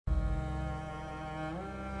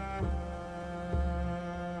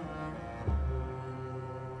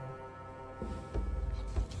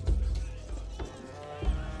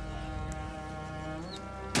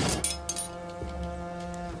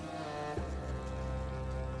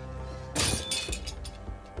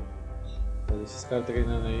Esses caras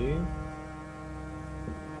treinando aí.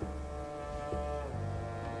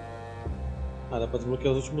 Ah, dá pra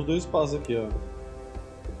desbloquear os últimos 2 passos aqui, ó.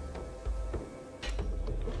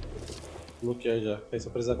 Bloquear já. Aí se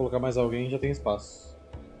eu precisar colocar mais alguém, já tem espaço.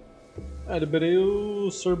 Ah, liberei o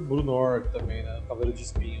Sr. Bruno Orc também, né? O Cavaleiro de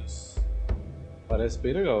Espinhos. Parece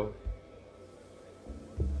bem legal.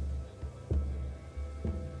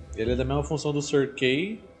 Ele é da mesma função do Sr.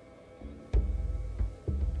 Kay.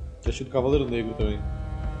 Que achei do Cavaleiro Negro também.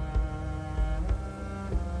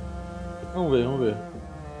 Vamos ver, vamos ver.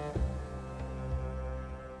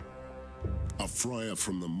 A friar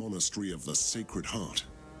from the monastery of the Sacred Heart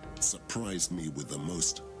surprised me with the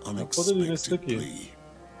most unexpected plea.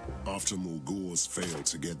 After Mulgores failed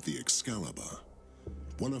to get the Excalibur,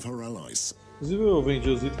 one of her allies. Inclusive eu vendi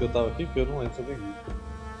os itens que eu tava aqui, porque eu não lembro se eu vendi.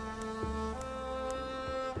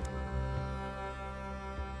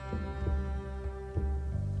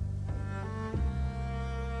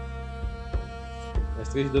 Mais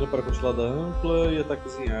 3 de dano para continuada ampla e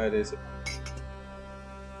ataques em área. Esse é...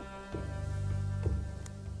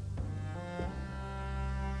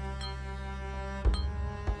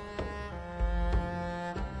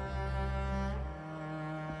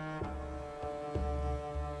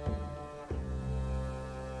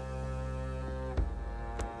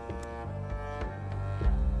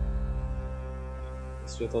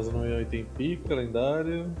 já tá usando o item pica,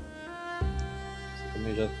 lendário. Esse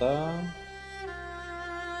também já tá.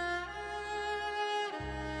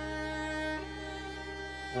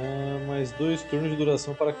 Mais 2 turnos de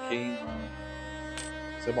duração para queima.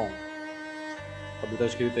 Isso é bom. A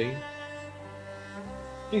habilidade que ele tem.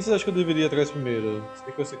 Quem vocês acham que eu deveria ir atrás primeiro? Se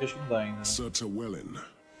bem que eu sei que acho que não dá ainda. Os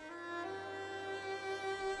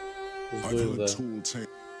dois dá.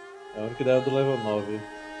 É a única ideia do level 9.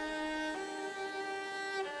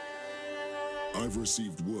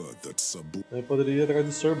 Eu poderia ir atrás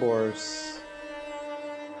do Sr. Bors.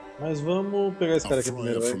 Mas vamos pegar esse cara aqui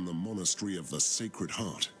primeiro, vai. From the monastery of the Sacred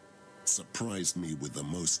Heart surprised me with the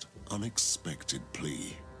most unexpected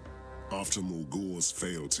plea. After Mulgores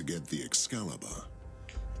failed to get the Excalibur,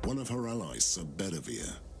 one of her allies, Sir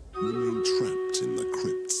Bedivere, remained trapped in the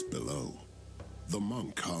crypts below. The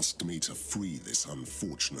monk asked me to free this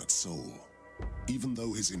unfortunate soul. Even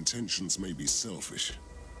though his intentions may be selfish,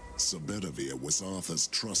 Sir Bedivere was Arthur's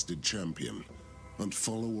trusted champion and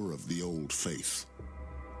follower of the old faith.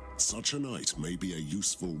 Such a knight may be a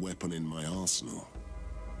useful weapon in my arsenal,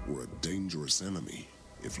 or a dangerous enemy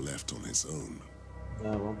if left on his own.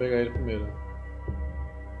 Vamos pegar ele primeiro.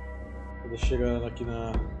 Quando chegando aqui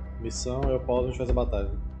na missão, eu pauso e a gente faz a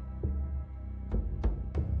batalha.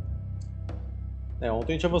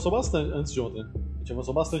 Ontem a gente avançou bastante, antes de ontem, né? A gente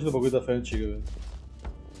avançou bastante no bagulho da fé antiga, velho.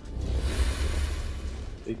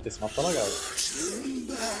 Eita, esse mapa tá lagado.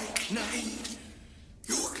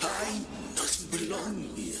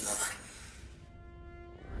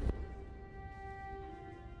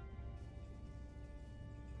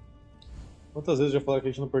 Quantas vezes já falaram que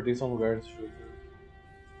a gente não pertence a um lugar nesse jogo?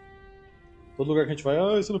 Todo lugar que a gente vai,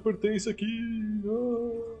 você não pertence aqui.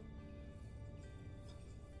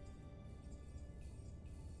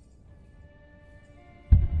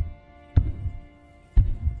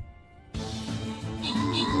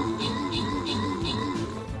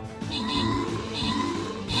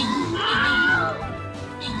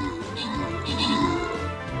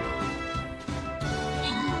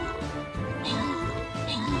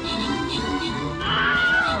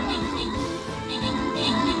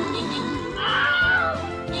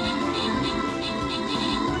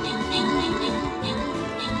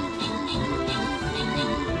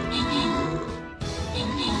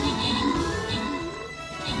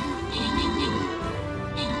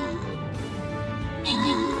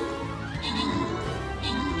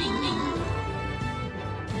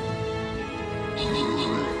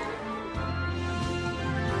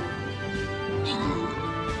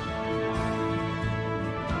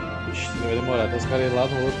 Vai demorar até os caras ir lá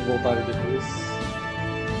no outro voltarem depois.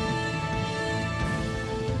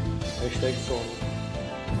 Hashtag sono.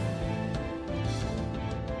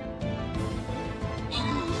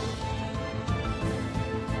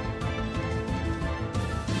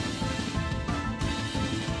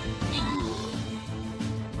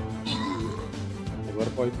 Agora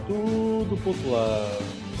pode tudo pro outro lado.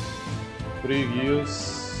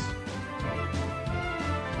 Preguiçoso.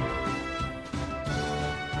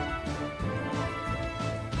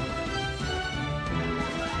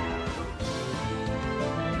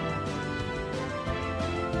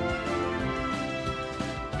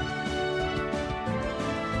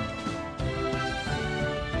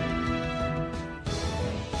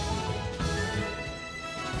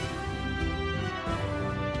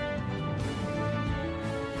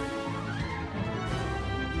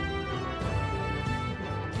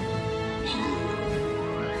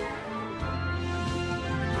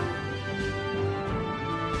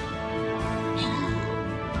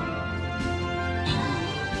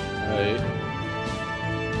 Aí.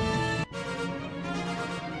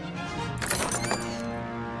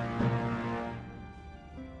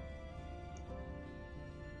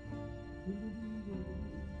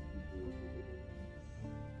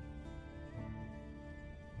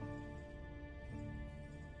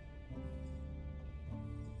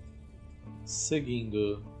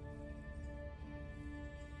 Seguindo.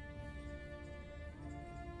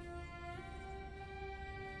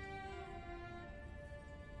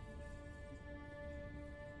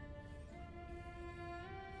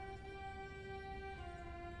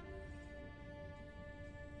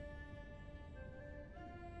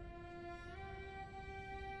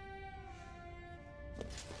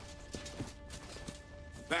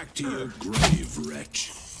 Back to your grave,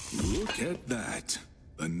 wretch. Look at that.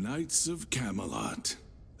 The Knights of Camelot.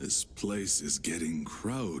 This place is getting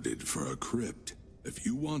crowded for a crypt. If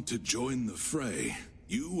you want to join the fray,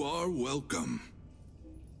 you are welcome.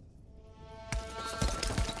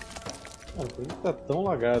 Mano, por que tá tão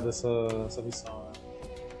lagada essa missão, né?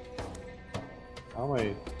 Calma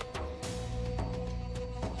aí.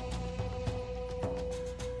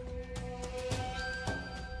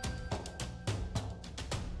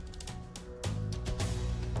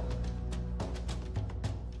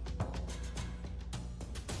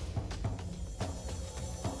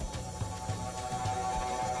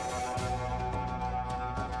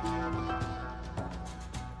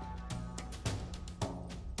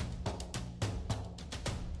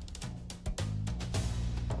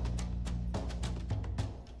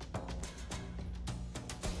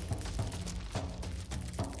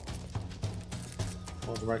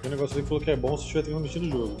 Eu marquei um negócio ali que falou que é bom se estiver transmitindo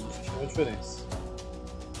o jogo, não sente nenhuma diferença.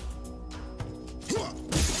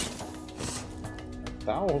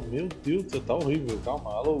 Tá, meu Deus, tá horrível,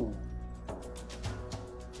 calma, alô.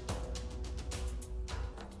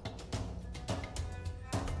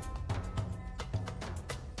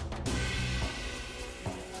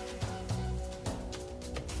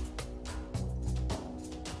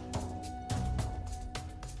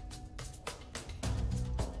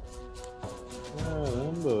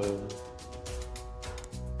 Caramba.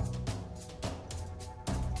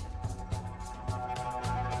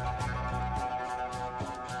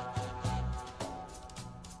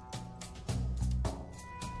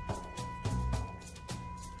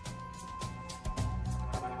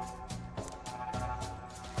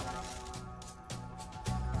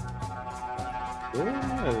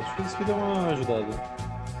 Acho que isso aqui deu uma ajudada.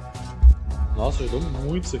 Nossa, ajudou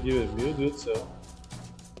muito isso aqui, velho. Meu Deus do céu.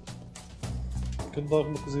 Que eu não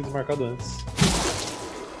tava conseguindo marcado antes.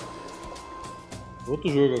 Outro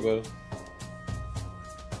jogo agora.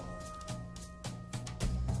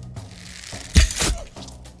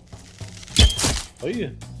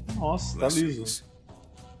 Olha! Nossa, tá liso.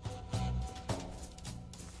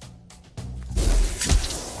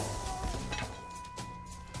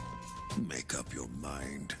 Make up your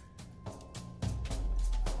mind.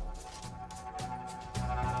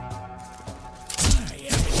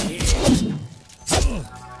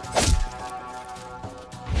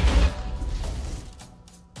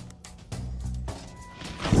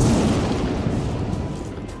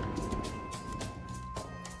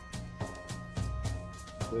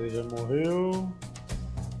 Ele já morreu.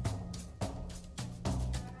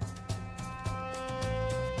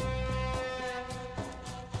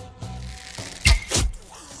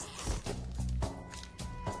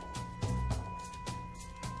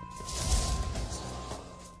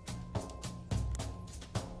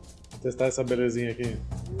 Vou testar essa belezinha aqui.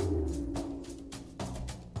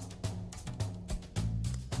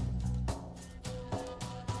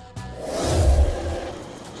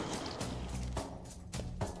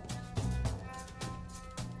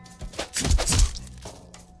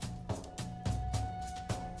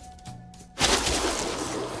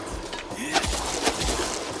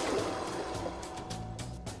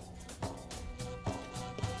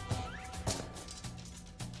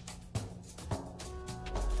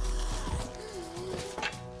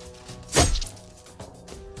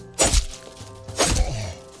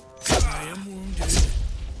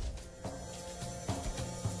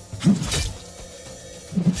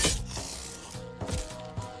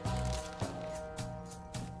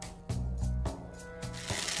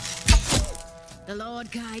 The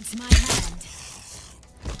Lord guides my hand.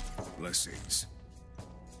 Blessings.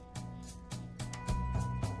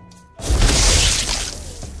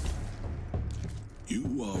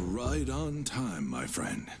 You are right on time, my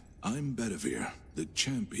friend. I'm Bedivere, the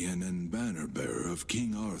champion and banner bearer of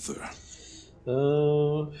King Arthur.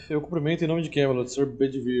 Eu cumprimento em nome de Camelot, Sir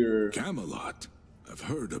Bedivere. Camelot? I've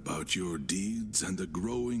heard about your deeds and the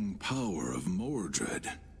growing power of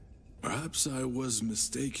Mordred. Perhaps I was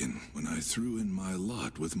mistaken when I threw in my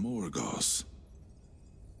lot with Morgoth.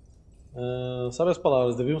 Sabe as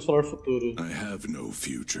palavras, devíamos falar futuro. I have no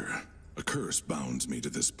future. A curse bounds me to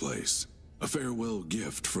this place. A farewell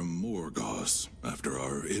gift from Morgoth after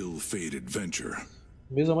our ill-fated venture.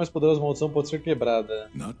 Mesmo a mais poderosa maldição pode ser quebrada.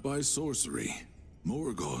 Not by sorcery.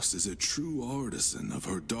 Morgoth is a true artisan of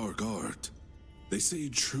her dark art. They say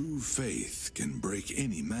true faith can break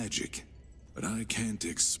any magic, but I can't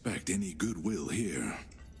expect any goodwill here.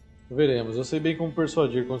 Veremos, eu sei bem como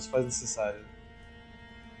persuadir quando se faz necessário.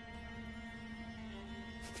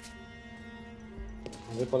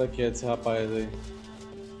 Vamos ver qual é que é desse rapaz aí.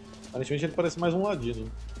 Aparentemente ele parece mais um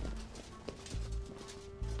ladino.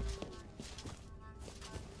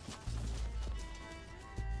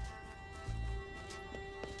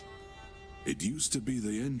 It used to be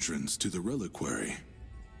the entrance to the reliquary.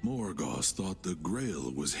 Morgoth thought the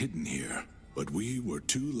Grail was hidden here, but we were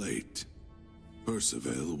too late.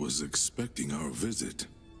 Percival was expecting our visit,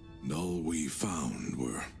 and all we found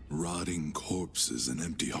were rotting corpses and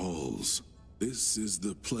empty halls. This is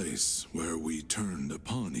the place where we turned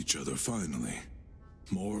upon each other finally.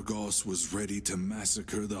 Morgoth was ready to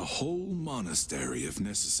massacre the whole monastery if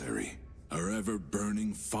necessary. Her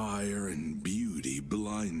ever-burning fire and beauty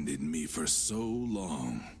blinded me for so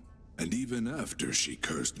long. And even after she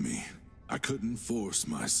cursed me, I couldn't force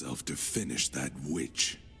myself to finish that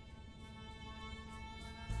witch.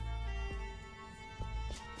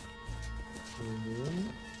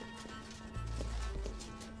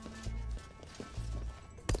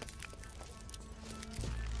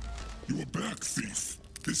 You are back, thief.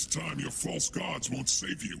 This time your false gods won't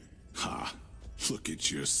save you. Ha! Look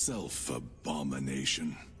at yourself,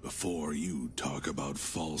 abomination, before you talk about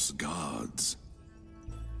false gods.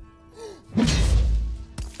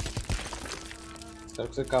 Espero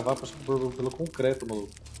que você cavar pelo concreto,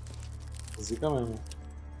 maluco. Zica mesmo.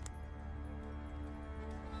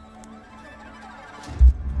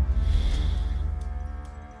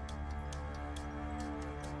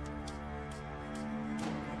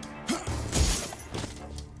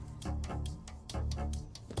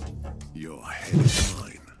 Your head is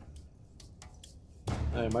mine.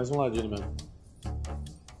 É, mais um ladino mesmo.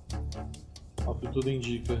 Ao que tudo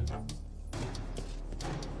indica.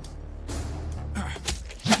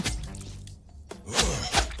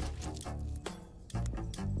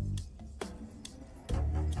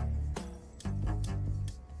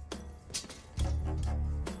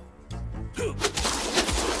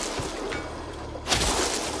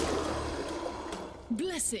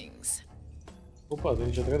 Blessings. Opa, tem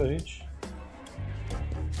gente atrás da gente.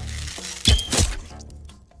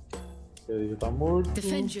 Ele já tá morto.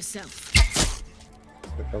 Defend yourself.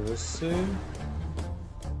 Pra cá você.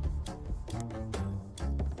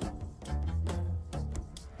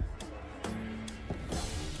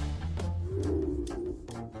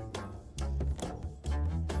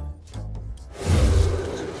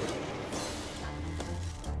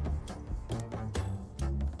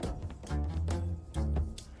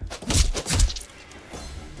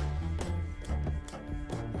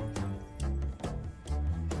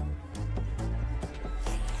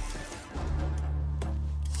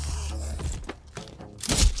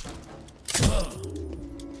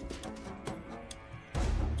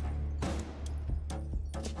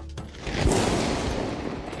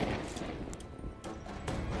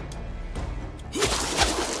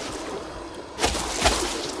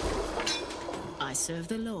 I serve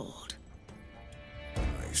the Lord.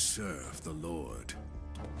 I serve the Lord.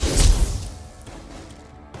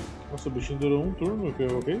 Nossa, o bichinho durou um turno,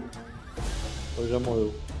 ok? Ou já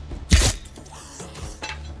morreu?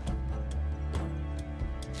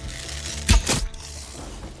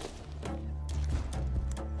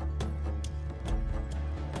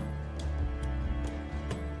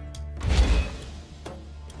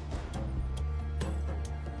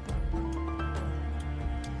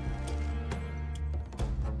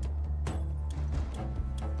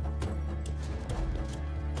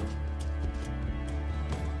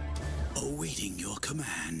 Awaiting your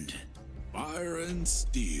command. Fire and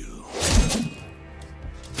steel.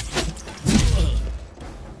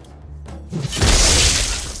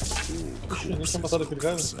 Ixi, nem tinha matado aquele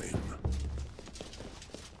cara. Same.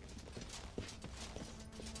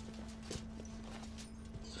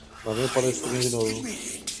 Lá vem o palestrinho de novo.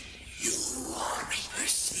 You are a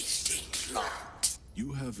persistent lot.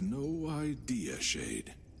 You have no idea,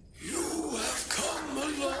 Shade. You have come a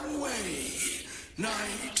long way,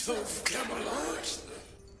 Knight of Camelot.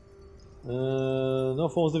 Não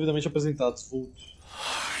fomos devidamente apresentados, vulto.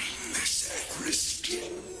 I'm the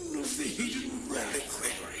sacristan of the hidden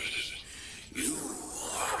reliquary. You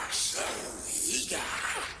are so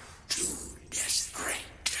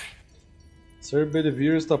Sir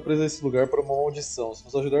Bedivere está preso a esse lugar por uma maldição. Se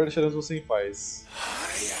nos ajudar, deixaremos você em paz.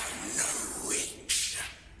 I am no witch,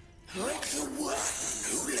 like the one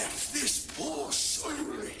who left this poor soul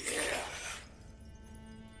here.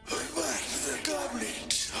 But the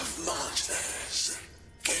goblet of martyrs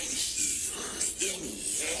can heal any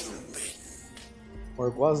ailment.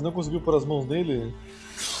 O quase não conseguiu pôr as mãos nele?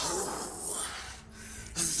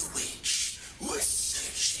 The witch was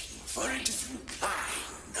searching for a different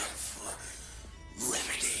kind of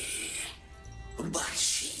remedy, but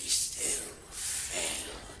she still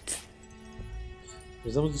failed.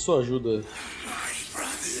 Precisamos de sua ajuda. My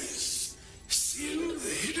brothers seal the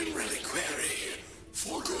hidden reliquary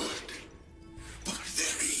for good, but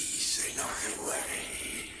there is another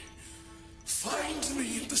way. Find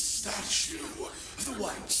me the statue of the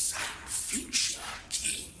once and future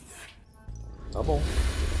king. Tá bom.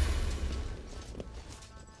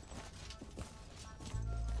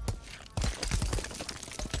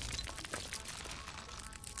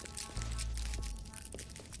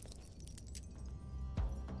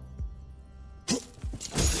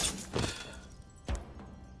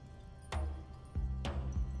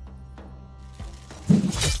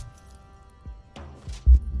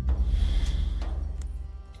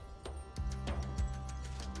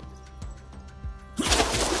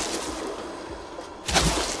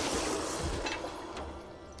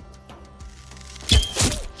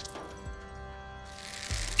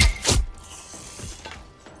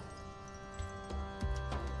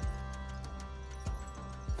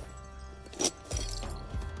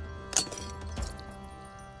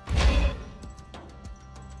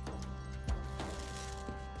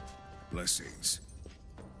 Blessings.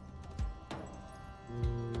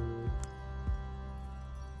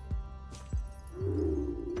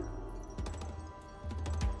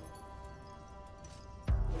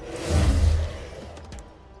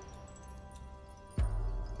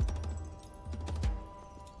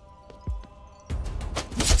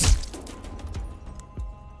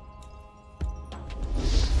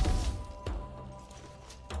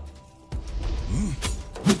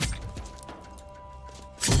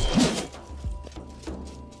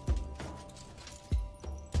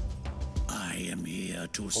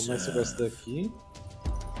 Vamos pegar esse daqui.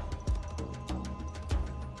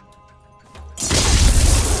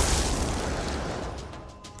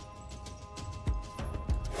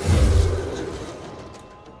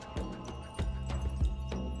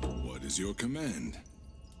 What is your command?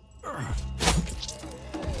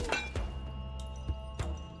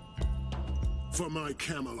 For my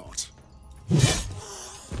Camelot.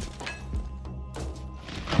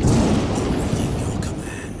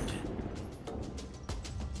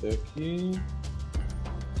 Aqui.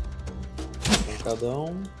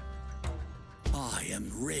 Pancadão. I am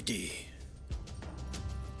ready.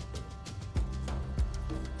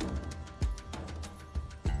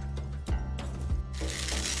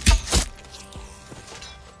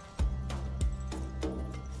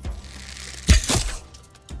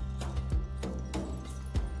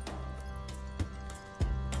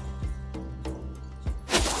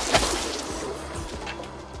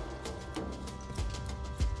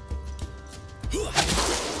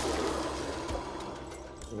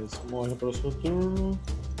 Esse morre no próximo turno.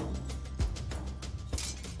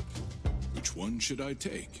 Which one should I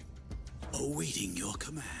take? Awaiting your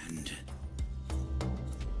command.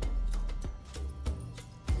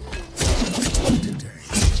 Today,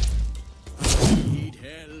 Need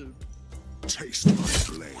help. taste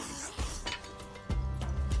my blade.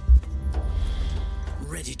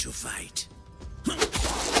 Ready to fight.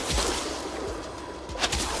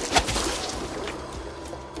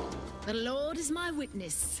 The Lord is my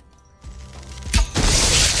witness.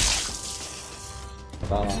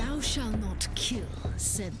 Tá lá. Thou shalt not kill,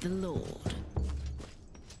 said the Lord.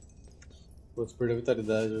 Putz, perdeu a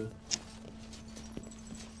vitalidade.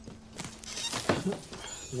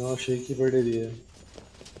 Não achei que perderia.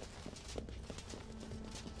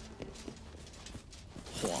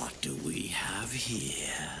 What do we have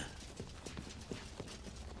here?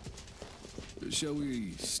 Shall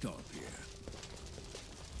we stop here?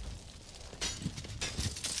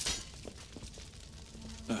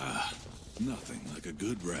 Nothing like a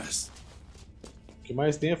good rest. O que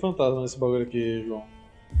mais tem é fantasma nesse bagulho aqui, João.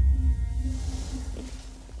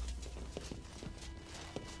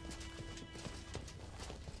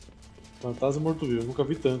 Fantasma e morto-vivo, nunca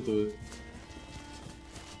vi tanto.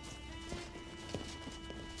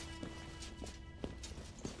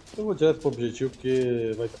 Eu vou direto pro objetivo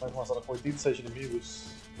porque vai ter mais uma sala com 87 inimigos.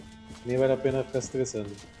 Nem vale a pena ficar se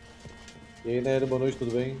estressando. E aí, Nero, boa noite,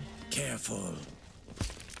 tudo bem? Careful.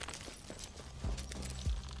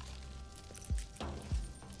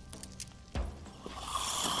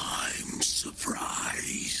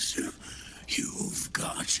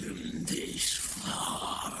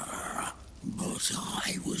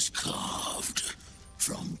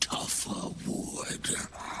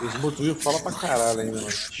 morto-vivo fala pra caralho ainda,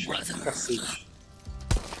 mano. Chato pra cacete.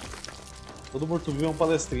 Todo morto-vivo é um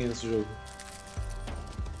palestrinho nesse jogo.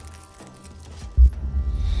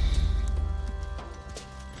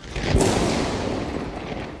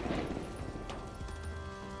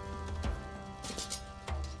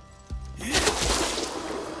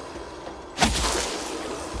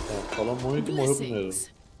 Falou muito e morreu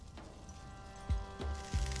primeiro.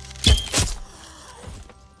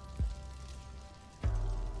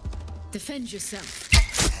 Defend yourself.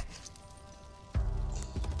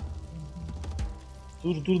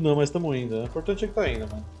 Tudo não, mas estamos indo. O importante é que tá indo,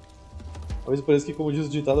 mano. Talvez pareça que, como diz o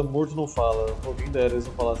ditado, morto não fala. Alguém dera eles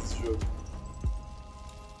não falassem desse jogo.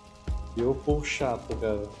 E eu, pô, chato,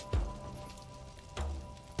 cara.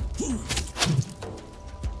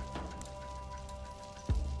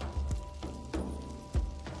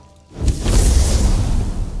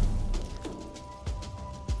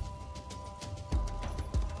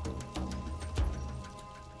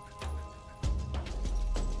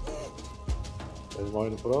 Eles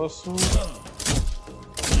morrem no próximo.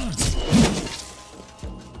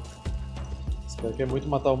 Esse cara quer muito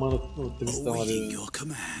matar o mano no tristão ali.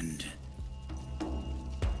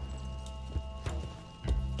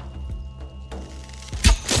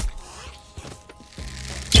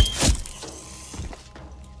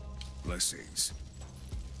 Blessings.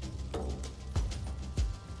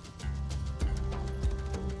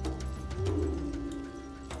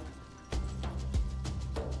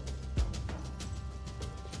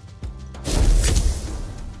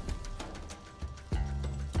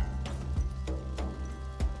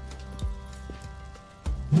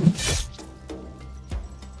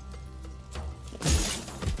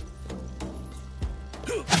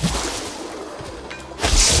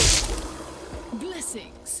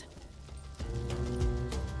 Blessings.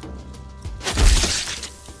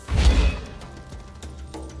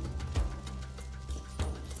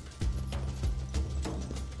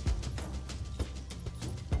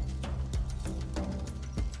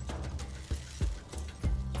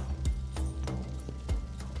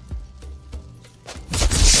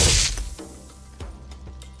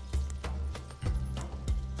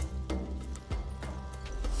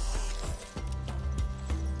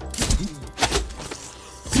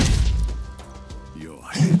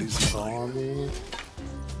 Fome.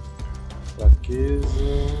 Fraqueza.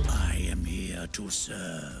 I am here to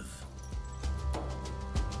serve.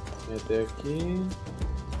 Meter aqui.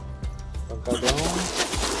 Pancadão.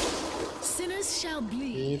 Sinners shall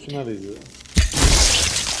bleed. E finaliza.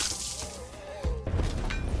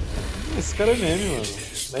 Esse cara é meme, mano.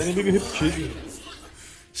 Não é inimigo repetido.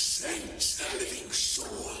 Sense the living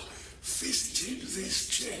soul visited this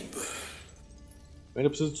chamber. Eu ainda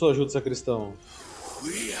preciso de sua ajuda, sacristão.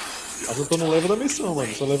 We are Mas eu tô no level da missão,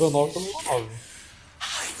 mano. Só level 9, tô no level 9.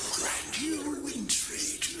 I will grant you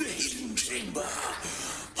entry to the hidden chamber,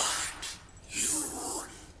 but you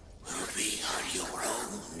will be on your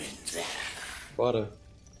own in there. Bora.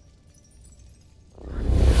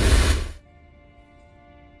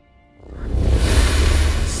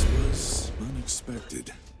 This was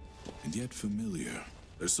unexpected, and yet familiar.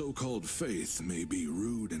 Their so-called faith may be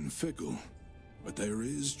rude and fickle, but there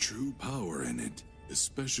is true power in it,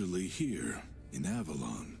 especially here in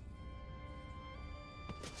Avalon.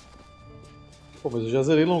 Pô, mas eu já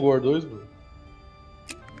zerei Longor 2, mano.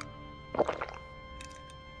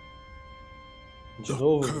 De The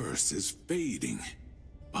novo? curse is fading.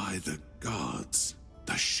 By the gods,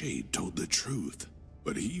 the Shade told the truth.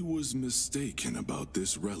 But he was mistaken about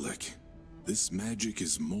this relic. This magic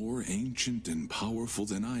is more ancient and powerful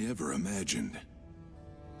than I ever imagined.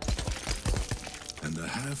 And the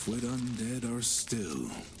half-wit undead are still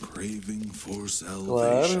craving for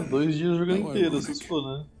salvation. Claro, 2 dias jogando How inteiro, ironic. se for,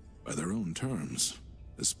 né? By their own terms,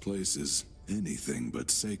 this place is anything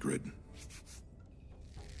but sacred.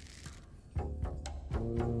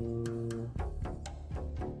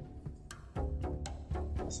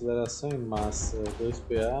 Aceleração em massa, 2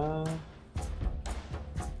 PA.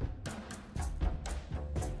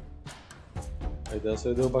 A ideia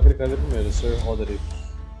seria derrubar aquele cara ali primeiro, Sir Roderick.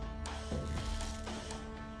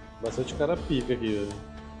 Bastante cara pica aqui,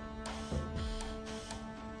 velho.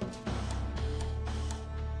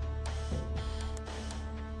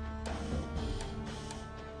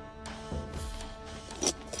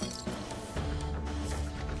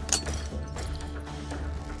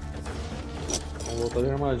 Vamos voltar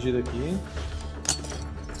de armadilha aqui.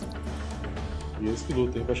 E eles que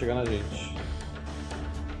lutem pra chegar na gente.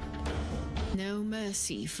 No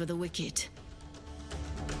mercy for the wicked.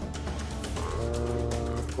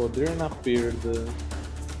 Poder na perda.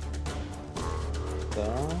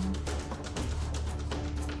 Tá.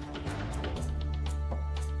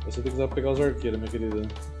 Você tem que pegar os arqueiros, minha querida.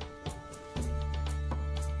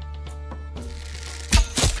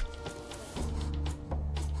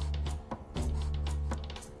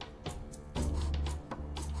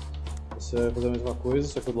 Você vai fazer a mesma coisa,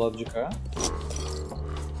 só que do lado de cá.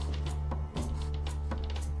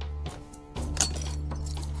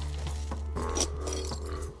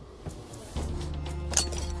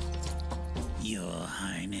 Your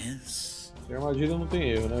Highness. Sem armadilha não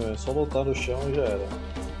tem erro, né? É só voltar no chão e já era.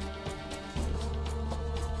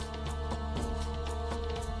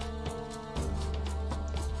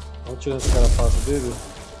 Vamos tirar esse cara fácil dele.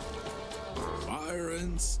 Fire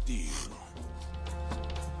and steel.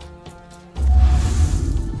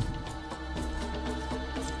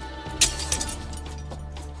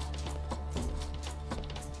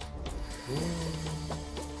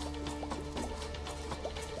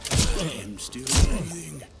 I'm still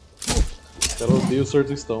breathing. O cara odeia o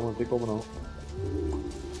Sword and Stone, não tem como não.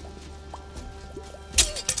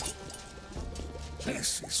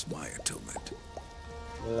 This is my atonement.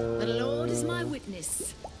 The Lord is my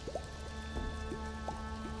witness.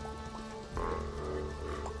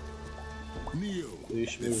 Kneel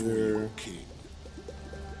Deixa eu before ver. your king.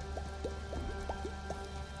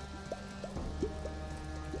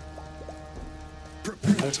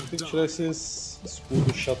 Prepare Acho que tem to que tirar die. esses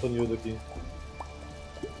escudos chatonildo aqui.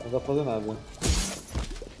 Não dá pra fazer nada.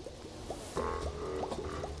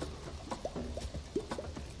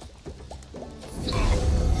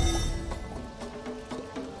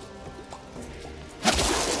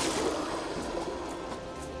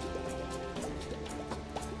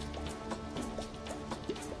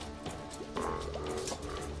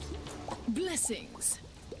 Blessings.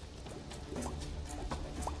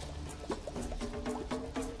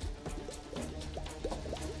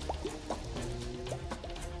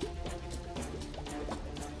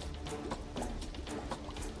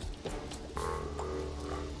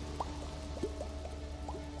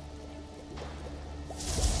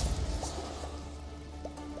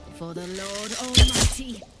 For the Lord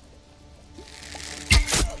Almighty.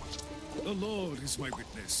 The Lord is my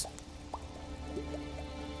witness.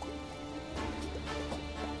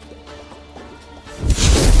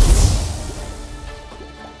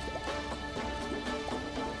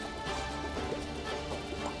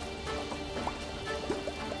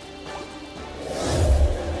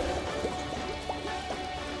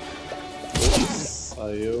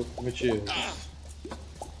 Aí eu cometi erro.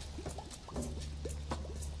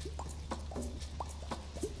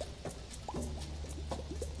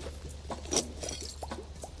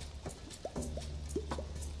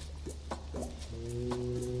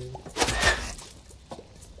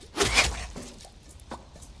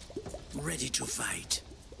 Ready to fight.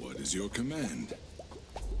 What is your command?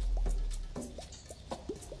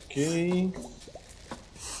 Ok.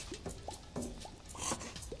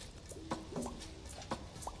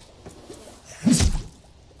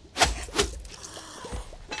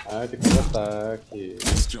 Ah, tem que fazer ataque.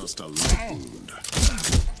 It's just a light wound.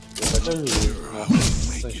 Ataque ajuda.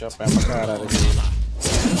 Nossa, sem chapéu pra caralho aqui.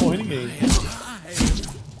 Não morre ninguém.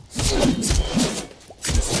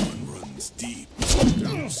 Runs deep.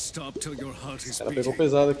 Stop till your heart is O cara pegou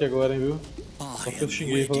pesado aqui agora, hein, viu? Só que eu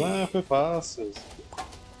xinguei e falei, ah, foi fácil.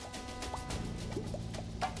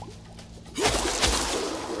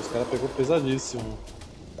 Esse cara pegou pesadíssimo.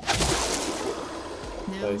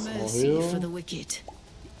 No Esse mercy morreu. for the wicked.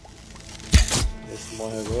 Esse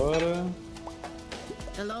morre agora.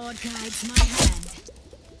 The Lord guides my hand.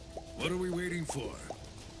 What are we waiting for?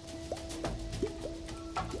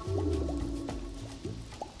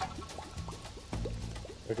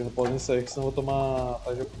 Porque não podem sair, senão eu vou tomar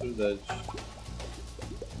ataque de oportunidade.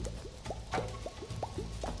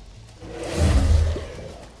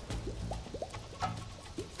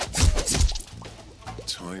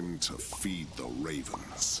 Time to feed the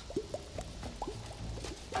ravens.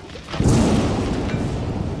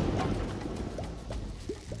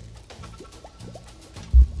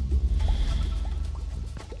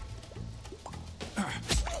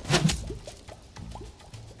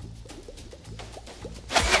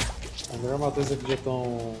 É melhor matar esses aqui que já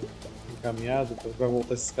estão encaminhados, porque vai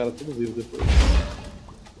voltar esses caras tudo vivos depois.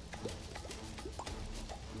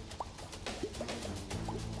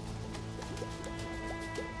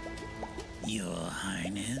 Your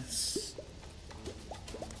Highness.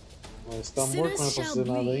 Mas tá morto, não é pra fazer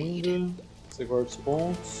nada ainda. Você guarda os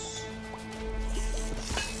pontos.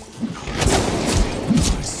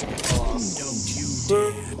 Don't you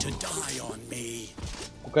dare to die on me.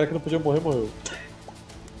 O cara que não podia morrer, morreu.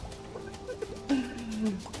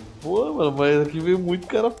 Pô, mano, mas aqui veio muito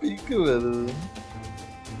cara pica, velho.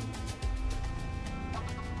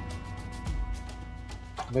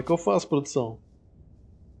 Como é que eu faço, produção?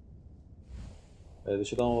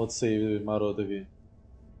 Deixa eu dar um outro save maroto aqui.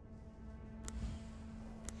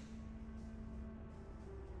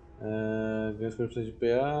 Ganho 50% de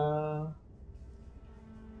PA.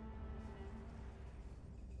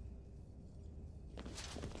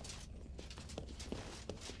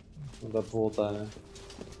 Não dá pra voltar, né?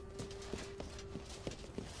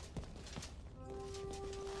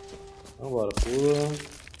 Vambora,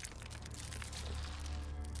 pula.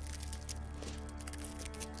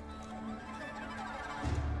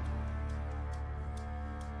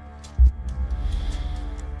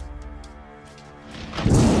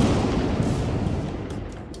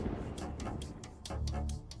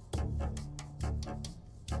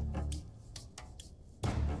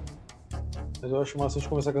 Mas eu acho massa a gente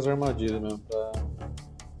começar com as armadilhas mesmo, pra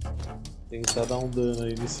tentar dar um dano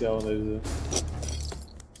aí inicial neles, né?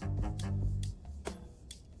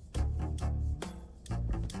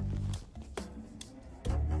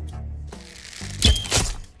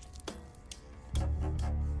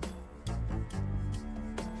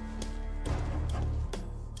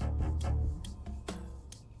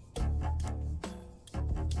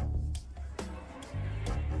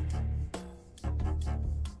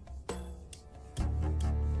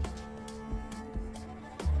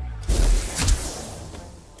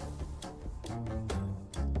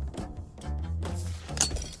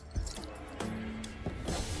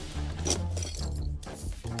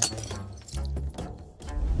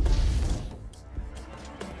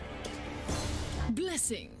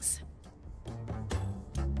 Blessings.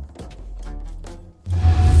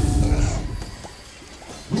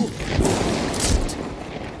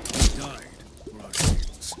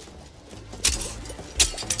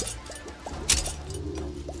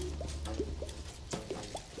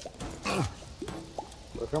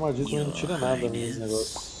 A armadilha também não tira nada nesse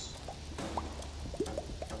negócio.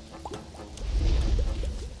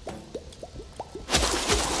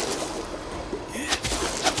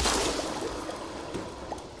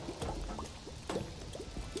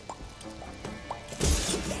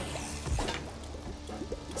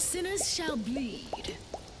 Sinners shall bleed.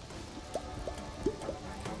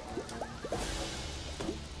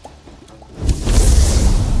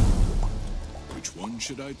 Which one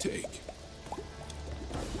should I take?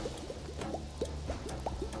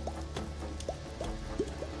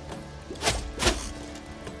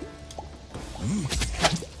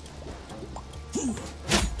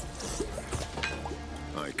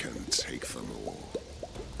 I can take them all.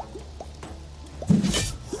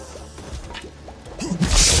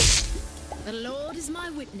 The Lord is my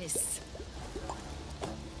witness.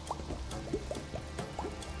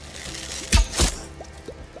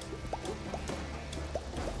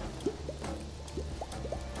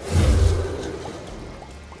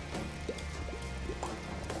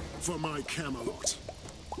 For my Camelot.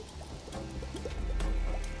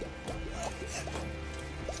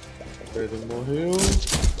 Ele morreu.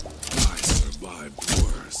 I survived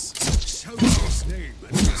worse. Shout his name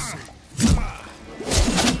and we'll see.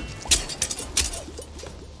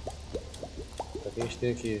 O que a gente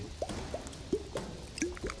tem aqui?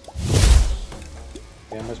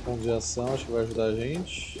 Tem mais pontos de ação, acho que vai ajudar a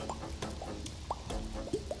gente.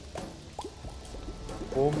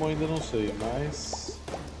 Como ainda não sei, mas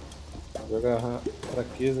vou agarrar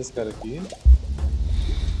fraqueza desse cara aqui.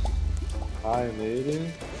 Raio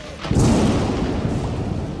nele.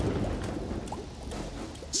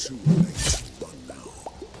 Too late to run now.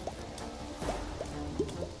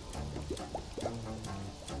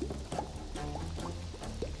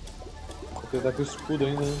 Vou tentar com o escudo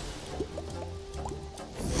ainda, né?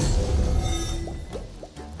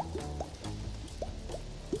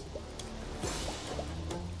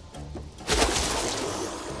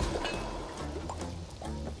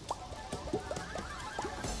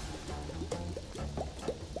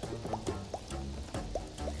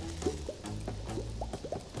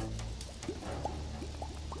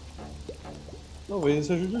 Talvez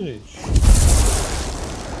isso ajude a gente.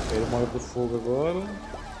 Ele mora do fogo agora.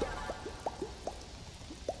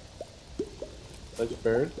 Tá de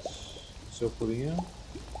perto. Seu pulinho.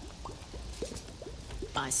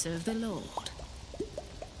 I serve the Lord.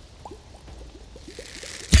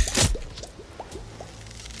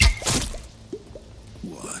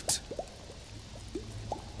 What?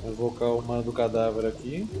 Vou invocar o mana do cadáver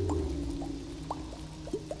aqui.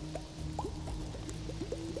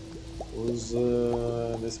 Usa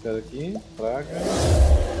nesse cara aqui, praga.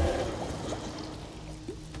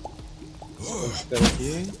 Esse cara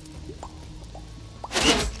aqui.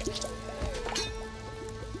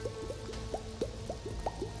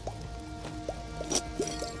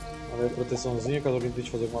 Vai proteçãozinha caso alguém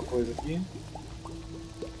tente fazer alguma coisa aqui.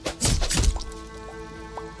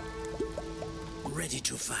 Ready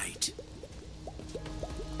to fight.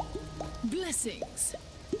 Blessings.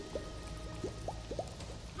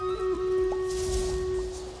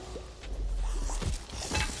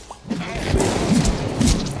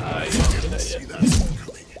 See that one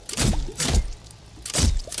coming.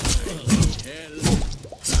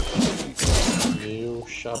 Meu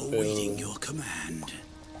Awaiting chapéu. your command.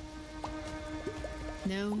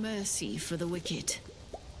 No mercy for the wicked.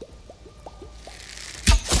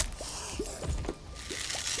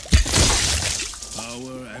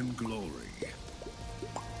 Power and glory.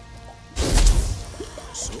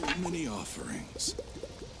 So many offerings.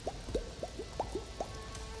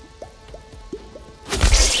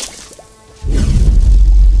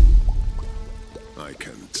 I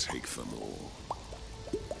can take them all.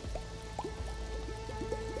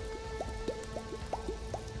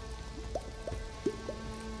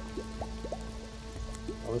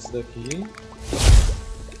 Olha esse daqui.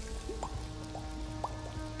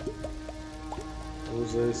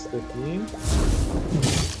 Usa esse daqui.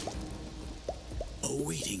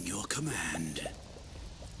 Awaiting your command.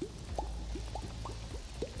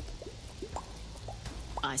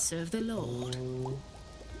 I serve the Lord.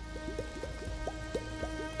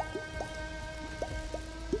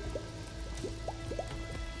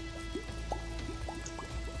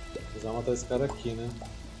 Precisava matar esse cara aqui, né?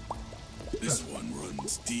 This one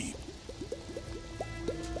runs deep.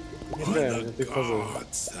 Que By merda, the não tem que fazer.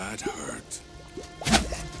 gods, that hurt.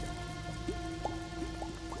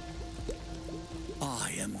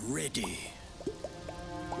 I am ready.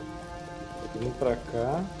 Vem pra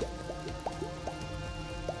cá.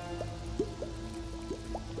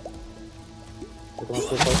 Vou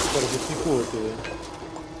transportar esse cara aqui pro outro, velho.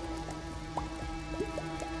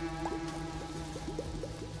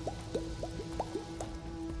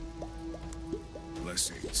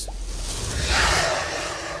 Blessings.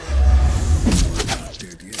 Not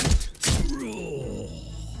dead yet.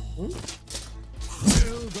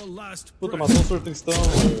 Till the last Puta, matou um Sr. Tristão,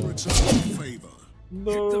 velho. Return favor.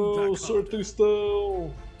 Não, Sr.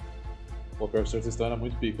 Tristão. Pô, pior que o Sr. Tristão era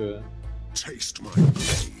muito pica, velho. Taste my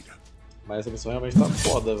blade. Mas essa missão realmente tá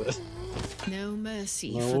foda, velho. No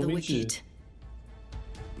mercy Não for vou the mentir. wicked.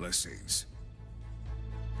 Blessings.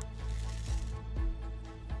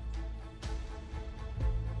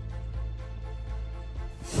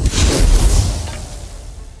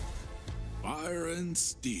 fire and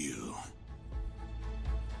steel.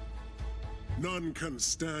 None can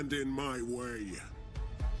stand in my way.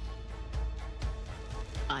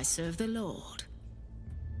 I serve the Lord.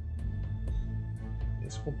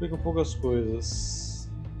 Isso complica um pouco as coisas.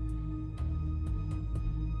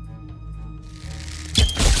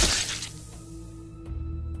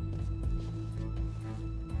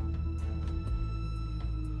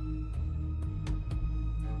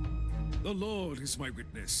 The Lord is my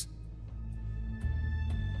witness.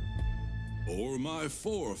 Or my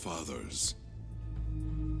forefathers.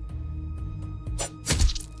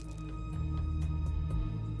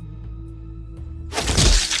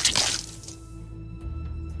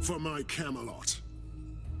 For my Camelot.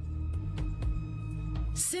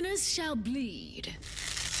 Sinners shall bleed.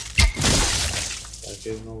 Aqui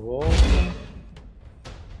ele não volta.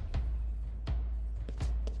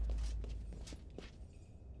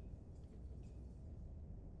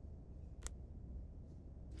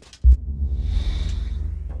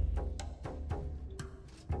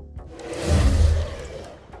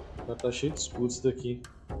 Já tá cheio de escudos daqui.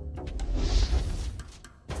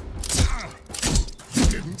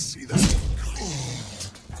 Didn't see that.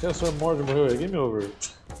 Se a sua morte morreu, é game over.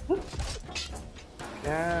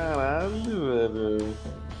 Caralho, velho.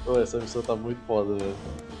 Pô, essa missão tá muito foda, velho.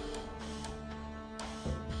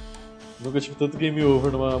 Nunca tive tanto game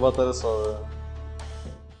over numa batalha só, velho.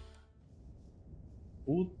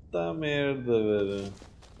 Puta merda, velho.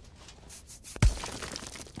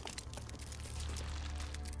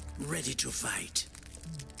 Ready to fight.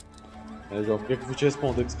 É, João, por que eu fui te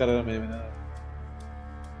responder que esse cara era meme, né?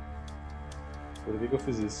 Por que eu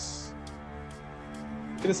fiz isso?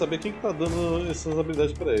 Eu queria saber quem que tá dando essas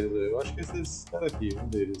habilidades pra eles, velho. Eu acho que esse cara aqui, um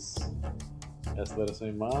deles. Aceleração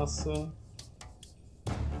em massa.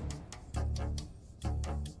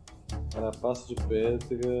 Carapaço de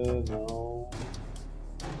pedra, não.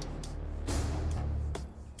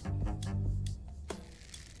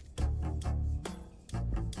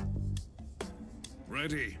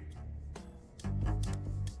 Ready.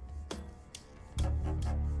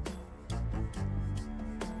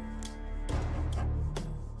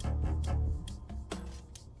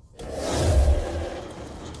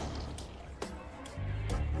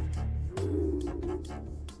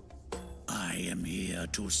 I am here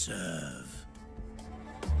to serve.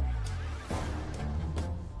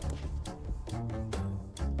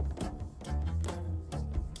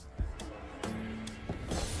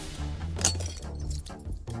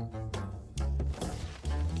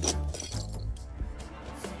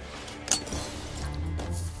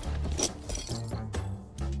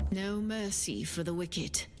 No mercy for the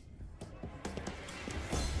wicked.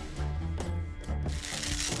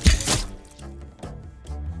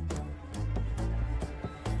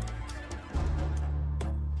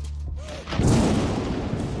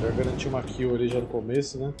 Já garanti uma kill ali já no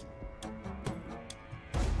começo, né?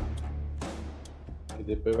 E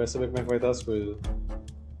depois vai saber como é que vai estar as coisas.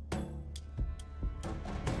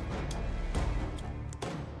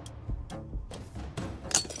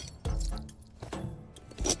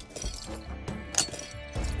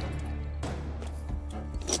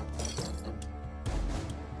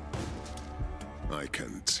 I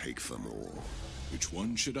can take them all. Which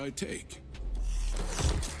one should I take?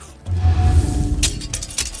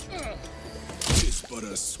 It's but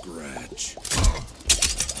a scratch.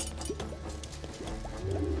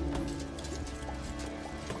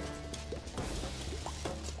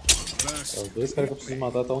 Os dois caras que eu preciso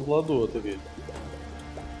matar estão um do lado do outro aqui.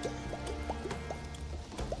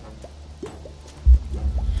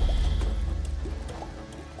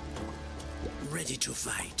 Ready to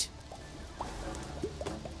fight.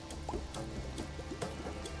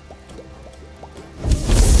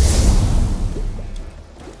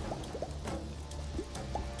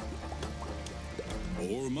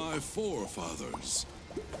 Or my forefathers.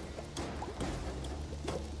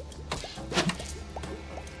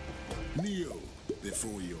 Kneel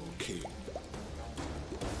before your king.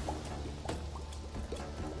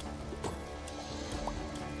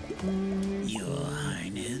 Your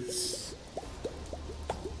Highness.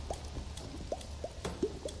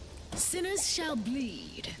 Sinners shall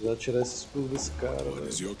bleed. Já tirar esse escudo desse cara, What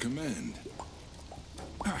is velho. your command?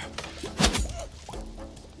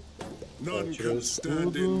 None tirar o can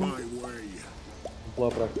stand in escudo. my way. Vamos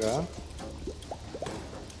pular pra cá.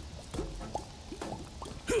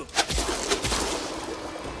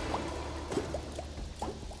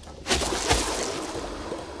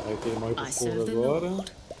 Aí que ele morre pro I fogo serve the agora.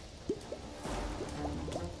 Lord.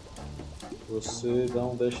 Você dá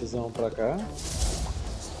um dashzão pra cá.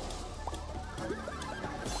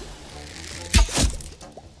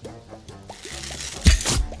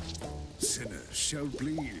 Sinners shall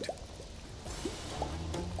bleed.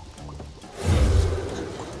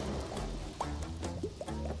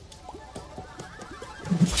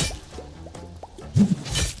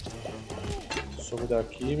 Some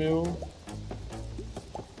daqui, meu.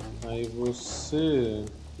 Aí você...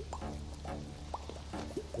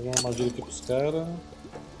 Tem uma armadilha aqui pros caras.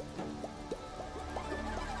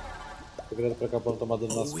 Pegando pra cá pra não tomar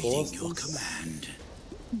dano nas Awaiting your costas. command.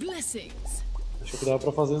 Blessings. Acho que dava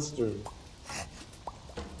pra fazer nesse turno.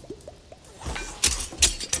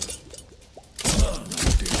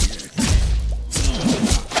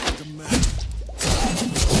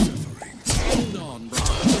 Hold on,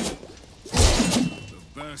 brother. The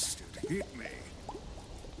bastard hit me.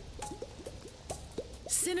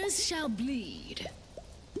 Sinners shall bleed.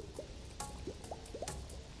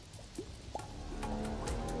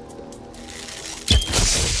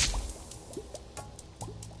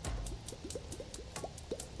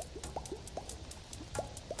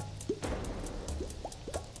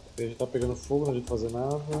 A gente tá pegando fogo, não adianta fazer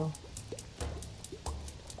nada.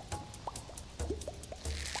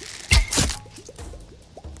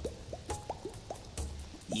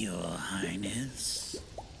 Your Highness.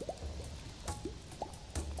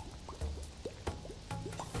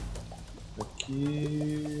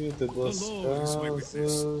 Aqui tem duas The Lord is my casas.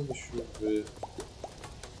 witness. Deixa eu ver.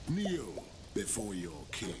 Kneel before your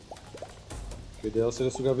king. O ideal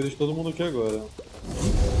seria sugar a vida de todo mundo aqui agora.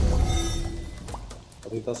 Pra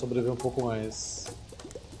tentar sobreviver um pouco mais.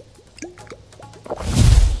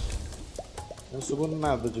 Não subiu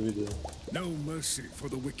nada de vida. No mercy for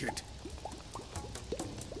the wicked.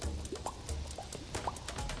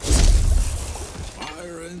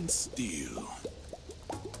 Fire and steel.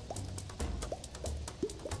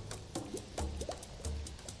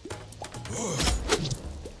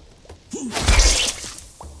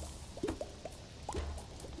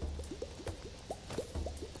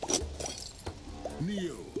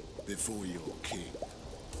 Kneel before your king.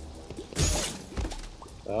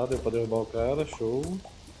 Tá, deu pra derrubar o cara, show.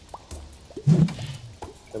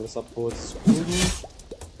 Quebra essa porra desse escudo.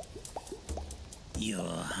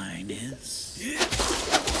 Your Highness.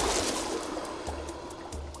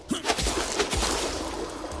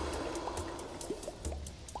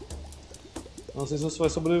 Não sei se você vai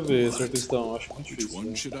sobreviver, essa questão. Acho muito Which difícil. one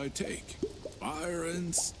Né? should I take? Fire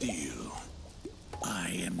and steel.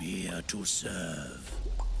 I am here to serve.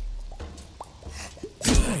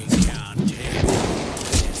 I can't take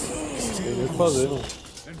Não tem nem o que fazer, mano.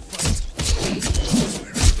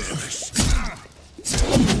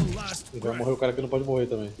 E vai morrer o cara que não pode morrer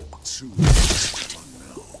também.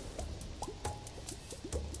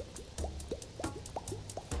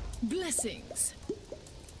 Blessings.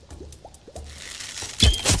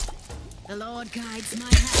 The Lord guides my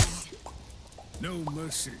hand. no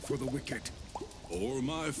mercy for the wicked. Or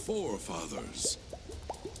my forefathers.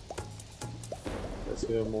 Esse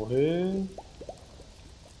que ia morrer.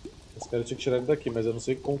 Esse cara tinha que tirar ele daqui, mas eu não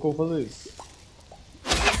sei como que eu vou fazer isso.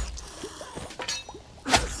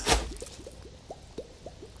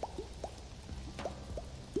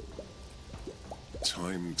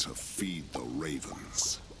 Time to feed the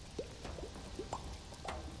ravens.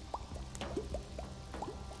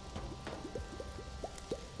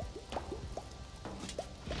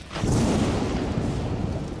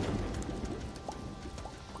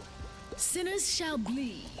 Sinners shall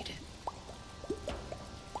bleed.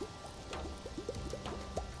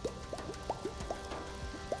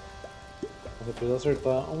 Eu preciso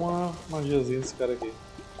acertar uma magiazinha desse cara aqui.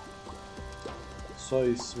 Só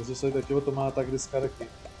isso. Se você sair daqui, eu vou tomar um ataque desse cara aqui.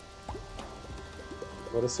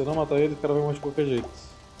 Agora, se eu não matar ele, o cara vai morrer de qualquer jeito.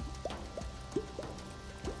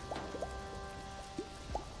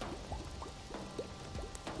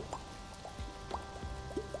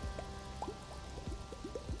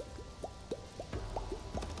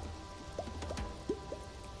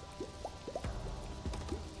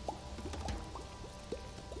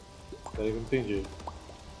 Peraí que eu não entendi.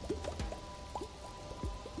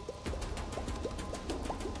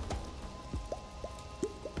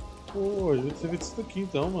 Pô, devia ter feito isso daqui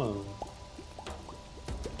então, mano.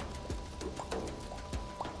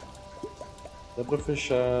 Dá pra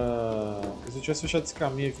fechar... Se eu tivesse fechado esse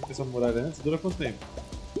caminho aqui com essa muralha antes, dura quanto tempo?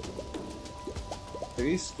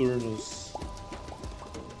 3 turnos.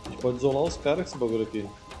 A gente pode isolar os caras com esse bagulho aqui.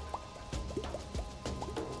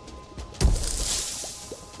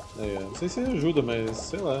 É, não sei se ajuda, mas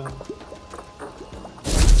sei lá.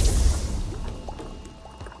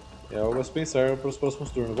 É algo a se pensar para os próximos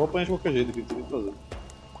turnos. Vou apanhar de qualquer jeito aqui, não tem o que fazer.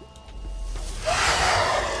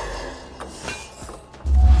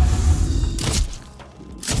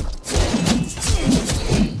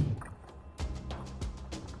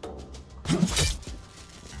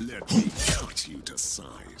 Let me cut you to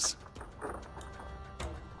size.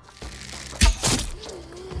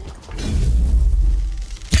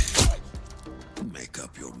 Make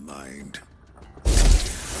up your mind.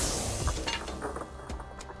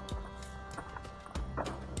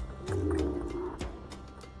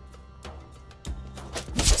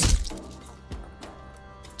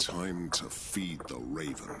 Time to feed the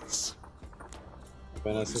ravens.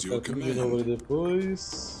 Apenas esse cara tudo de novo ali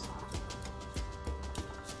depois.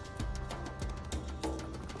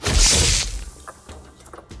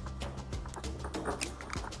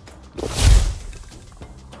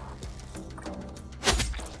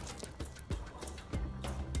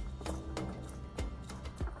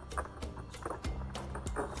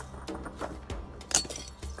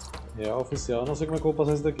 Real oficial, não sei como é que eu vou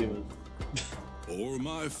passar isso daqui, mano. Or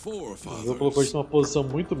my O jogo forefathers. colocou a gente numa posição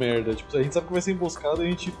muito merda. Tipo, a gente sabe que vai ser emboscada e a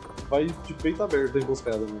gente vai de peito aberto da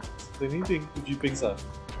emboscada, mano. Não tem nem tempo de pensar.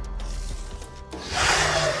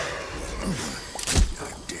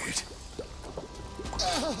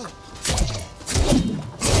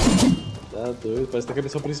 Tá doido, parece que tá com a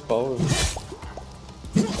missão principal, mano.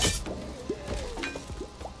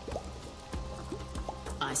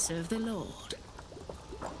 I serve the Lord.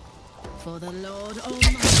 For the Lord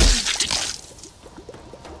Almighty.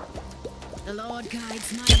 The Lord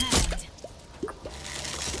guides my hand.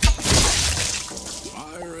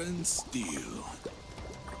 Fire and steel.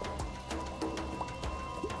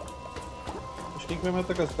 Acho que quem que vai me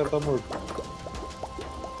atacar? Esse cara tá morto.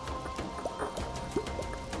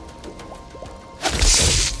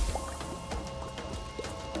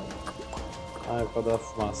 Ah, é por causa da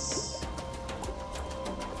fumaça.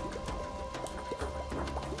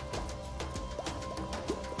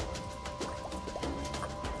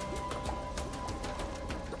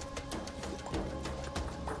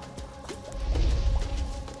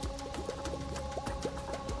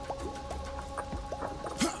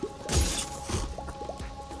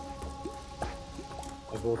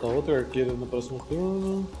 Vai voltar outro arqueiro no próximo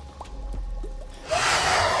turno.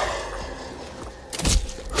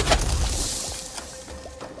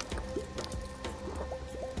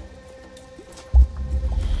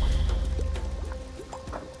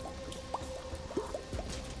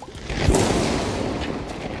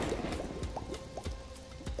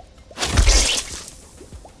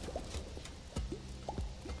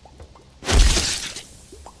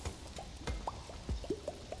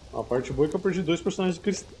 A parte boa é que eu perdi 2 personagens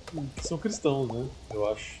que são cristãos, né? Eu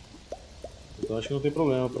acho. Então acho que não tem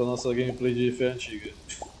problema pra nossa gameplay de fé antiga.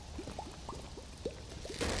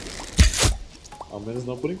 Ao menos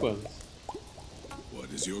não por enquanto.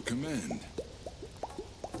 What is your command?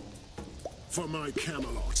 For my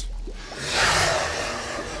Camelot.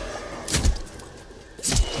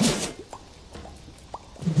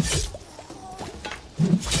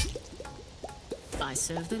 I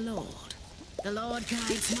serve the Lord. The Lord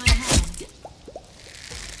guides my hand.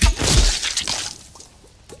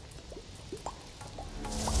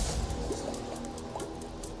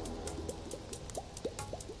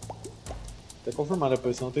 Até confirmar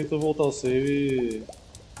depois, senão tento voltar ao save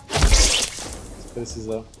se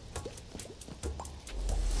precisar.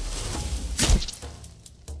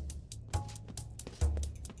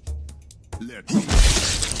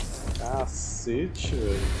 Cacete,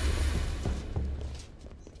 velho.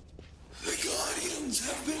 The Guardians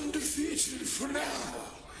have been defeated for now,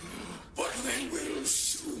 but they will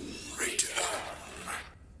soon return.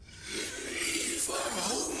 Leave our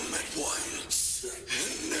home at once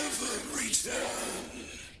and never return.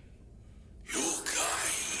 Your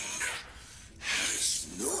kind has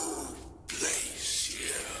no place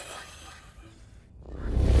here.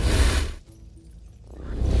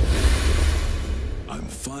 I'm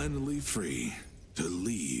finally free to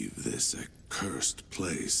leave this accursed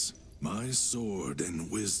place. My sword and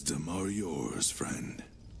wisdom are yours, friend.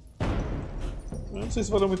 Eu não sei se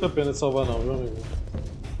valeu muito a pena de salvar não, viu, amigo?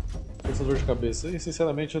 Essa dor de cabeça. E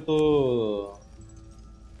sinceramente eu tô...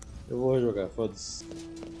 Eu vou rejogar, foda-se.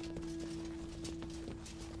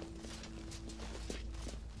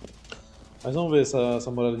 Mas vamos ver essa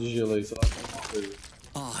muralha de gelo aí, se ela tem alguma coisa.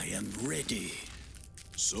 I am ready.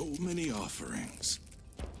 So many offerings.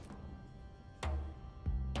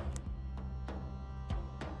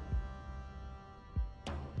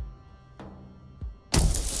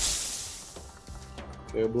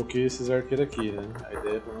 Eu bloqueei esses arqueiros aqui, né? A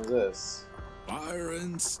ideia pelo menos é essa. Fire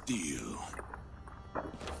and steel.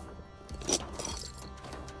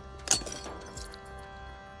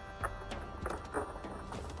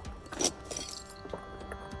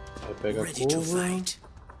 Aí pega a Ready to curva. fight.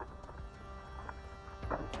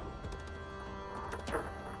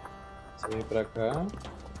 Você vem pra cá.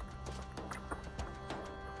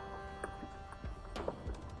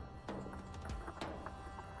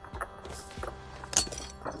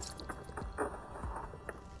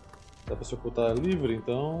 Dá pra se ocultar livre,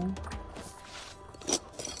 então...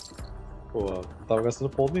 Pô, não tava gastando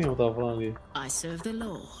ponto nenhum, tava falando ali. I serve the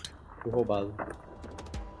Lord. Fui roubado.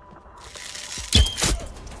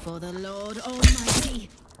 For the Lord Almighty.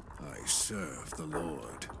 I serve the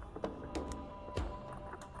Lord.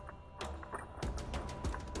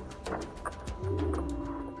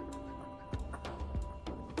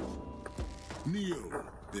 Kneel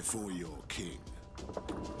before your king.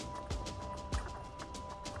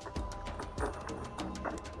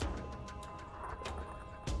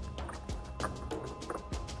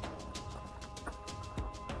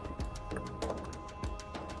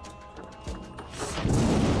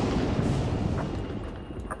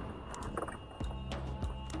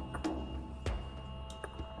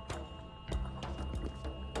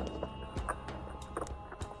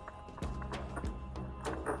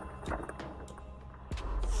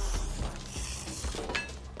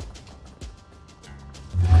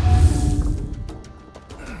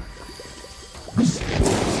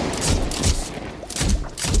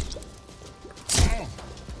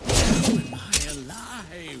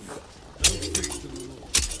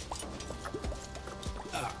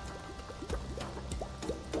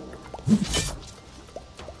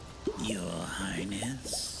 Your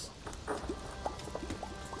Highness.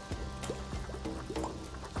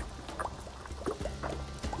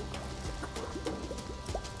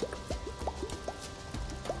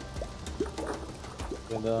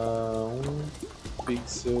 Vai dar um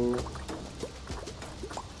pixel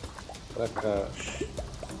pra cá.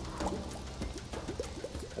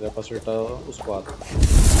 Aí dá pra acertar os 4.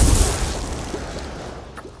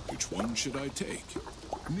 Which one should I take?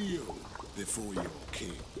 Kneel before your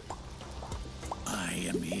king. I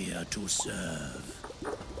am here to serve.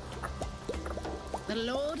 The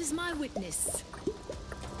Lord is my witness.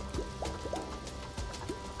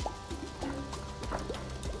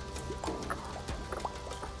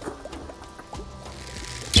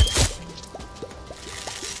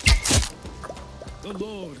 The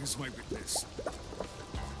Lord is my witness.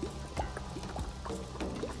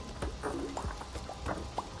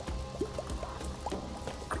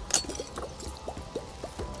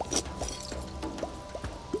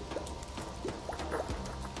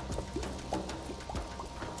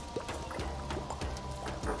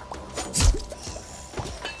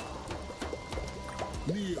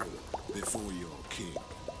 for your king.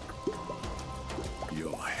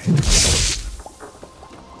 Your head.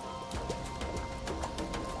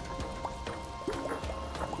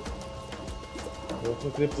 Eu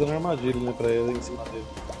não queria pisar na armadilha, né, pra ele em cima dele.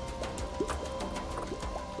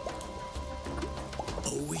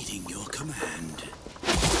 Awaiting your command.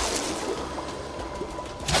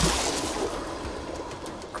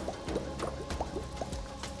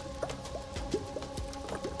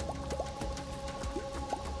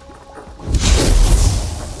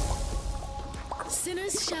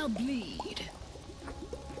 Sinners shall bleed.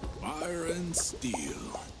 Fire and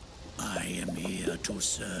steel. I am here to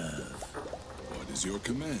serve. What is your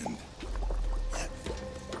command?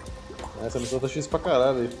 Essa missão tá difícil pra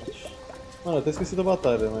caralho aí. Mano, eu até esqueci da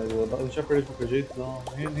batalha, mas a gente já perdeu de qualquer jeito, então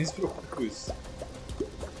nem se preocupe com isso.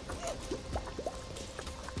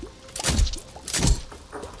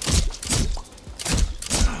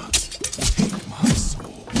 My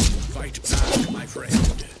soul. Fight back, my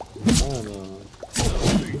friend. Mano,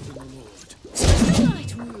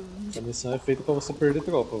 Light wound. essa missão é feita pra você perder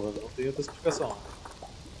tropa, velho. Não tem outra explicação.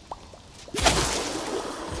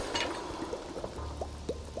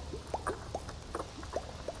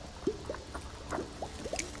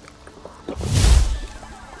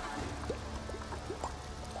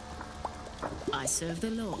 I serve the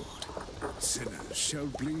Lord. Sinners shall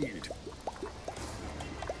bleed.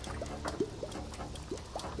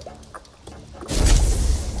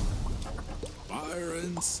 Fire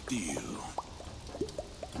and steel.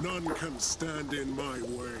 None can stand in my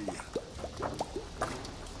way.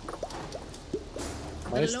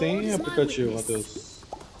 Mas tem aplicativo, Matheus.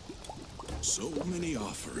 So many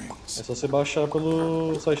offerings. É só você baixar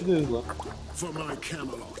pelo site deles lá. For my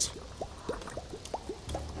Camelot.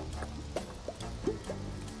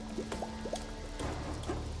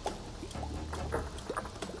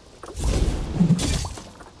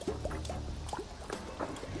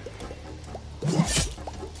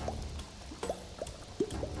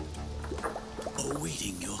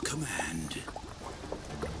 Awaiting your command.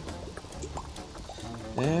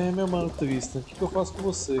 É, meu mano Tristan, o que eu faço com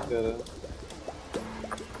você, cara?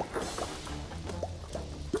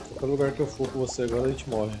 Qualquer lugar que eu for com você agora a gente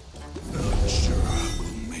morre. Not sure I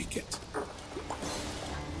will make it.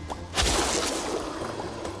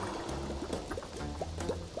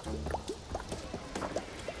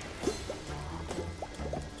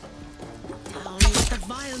 Down with the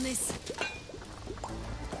vileness.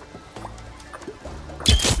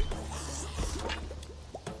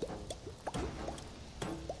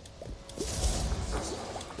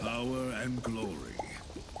 Power and glory.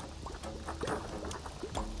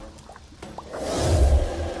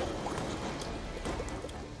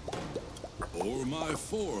 Or my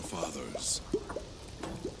forefathers.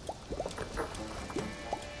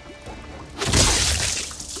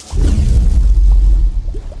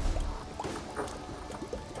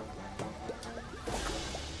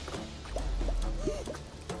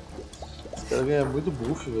 Esse cara ganha muito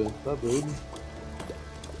buff, velho. Tá doido.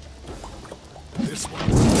 This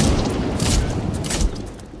one.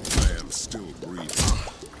 I am still breathing.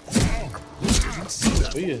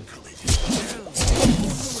 Olha,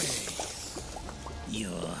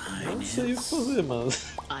 Your não Highness. sei o que fazer, mano.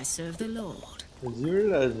 I serve the Lord. De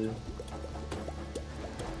verdade.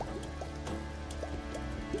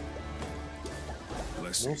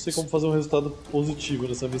 Não sei como fazer um resultado positivo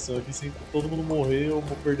nessa missão aqui sem todo mundo morrer ou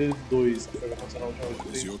vou perder 2, que foi o que aconteceu na última vez que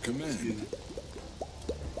What is your command?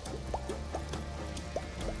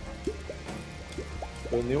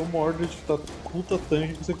 Eu nem o Mordred que tá puta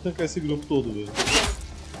tanque consegue tancar esse grupo todo, velho.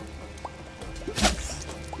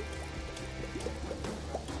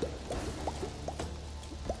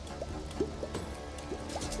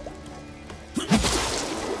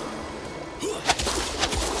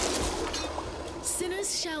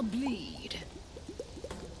 Sinners shall bleed.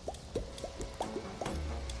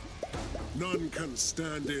 None can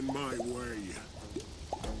stand in my way.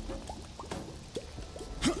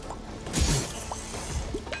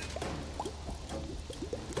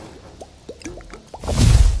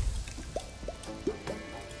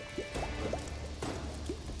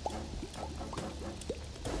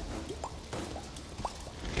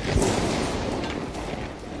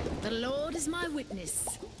 The Lord is my witness.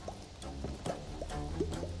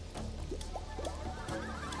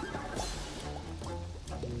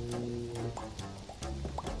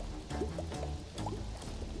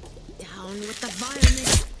 Down with the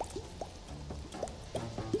violence.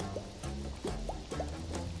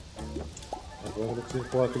 Agora eu preciso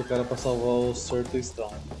empurrar aquele cara pra salvar o Sir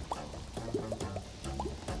Tristão.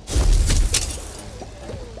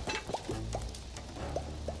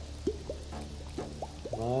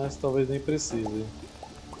 Mas talvez nem precise.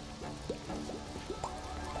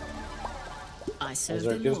 Os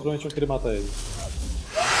arqueiros provavelmente vão querer matar ele.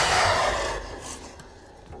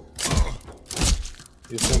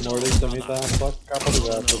 E o seu Mordor também tá só a capa do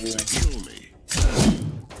gato ali.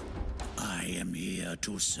 I am here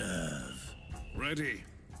to serve. Ready?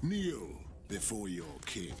 Kneel before your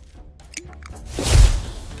king.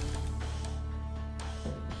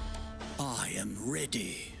 I am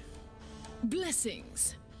ready.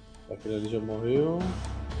 Blessings. Aquele ali já morreu.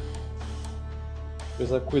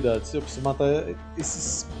 Apesar de cuidado, se eu preciso matar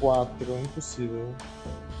esses 4, é impossível.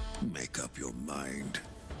 Make up your mind.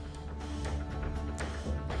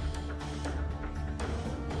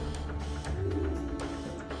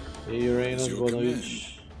 E aí, Reynolds, boa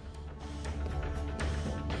noite.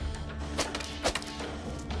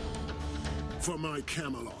 For my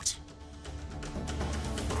Camelot.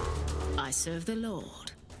 I serve the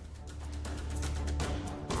Lord.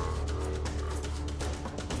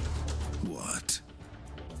 What?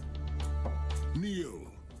 Kneel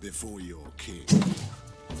before your king.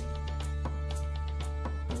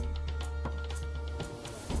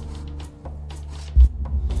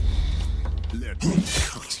 Let me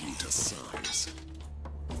cut you to size.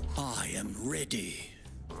 I am ready.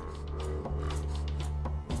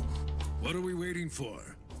 What are we waiting for?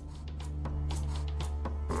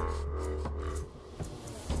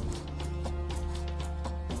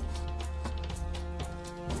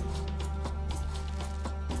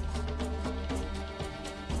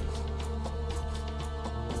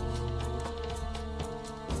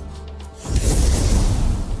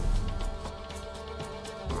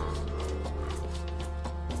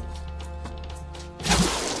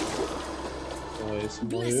 Esse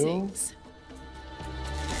morreu. Blessings.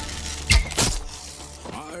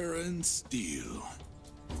 Fire and steel.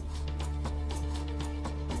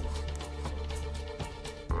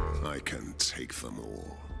 I can take them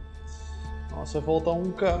all. Nossa, vai faltar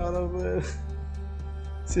um cara, velho.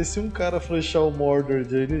 Se esse um cara flechar o Mordor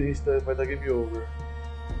dele, a gente vai dar game over.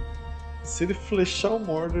 Se ele flechar o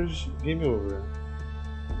Mordor, game over.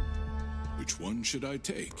 Which one should I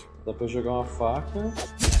take? Dá pra eu jogar uma faca.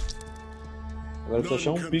 Agora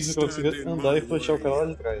precisa achar um pixel pra conseguir andar e flechar o cara lá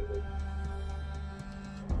de trás, velho.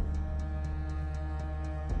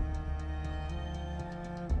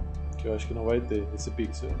 Que eu acho que não vai ter esse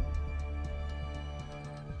pixel.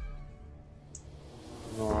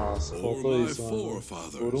 Nossa, faltou isso, mano.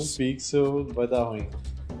 Por um pixel vai dar ruim.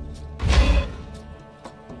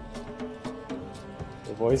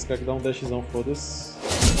 Eu vou arriscar que dá um dashzão, foda-se.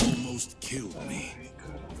 Almost killed me.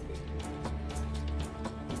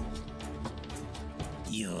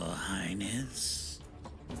 Your Highness.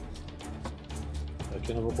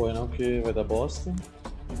 Aqui eu não vou correr não, porque vai dar bosta.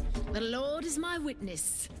 The Lord is my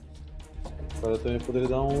witness. Agora eu também poderia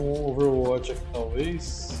dar um Overwatch aqui,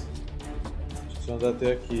 talvez. Se eu andar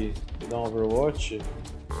até aqui e dar um Overwatch,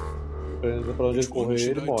 dependendo pra onde ele correr,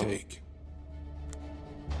 ele morre.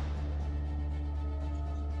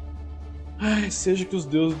 Ai, seja que os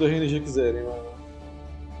deuses da RNG quiserem, mano.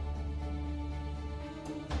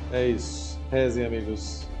 É isso. Rezem,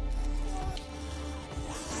 amigos.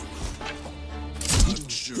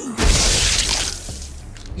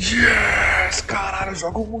 Yes! Caralho, eu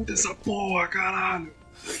jogo muito essa porra, caralho!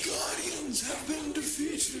 The Guardians have been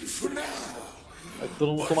defeated for now. Vai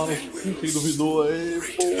todo mundo tomar no cu, quem duvidou aí,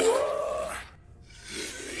 porra!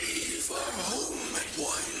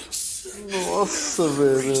 Nossa,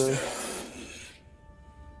 velho!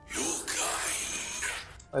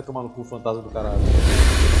 Vai tomar no cu, fantasma do caralho.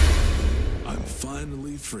 I'm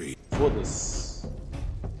finally free. Foda-se.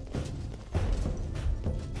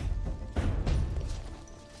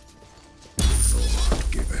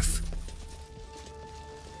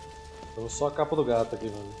 Eu só a capa do gato aqui,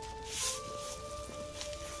 mano.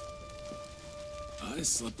 I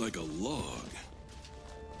slept like a log.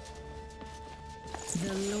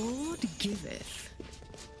 The Lord giveth.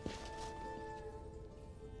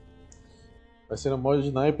 Vai ser no mod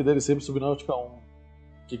de naipe dele sempre Subnáutica 1. O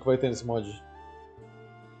que vai ter nesse mod?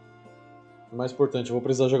 O mais importante, eu vou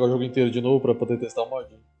precisar jogar o jogo inteiro de novo pra poder testar o mod.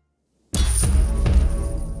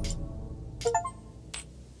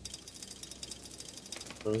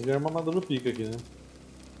 Vamos ganhar uma armadura pica aqui, né?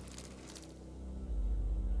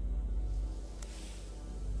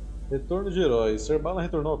 Retorno de heróis. Ser Bala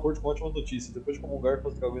retornou à corte com ótima notícia. Depois de comungar com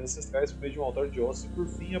os dragões ancestrais por meio de um altar de ossos e por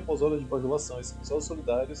fim, após horas de bajulação e sacrifícios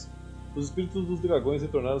solidários, os espíritos dos dragões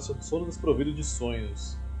retornaram ao seu sono desprovido de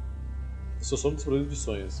sonhos.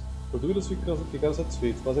 Portugueses ficaram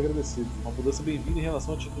satisfeitos, quase agradecidos. Uma mudança bem-vinda em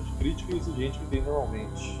relação à atitude crítica e exigente que tem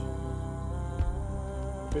normalmente.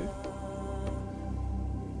 Ok.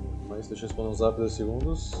 Mas deixa eu responder um zap 2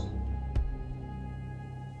 segundos.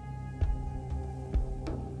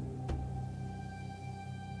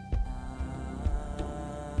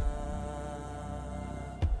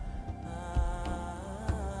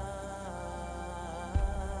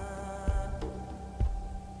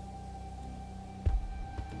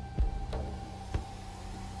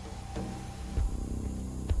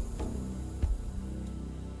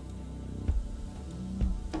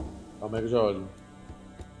 Calma aí que eu já olho.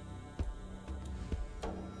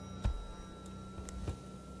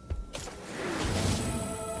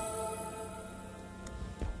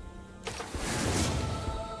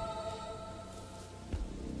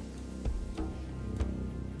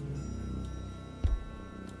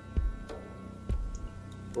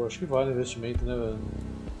 Pô, acho que vale o investimento, né, velho?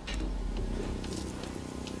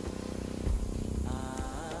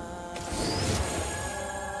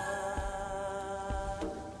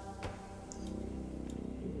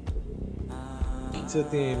 O que você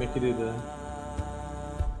tem aí, minha querida?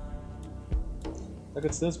 Ataca a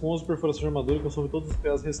distância com 11 perfurações de armadura e consome todos os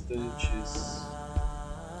PAs restantes.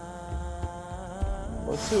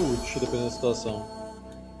 Pode ser útil, dependendo da situação.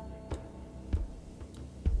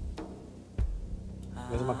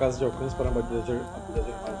 Mais uma casa de alcance para habilidade de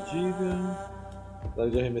armadilha.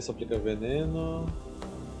 Habilidade de arremesso aplica veneno.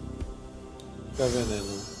 Aplica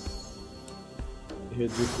veneno. E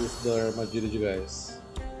reduz o custo da armadilha de gás.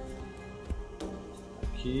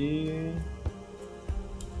 Aqui.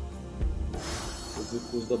 Reduz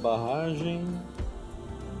o custo da barragem.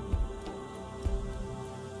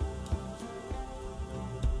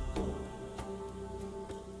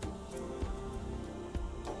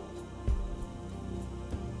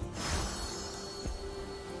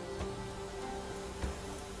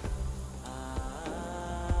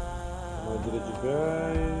 Armadilha de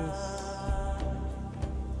gás.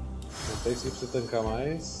 Até isso aqui precisa tancar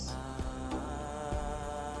mais.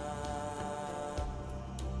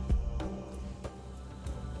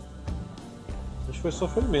 Acho que foi só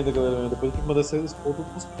ferimento, galera. Depois eu tenho que mandar esse ponto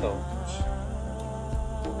pro hospital.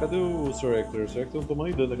 Cadê o Sir Hector? O Sir Hector não tomou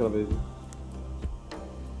nem dano daquela vez, né?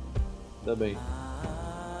 Ainda bem.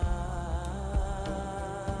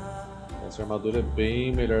 Essa armadura é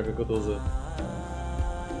bem melhor que a que eu tô usando.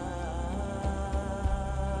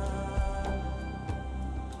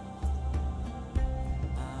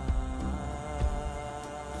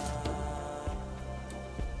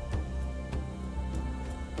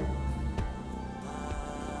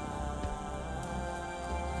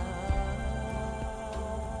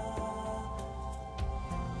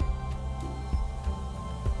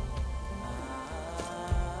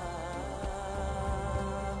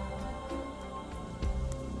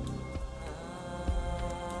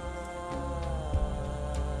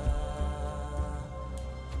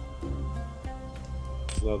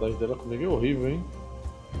 A lealdade dela comigo é horrível, hein?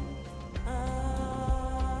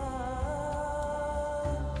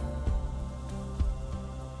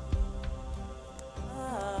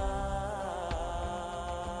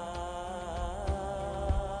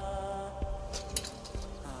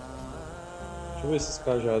 Deixa eu ver esses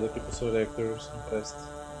cajados aqui pro Sr. Hector, se não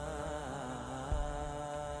presta.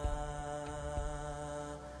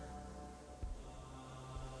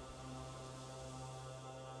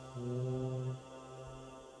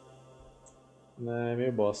 É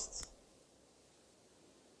meio bosta.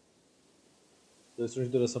 2 turnos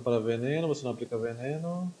de duração para veneno, você não aplica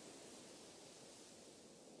veneno.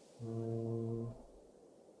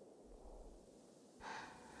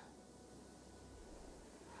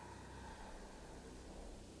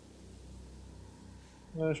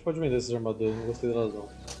 A gente pode vender essas armaduras, não gostei delas não.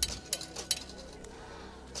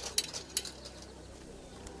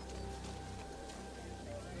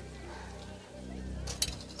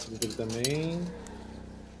 Esse aqui também.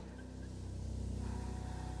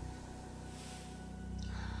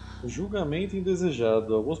 Julgamento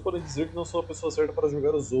indesejado. Alguns podem dizer que não sou a pessoa certa para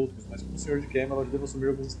julgar os outros, mas como senhor de Camelot devo assumir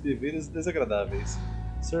alguns deveres desagradáveis.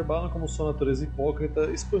 Ser Balan, como sua natureza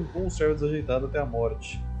hipócrita, espancou um servo desajeitado até a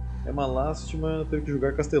morte. É uma lástima ter que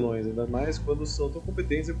julgar castelões, ainda mais quando são tão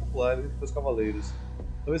competentes e populares entre os cavaleiros.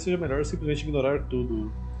 Talvez seja melhor simplesmente ignorar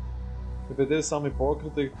tudo. Repreender essa alma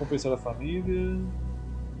hipócrita e compensar a família.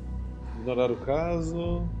 Ignorar o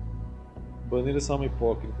caso. Banir essa alma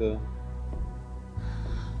hipócrita.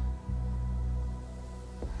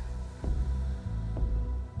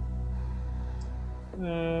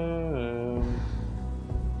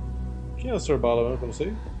 Quem é o Sr. Bala mesmo que eu não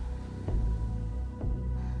sei?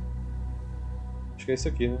 Acho que é esse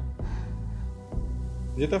aqui, né?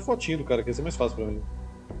 Podia ter a fotinho do cara, que ia ser mais fácil pra mim.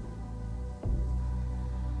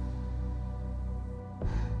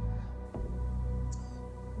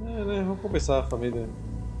 É, né? Vamos compensar a família.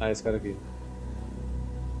 Ah, esse cara aqui.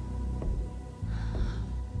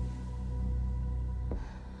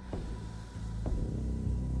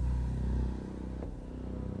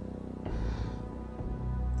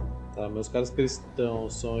 Tá, meus caras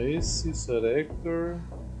cristãos são esse, Sir Hector.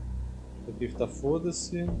 Aqui tá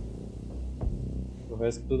foda-se. O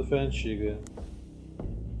resto tudo foi antiga.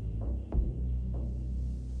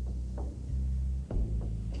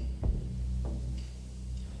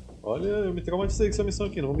 Olha, eu me traumatizei com essa missão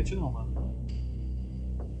aqui, não vou mentir não, mano.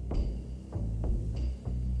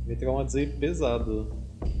 Me traumatizei pesado.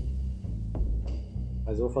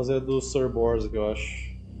 Mas eu vou fazer a do Sir Bors aqui, eu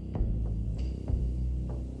acho.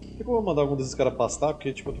 Por que eu vou mandar algum desses caras pastar?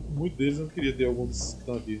 Porque tipo, eu tô com muito deles e eu não queria ter algum desses que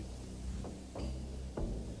estão aqui.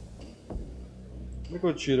 Como é que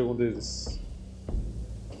eu tiro algum deles?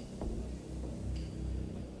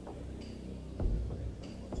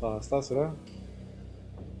 Só arrastar, será?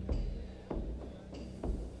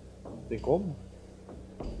 Tem como?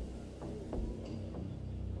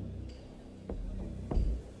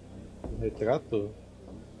 Um retrato?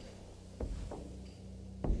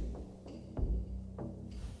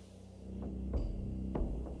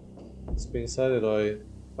 Dispensar herói.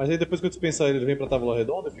 Mas aí depois que eu dispensar ele, ele vem pra tábua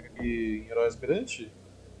redonda e fica aqui em herói aspirante?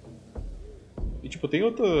 E tipo, tem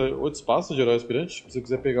outro espaço de herói aspirante? Tipo, se eu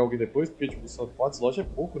quiser pegar alguém depois, porque tipo, só 4 slots é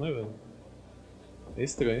pouco, né, velho? É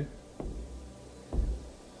estranho.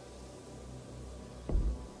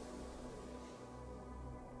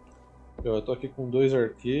 Eu tô aqui com 2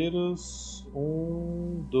 arqueiros,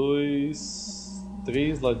 1, 2,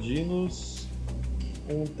 3 ladinos,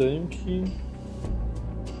 um tanque.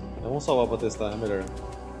 Vamos salvar pra testar, é melhor.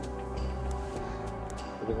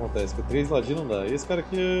 O que acontece? Que 3 ladinos não dá. E esse cara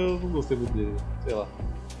aqui eu não gostei muito dele, sei lá.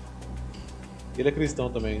 Ele é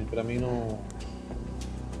cristão também, pra mim não.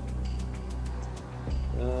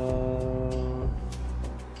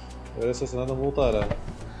 O assassinado não voltará.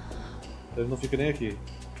 Ele não fica nem aqui.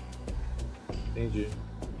 Entendi.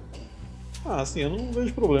 Ah, sim, eu não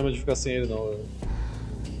vejo problema de ficar sem ele não.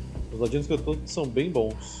 Os ladinos que eu tô são bem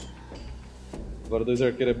bons. Agora 2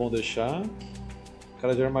 arqueiros é bom deixar.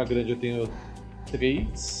 Cara de arma grande eu tenho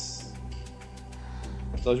 3.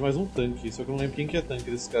 Precisava de mais um tanque, só que eu não lembro quem que é tanque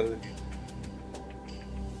desses caras aqui.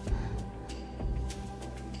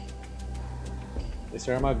 Esse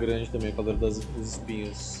é arma grande também, cavaleiro dos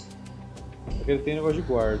espinhos. Só que ele tem negócio de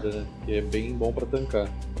guarda, né? Que é bem bom pra tancar.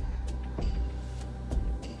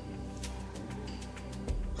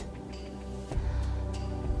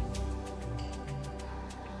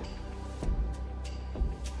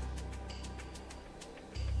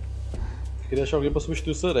 Queria achar alguém pra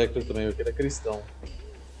substituir o Sir Hector também, porque ele é cristão.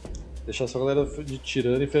 Deixar só a galera de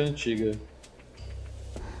tirana e fé antiga.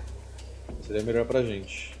 Seria melhor pra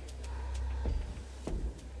gente.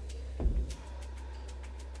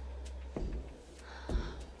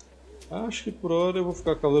 Acho que por hora eu vou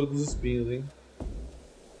ficar Cavaleiro dos Espinhos, hein?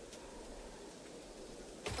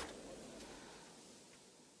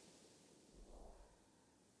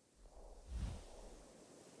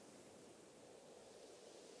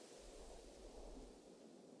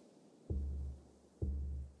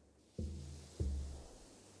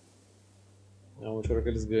 É uma hora que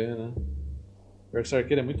eles ganham, né? Pior que essa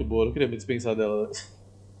arqueira é muito boa, eu não queria me dispensar dela.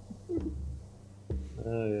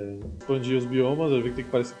 Expandir os biomas, eu vi que tem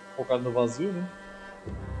que parecer focado no vazio, né?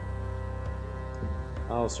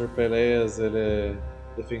 Ah, o Sr. Pelés, ele é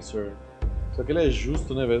defensor. Só que ele é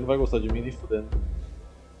justo, né, velho? Ele não vai gostar de mim nem fudendo.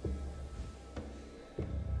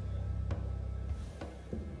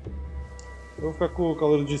 Eu vou ficar com o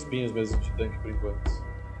calor de espinhos mesmo de tanque por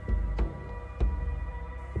enquanto.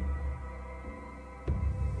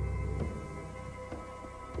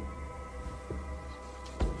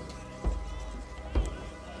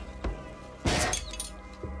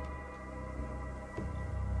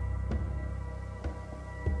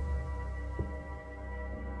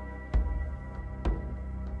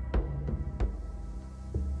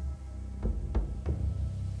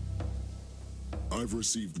 I've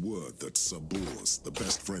received word that Sir Bors, the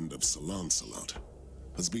best friend of Sir Lancelot,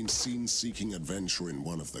 has been seen seeking adventure in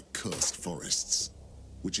one of the cursed forests,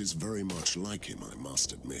 which is very much like him, I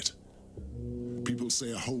must admit. People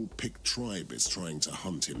say a whole Pict tribe is trying to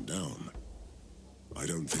hunt him down. I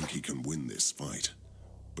don't think he can win this fight,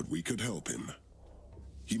 but we could help him.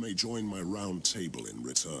 He may join my round table in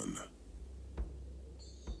return.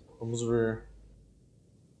 Vamos ver.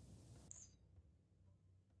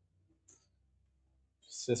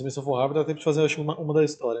 Se essa missão for rápida, dá tempo de fazer acho, uma da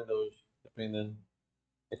história ainda hoje, dependendo.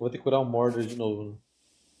 É que eu vou ter que curar o Mordred de novo, né?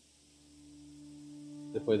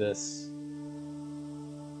 Depois dessa.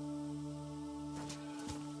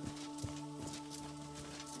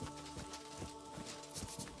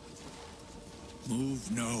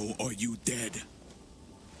 Move now or you dead.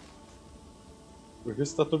 Por que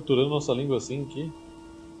você está torturando nossa língua assim aqui?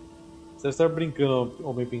 Você deve estar brincando,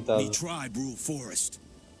 homem pintado. Me tribe rule forest.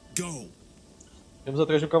 Go. Temos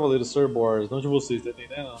atrás de um cavaleiro, Sir Boars, não de vocês, tá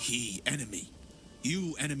entendendo? He enemy.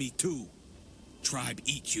 You enemy too. Tribe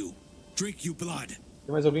eat you. Drink you blood.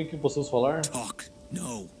 Tem mais alguém que possamos falar? Talk.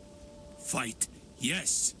 No. Fight.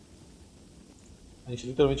 Yes. A gente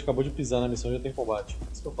literalmente acabou de pisar na missão e já tem combate.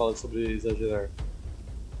 Isso que eu falo sobre exagerar.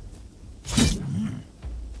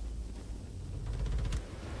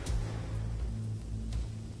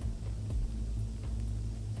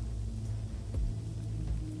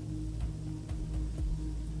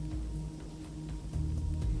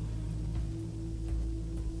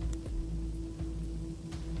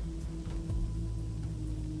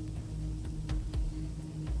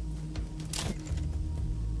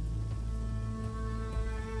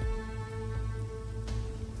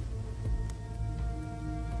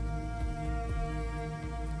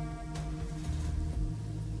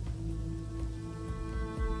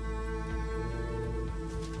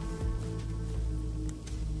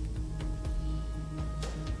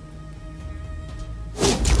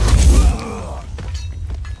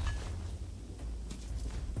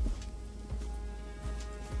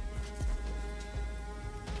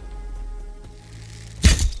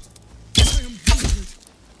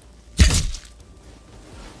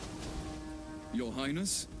 Your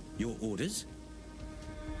Highness? Your orders?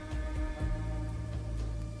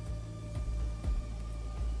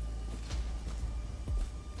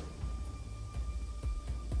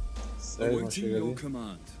 Sério, não Awaiting chega your ali.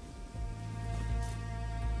 command.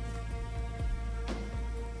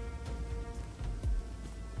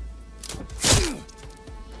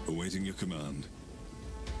 Awaiting your command.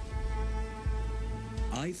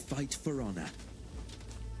 I fight for honor.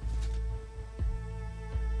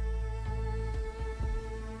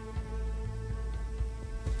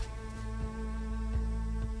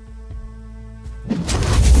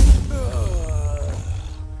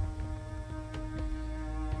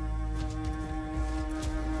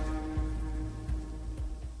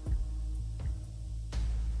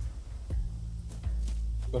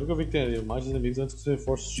 Agora que eu vi que tem ali, mais inimigos antes que os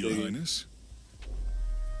reforços Your cheguem. Highness?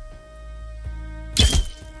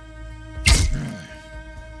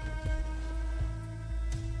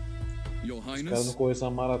 Your Se o cara Highness? não corresse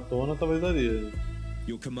uma maratona, talvez daria.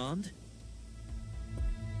 Your command?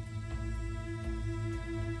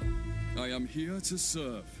 I am here to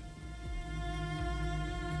serve.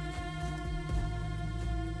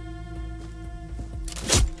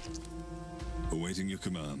 Awaiting your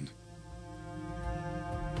command.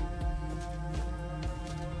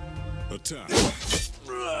 Attack!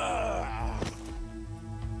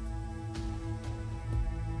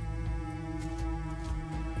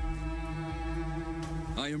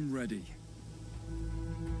 I am ready.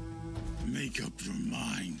 Make up your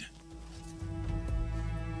mind.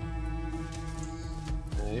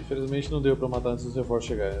 É, infelizmente não deu pra matar antes dos reforços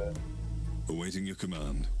chegarem. Né? Awaiting your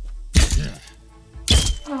command.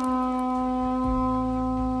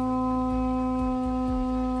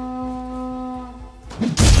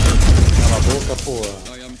 Cala a boca,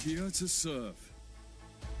 porra. I am here to serve.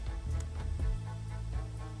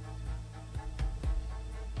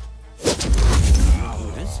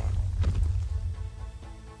 Orders?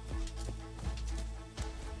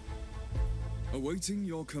 Awaiting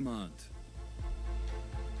your command.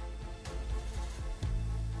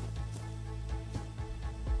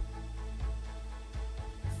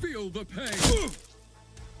 Feel the pain.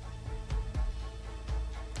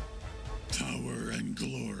 Power and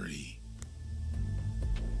glory.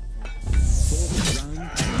 Fourth round.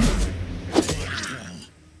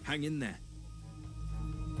 Hang in there.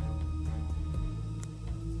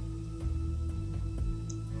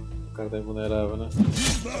 O cara tá invulnerável, né?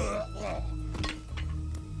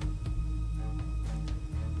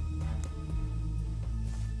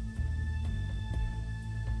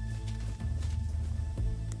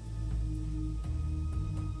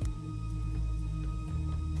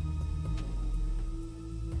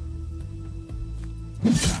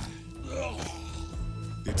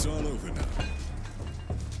 It's all over now.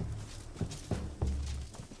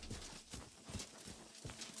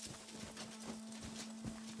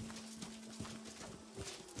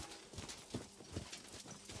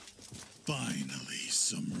 Finally,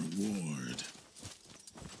 some reward.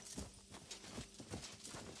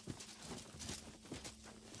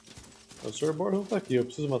 O Sr. Board não tá aqui, eu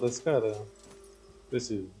preciso matar esse cara?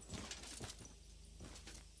 Preciso.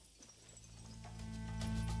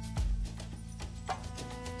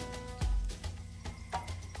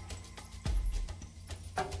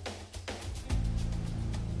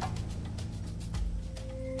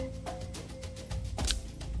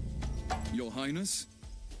 Your Highness?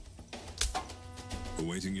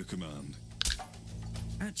 Awaiting your command.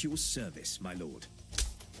 At your service, my lord.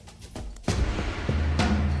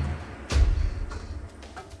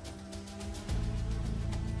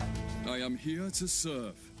 I am here to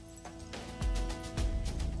serve.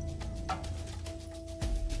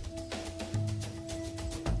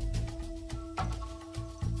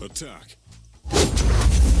 Attack.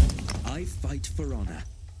 I fight for honor.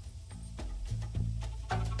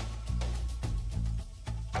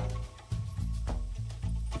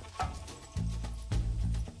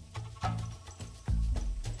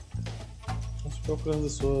 Acho que a França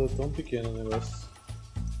sua é tão pequena o negócio.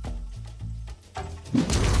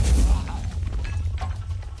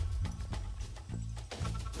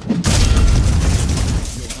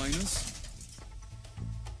 Your Highness?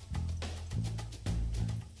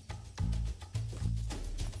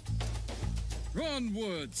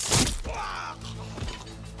 Onwards!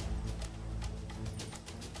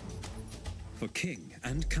 For king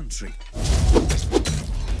and country.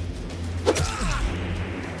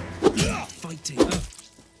 Fighting.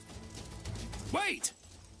 Wait!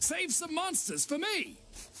 Save some monsters for me!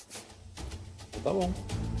 Tá bom.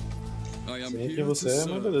 I am Sei quem here to você é, mas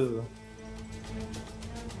serve. beleza.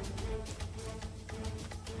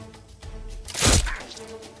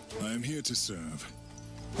 I am here to serve.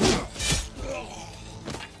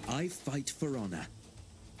 I fight for honor.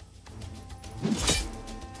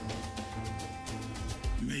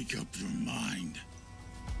 Make up your mind.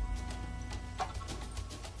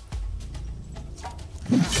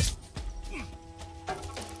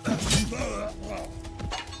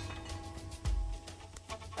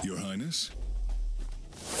 Your Highness?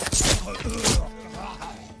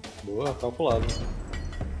 Boa, calculado.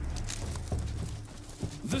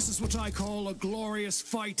 This is what I call a glorious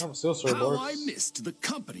fight. Ah, você é o Sr. How I Borges. missed the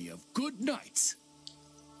company of good knights.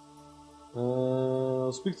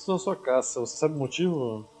 Os pictos na sua caça, você sabe o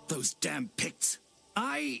motivo? Those damn Picts.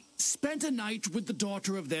 I spent a night with the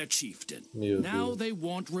daughter of their chieftain. Meu Now Deus. they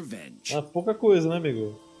want revenge. Ah, pouca coisa, né,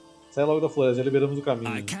 amigo? Sai logo da floresta, já liberamos o caminho.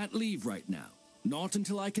 I can't leave right now. Not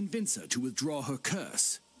until I convince her to withdraw her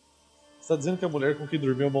curse. Você tá dizendo que a mulher com quem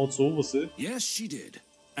dormiu amaldiçoou você? Yes, she did.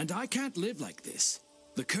 And I can't live like this.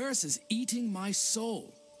 The curse is eating my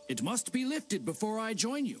soul. It must be lifted before I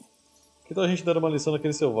join you. Que tal a gente dar uma lição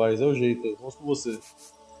naqueles selvagens? É o jeito, vamos com você.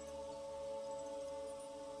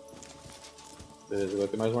 Beleza, agora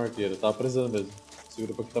tem mais um arqueiro. Tava precisando mesmo.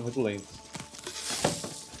 Segura porque tá muito lento.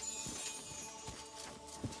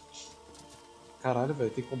 Caralho, velho,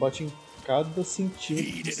 tem combate em cada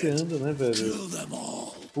centímetro que você anda, né, velho? Kill them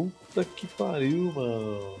all. Puta que pariu,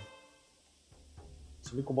 mano.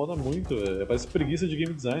 Isso me incomoda muito, velho. Parece preguiça de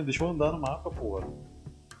game design. Deixa eu andar no mapa, porra.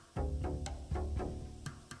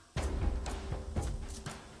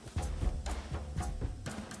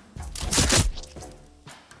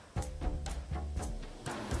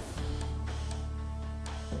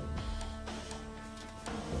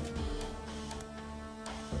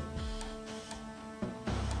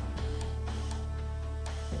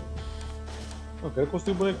 Não quero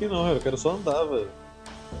construir bonequinho não, velho. Eu quero só andar, velho.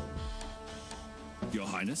 Your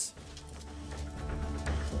Highness?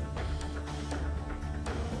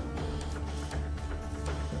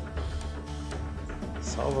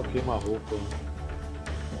 Salva queima-roupa.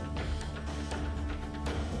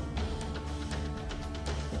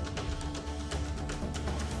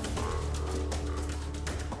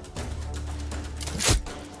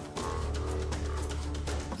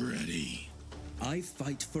 Ready. I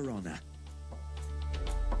fight for honor.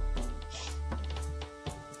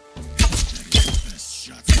 Best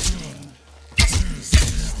shot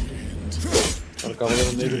Cara, o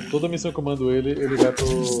Cavaleiro Negro, toda missão que eu mando ele vai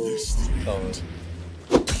pro hospital, velho.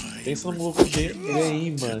 Pensa no maluco que ele é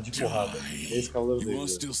imã de porrada. É esse Cavaleiro You Negro, are velho.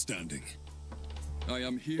 still standing. I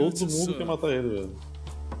am here Todo to mundo serve. quer matar ele, velho.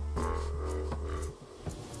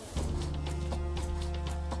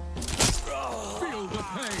 Feel the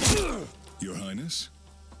pain. Your Highness?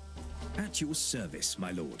 At your service,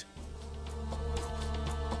 my lord.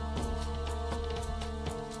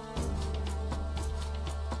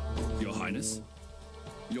 Your Highness?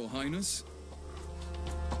 Your Highness?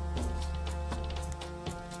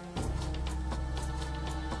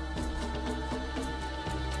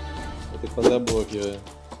 Vou ter que fazer a boa aqui, velho.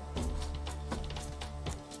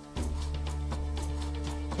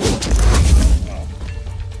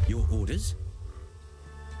 Your orders?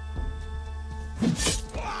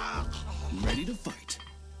 Ready to fight.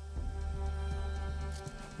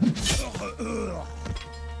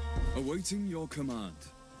 Awaiting your command.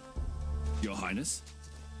 Your Highness?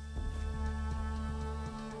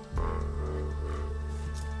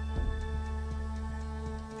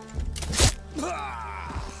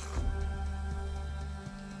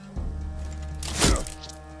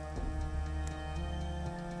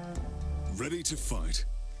 Ready to fight.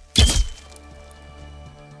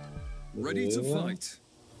 Ready to fight.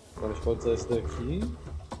 Agora a gente pode usar esse daqui.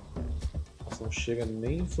 Nossa, não chega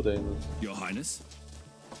nem fudendo. Your Highness.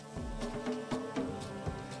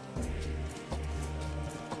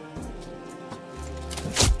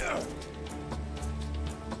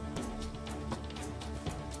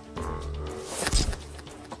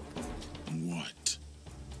 What?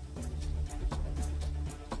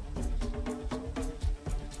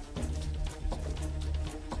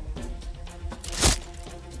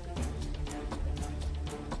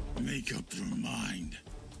 Make up your mind.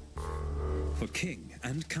 For king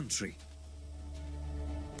and country.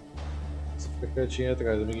 Você fica quietinho aí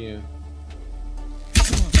atrás, amiguinho.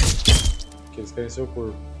 Que eles querem seu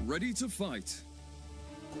corpo. Ready to fight.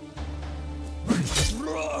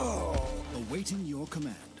 Awaiting your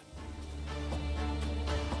command.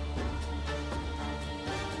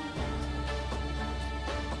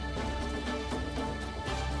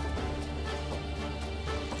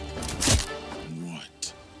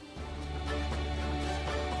 What?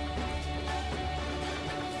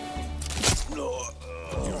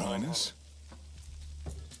 Your Highness?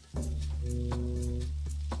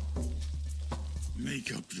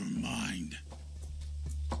 Make up your mind.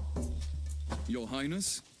 Your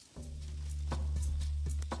Highness.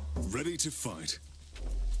 Ready to fight.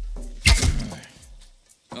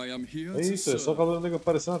 I am here É to isso, é só o serve. Cavaleiro Negro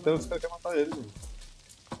aparecer na tela e os caras querem matar ele, mano.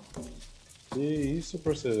 Que isso,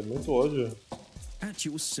 parceiro, muito ódio. At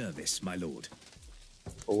your service, my lord.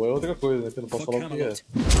 Ou é outra coisa, né? Que eu não posso For falar o que é. Camelot.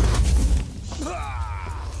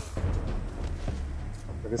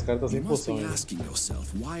 Porque esse cara tá You sem must poção be ainda. asking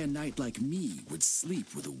yourself why a knight like me would sleep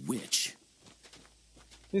with a witch.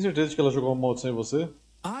 Tem certeza de que ela jogou uma maldição em você?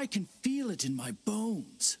 I can feel it in my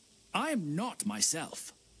bones. I am not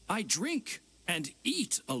myself. I drink and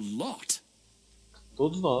eat a lot.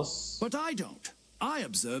 Todos nós. But I don't. I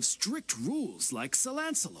observe strict rules like Sir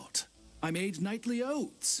Lancelot. I made knightly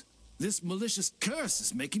oaths. This malicious curse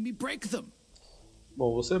is making me break them.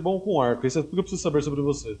 Bom, você é bom com arco, isso é tudo que eu preciso saber sobre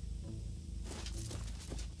você.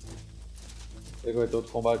 Pegou então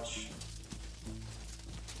outro combate.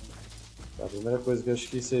 Tá, a primeira coisa que eu acho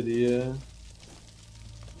que seria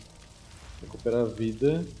recuperar a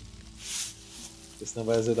vida, porque senão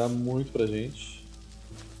vai azedar muito pra gente.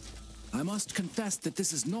 I must confess that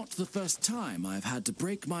this is not the first time I've had to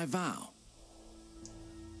break my vow.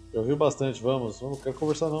 Já ouviu bastante, vamos, não quero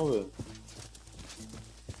conversar não, velho.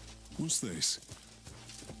 What's this?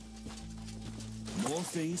 More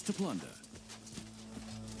things to plunder.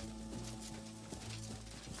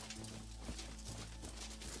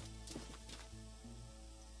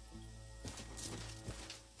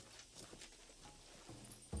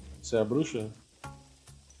 Você é a bruxa?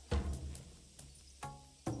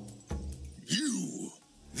 You,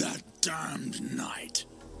 that damned knight.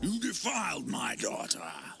 You defiled my daughter.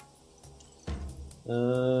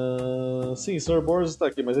 Sim, Sr. Boris está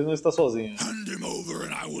aqui, mas ele não está sozinho. Hand him over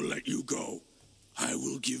and I will let you go. I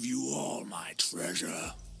will give you all my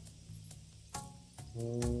treasure.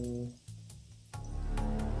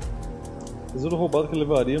 Tesouro roubado que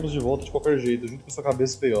levaríamos de volta de qualquer jeito, junto com sua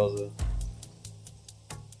cabeça feiosa.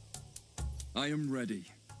 I am ready.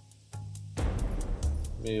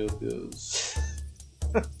 Meu Deus.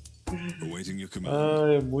 Awaiting your command.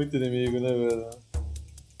 Ah, é muito inimigo, né, velho?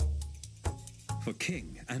 For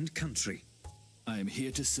king and country. I am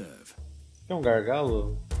here to serve. Quer um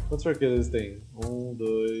gargalo? Quantos arqueiros eles têm? 1,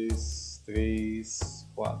 2, 3,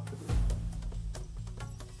 4.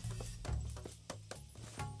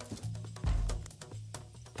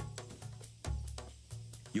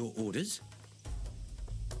 Your orders?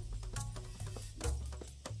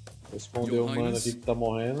 Vou esconder o mano aqui que tá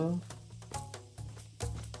morrendo.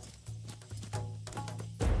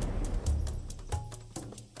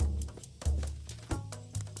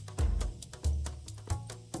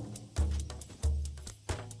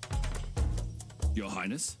 Your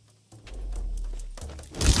Highness.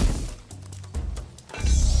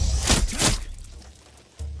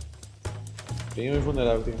 Bem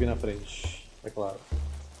invulnerável, tem que vir na frente. É claro.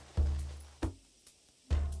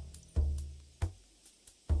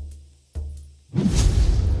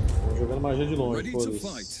 Estamos jogando magia de longe, Ready to foda-se.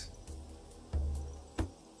 fight.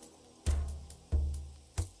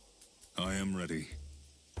 I am ready.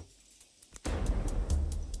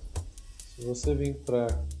 Se você vir pra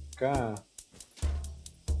cá...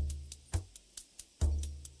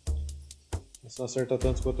 Você não acerta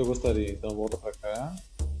tanto quanto eu gostaria, então volta pra cá.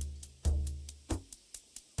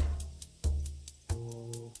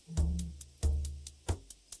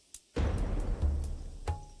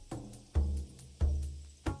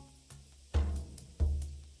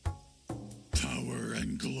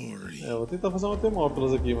 É, eu vou tentar fazer uma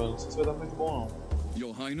Termópilas aqui, mano. Não sei se vai dar muito bom, não.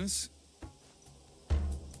 Your Highness?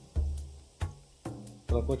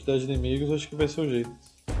 Pela quantidade de inimigos, acho que vai ser o jeito.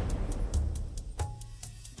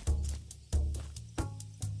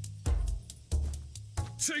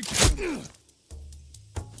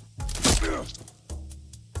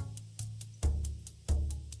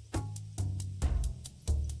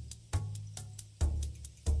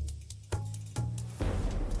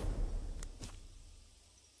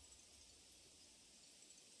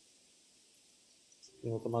 Não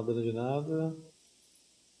vou tomar dano de nada.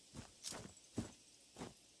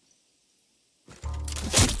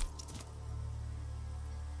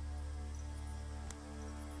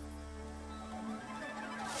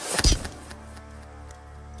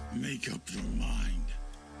 Make up your mind.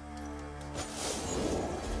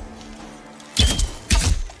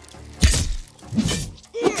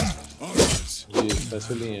 Isso, faz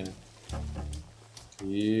filhinha.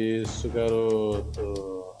 Isso,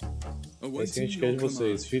 garoto. É isso que a gente quer de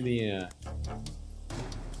vocês, filhinha.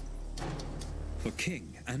 For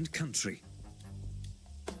king and country.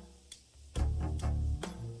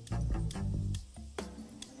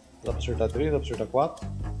 Dá pra acertar 3, dá pra acertar 4.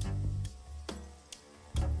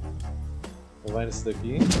 Então vai nesse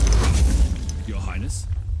daqui. Your Highness?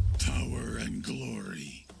 Power and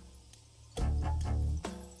glory.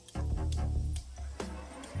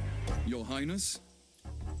 Your Highness?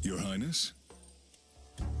 Your Highness?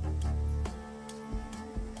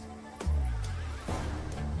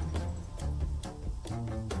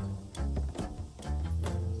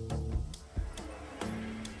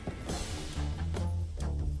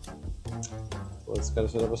 Pô, esse cara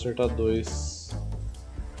só dá pra acertar 2.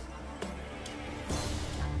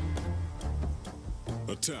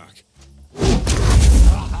 Attack.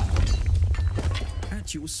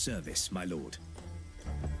 At your service, my lord.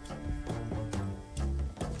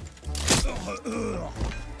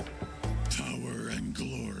 Power and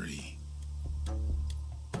glory.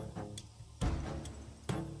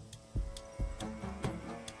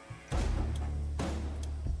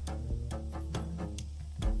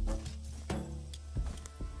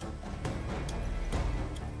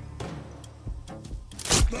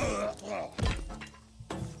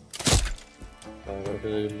 Tá, agora que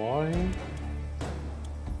ele morre.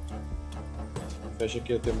 Fecha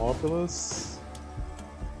aqui a Termópilas.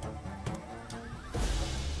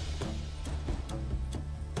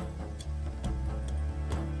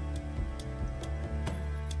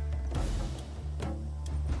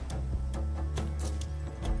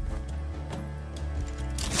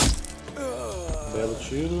 Belo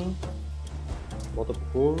tiro. Volta pro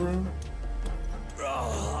cover.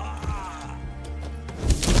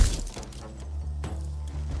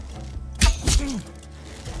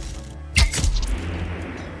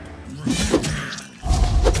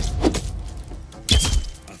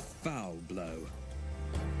 A foul blow.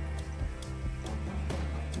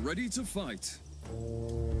 Ready to fight.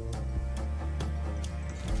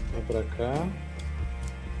 Vem pra cá.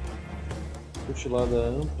 Futilada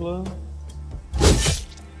ampla.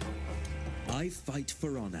 I fight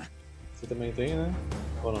for honor. Você também tem, né?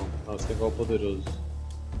 Ou não? Não, você tem igual poderoso.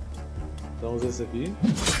 Então usa esse aqui.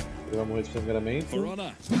 Ele vai morrer de sangramento. For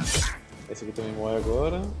honor. Esse aqui também morre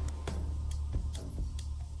agora.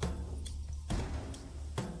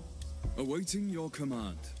 Awaiting your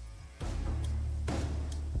command.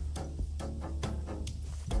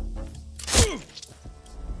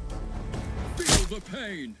 Feel the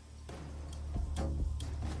pain.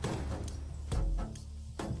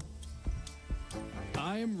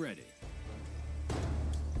 I am ready.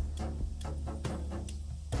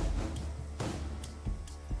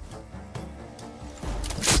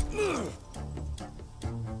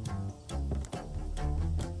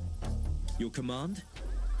 Your command?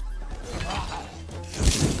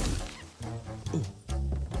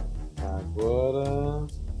 Agora.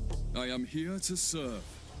 I am here to serve.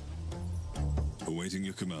 Awaiting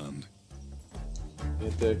your command. Vem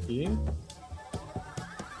até aqui.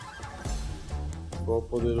 Igual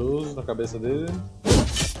poderoso na cabeça dele.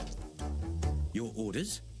 Your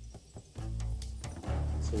orders?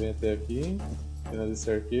 Você vem até aqui. Finaliza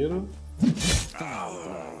esse arqueiro.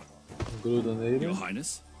 Gruda nele. Your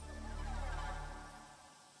Highness?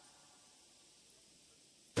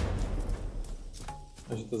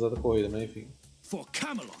 A gente exata a corrida, mas enfim. For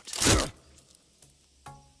Camelot.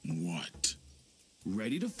 What?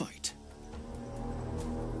 Ready to fight.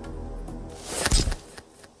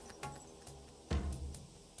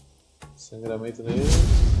 Sangramento nele.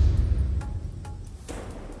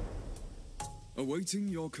 Awaiting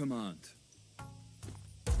your command.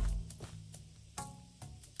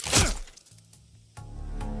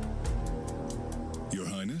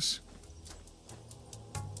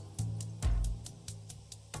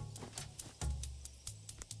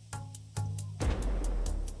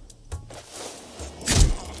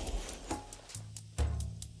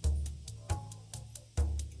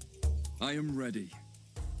 I am ready.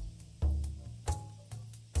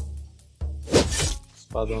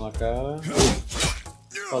 Espadão na cara.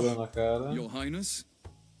 Espadão na cara. Your Highness?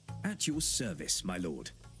 At your service, my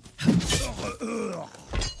lord.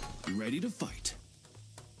 Ready to fight.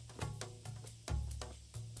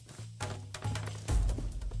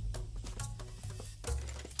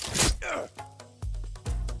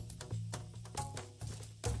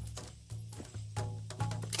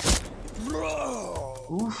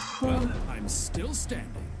 Ufa! I'm still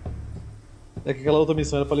standing. É que aquela outra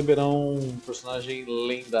missão era pra liberar um personagem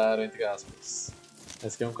lendário, entre aspas.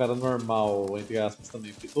 Esse aqui é um cara normal, entre aspas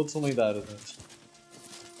também, porque todos são lendários, né?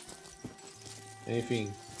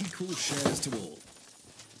 Enfim. Equal shares to all.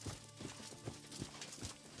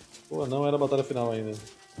 Pô, não era a batalha final ainda.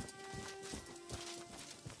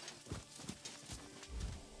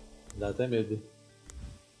 Dá até medo.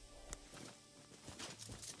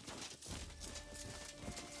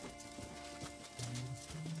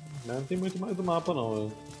 Mas não tem muito mais do mapa não,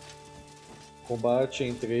 velho. Combate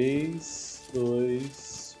em 3,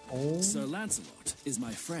 2, 1. Sir Lancelot is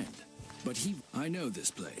my friend, but I know this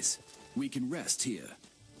place. We can rest here.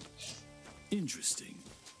 Interesting.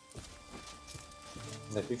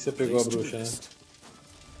 Daqui que você pegou a bruxa, né?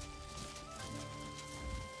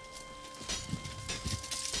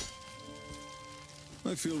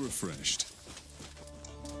 I feel refreshed.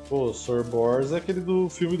 Pô, Sir Bors é aquele do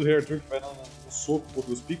filme do Rei Arthur que vai no soco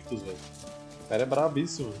contra os Pictos, velho. O cara é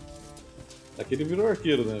brabíssimo. Daqui ele virou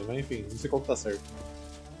arqueiro, né? Mas enfim, não sei qual que tá certo.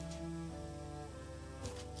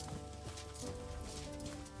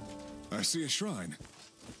 I see a shrine.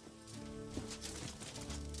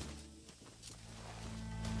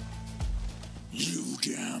 You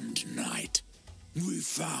damned knight. We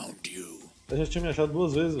found you. Eu já tinha me achado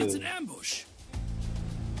duas vezes, It's velho. an ambush.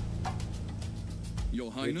 Your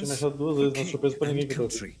Eu tinha me Highness? achado duas vezes, não é surpresa pra ninguém que eu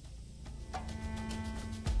tô aqui. Country.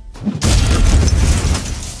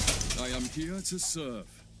 I am here to serve.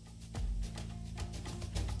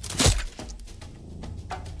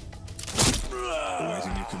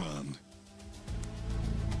 Awaiting your command.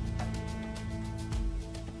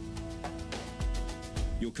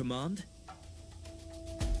 Your command?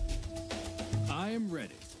 I am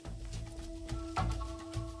ready.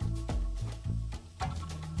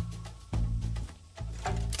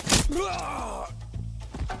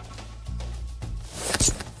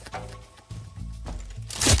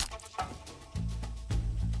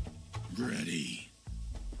 Ready.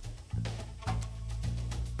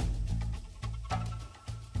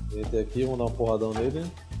 Meter aqui, vamos dar um porradão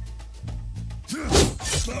nele.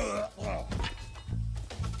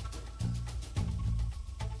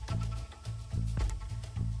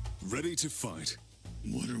 Ready to fight.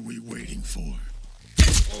 What are we waiting for?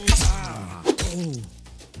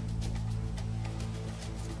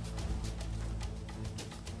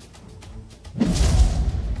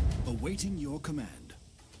 Awaiting your command.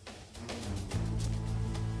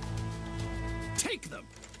 Take them.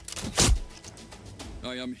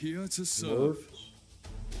 I am here to serve. Morto.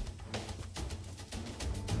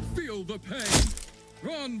 Feel the pain.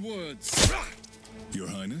 Onwards. Your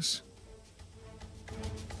Highness?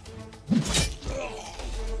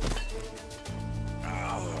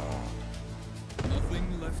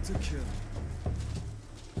 Nothing left to kill.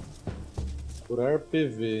 Curar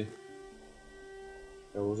PV.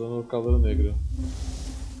 Eu uso no Cavaleiro Negro.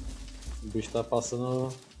 O bicho tá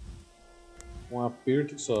passando um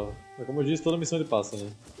aperto que só. É como eu disse, toda missão ele passa,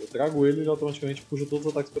 né? Eu trago ele e ele automaticamente puxa todos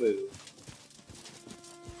os ataques pra ele.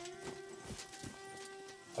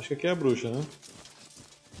 Acho que aqui é a bruxa, né?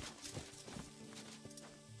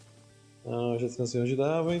 Ah, já descansei onde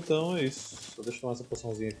dava, então é isso. Só deixa eu tomar essa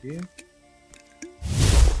poçãozinha aqui.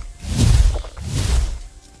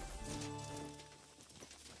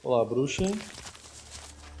 Olá, bruxa.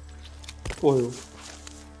 Correu.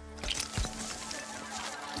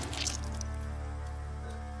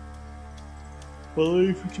 Fala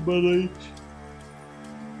aí, futebol noite.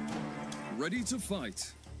 Ready to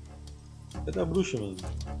fight. Cadê a bruxa, mano?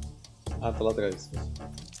 Ah, tá lá atrás.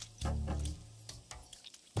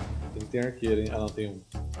 Tem arqueiro, hein? Ah, não, tem um.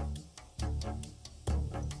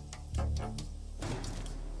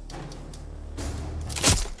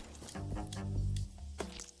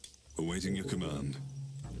 Awaiting your command.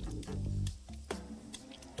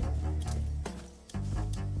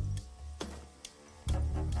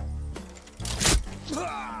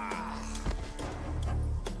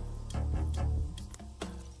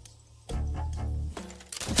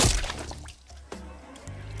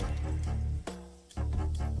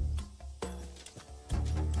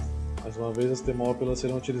 Mais uma vez as Temópilas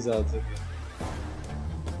serão utilizadas aqui.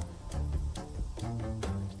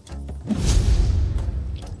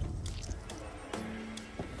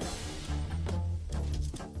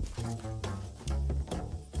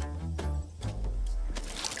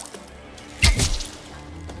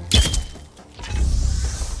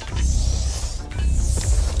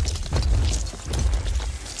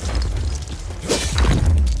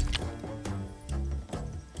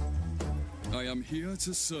 am here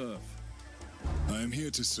to serve. I am here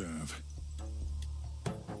to serve.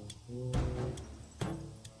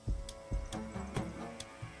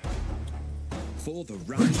 For the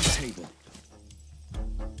round table.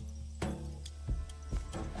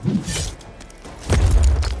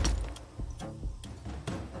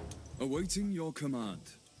 Awaiting your command.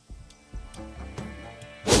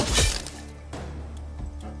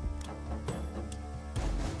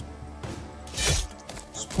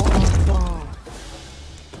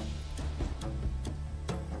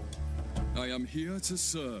 I am here to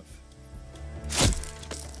serve.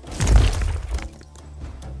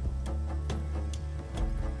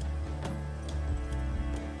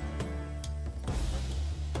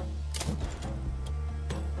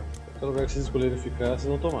 Qualquer lugar que vocês escolherem ficar, vocês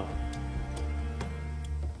vão tomar.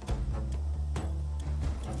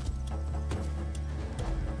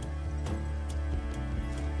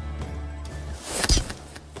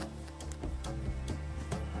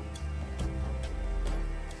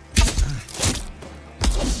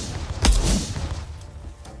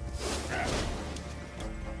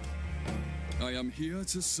 I am here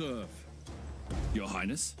to serve. Your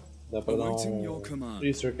Highness, Dá pra dar Awaiting your command.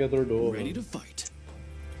 Ih, cercador do ovo. ready to fight.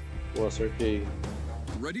 Boa, cerquei.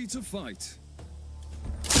 Ready to fight.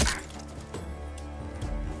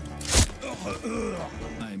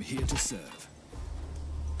 I am here to serve.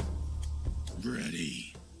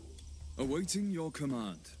 Ready. Awaiting your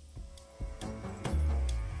command.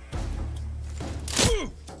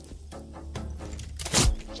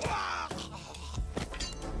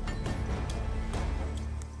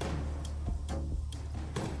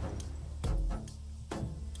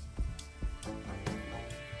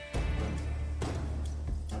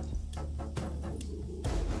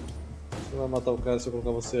 Você vai matar o cara se eu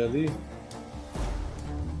colocar você ali?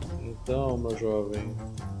 Então, meu jovem.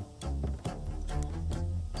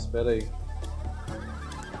 Espera aí.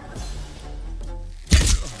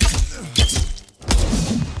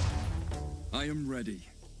 I am ready.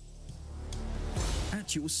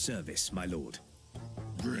 At your service, my lord.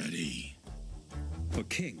 Ready. For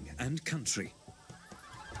king and country.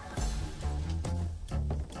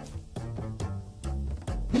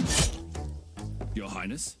 Your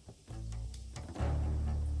Highness,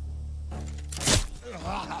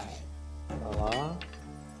 Tá lá.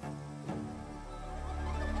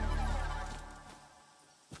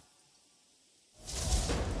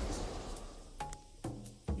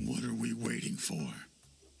 What are we waiting for?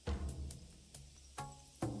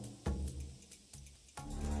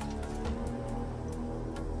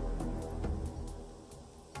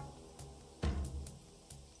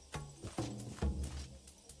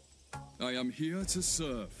 I am here to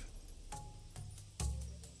serve.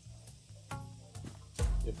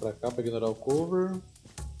 Ir pra cá pra ignorar o cover.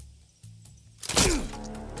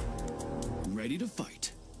 ready to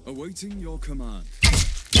fight. Awaiting your command.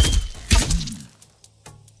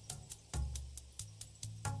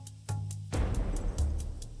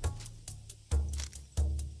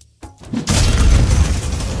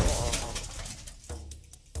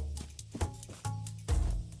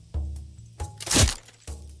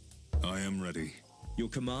 I am ready. Your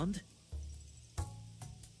command?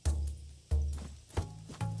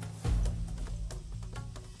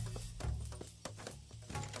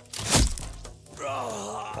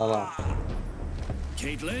 Tá lá.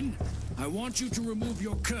 Caitlin, I want you to remove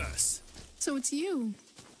your curse. So it's you.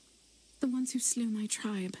 The ones who slew my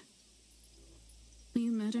tribe. Will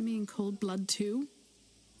you murder me in cold blood too?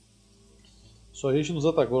 Sua gente nos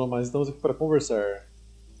atacou, mas estamos aqui para conversar.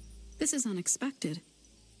 This is unexpected.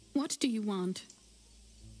 What do you want?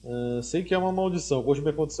 Sei que é uma maldição. Conte-me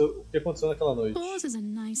o que aconteceu naquela noite. Bors is a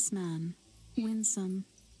nice man. Winsome.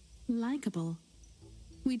 Likeable.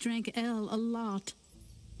 We drank ale a lot.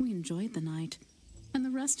 We enjoyed the night. And the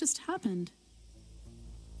rest just happened.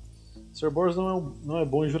 Sr. Boris não é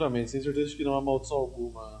bom em juramento. Tenho certeza de que não há maldição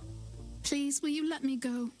alguma. Please, will you let me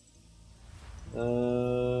go?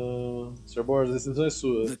 Sr. Boris, a decisão é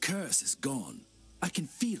sua. The curse is gone. I can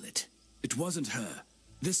feel it. It wasn't her.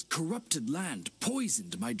 This corrupted land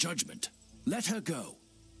poisoned my judgment. Let her go.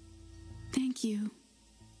 Thank you.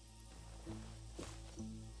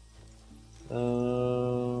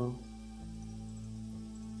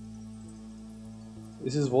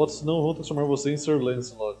 Esses votos não vão transformar você em Sir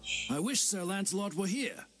Lancelot. I wish Sir Lancelot were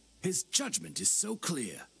here. His judgment is so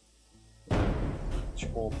clear. Te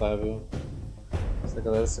contar, viu? Essa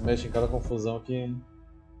galera se mexe em cada confusão que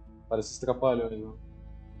parece estrapalhões, viu?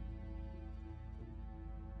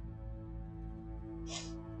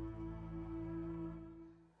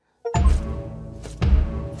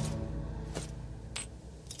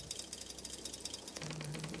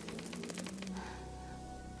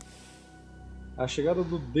 A chegada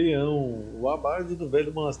do Deão. O abarde do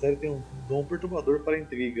velho monastério tem um dom perturbador para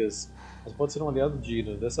intrigas, mas pode ser um aliado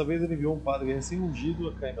digno. Dessa vez ele enviou um padre recém-ungido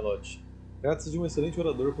a Camelot. Trata-se de um excelente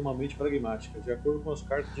orador com uma mente pragmática, de acordo com as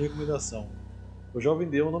cartas de recomendação. O jovem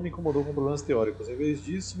Deão não me incomodou com problemas teóricos. Em vez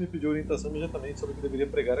disso, me pediu orientação imediatamente sobre o que deveria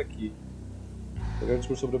pregar aqui. Pregar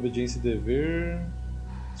discurso sobre obediência e dever,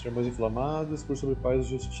 sermões inflamados, discurso sobre paz e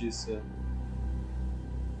justiça.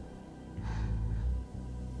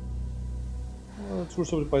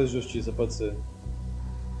 Discurso sobre paz e justiça, pode ser.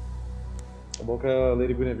 É bom que a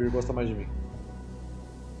Lady Guinevere gosta mais de mim.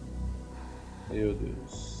 Meu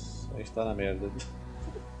Deus. A gente tá na merda.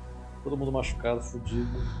 Todo mundo machucado,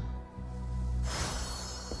 fudido.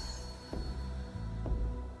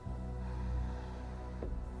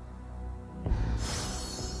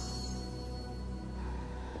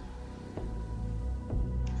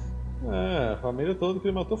 É, a família toda que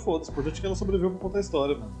ele matou, foda-se. O importante é que ela sobreviveu pra contar a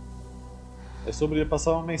história, mano. É sobre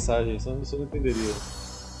passar uma mensagem, senão você não entenderia.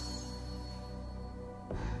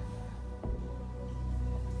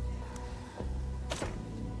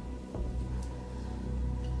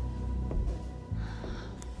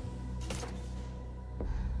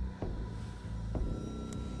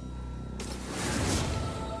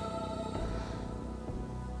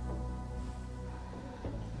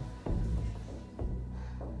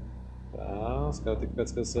 Tá, os caras têm que ficar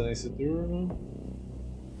descansando nesse turno.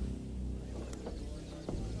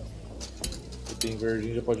 Tem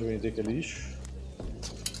verdinho, já pode vender que é lixo.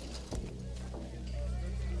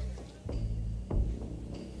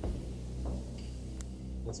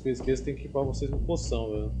 Mas que eu esqueço, tem que equipar vocês com poção,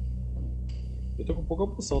 velho. Eu tô com pouca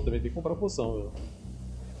poção também, tem que comprar poção, velho.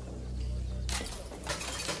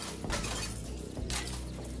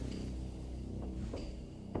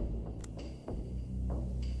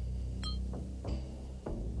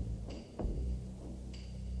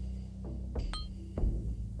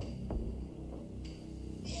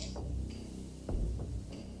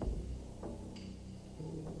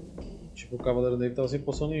 O Cavaleiro Negro tava sem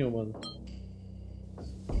poção nenhuma, mano.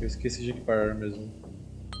 Eu esqueci de equipar mesmo.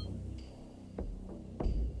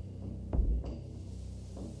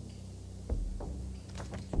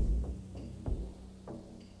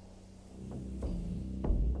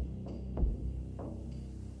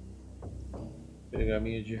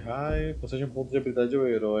 Pergaminho de raio. Concede um ponto de habilidade ao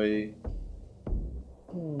herói.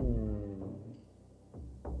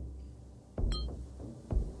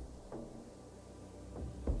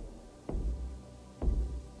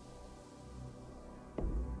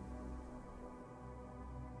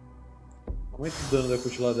 Aumenta o dano da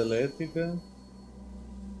cutilada elétrica.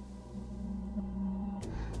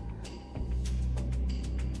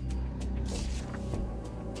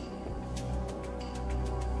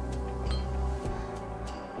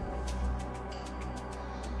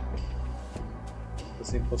 Tá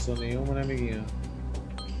sem poção nenhuma, né, amiguinho?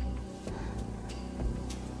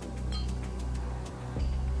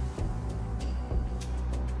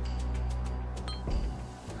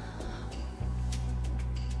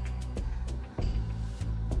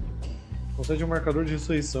 Concede um marcador de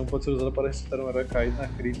ressurreição, pode ser usado para ressuscitar um herói caído na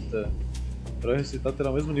cripta. O herói ressuscitado terá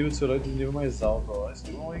o mesmo nível de seu herói de nível mais alto. Ó, isso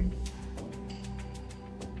é bom, hein?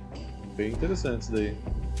 Bem interessante isso daí.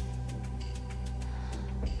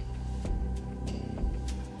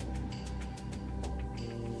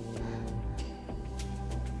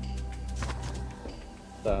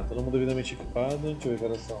 Tá, todo mundo devidamente equipado. Deixa eu ver que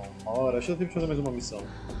horas são. Uma hora. Acho que eu tenho que fazer mais uma missão.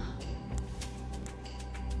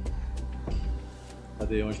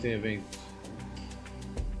 Cadê? Onde tem evento?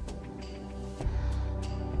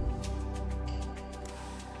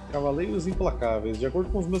 Cavaleiros implacáveis. De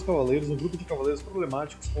acordo com os meus cavaleiros, um grupo de cavaleiros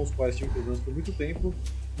problemáticos com os quais tive problemas por muito tempo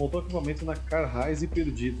montou acampamento na Carraize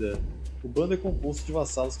Perdida. O bando é composto de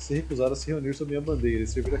vassalos que se recusaram a se reunir sob minha bandeira e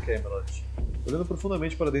servir a Camelot. Olhando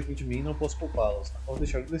profundamente para dentro de mim, não posso culpá-los. Ao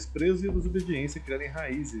deixar o desprezo e a desobediência criarem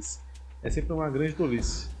raízes, é sempre uma grande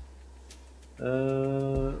tolice.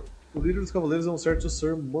 O líder dos cavaleiros é um certo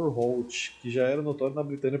Sir Morholt, que já era notório na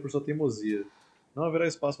Britânia por sua teimosia. Não haverá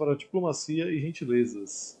espaço para diplomacia e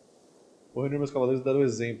gentilezas. Vou reunir meus cavaleiros e dar o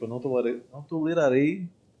exemplo. Não tolerarei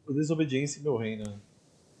a desobediência em meu reino.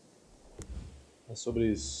 É sobre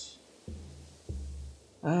isso.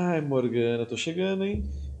 Ai, Morgana, tô chegando, hein?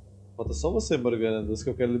 Falta só você, Morgana, das que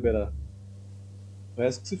eu quero liberar. O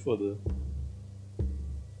resto que se foda.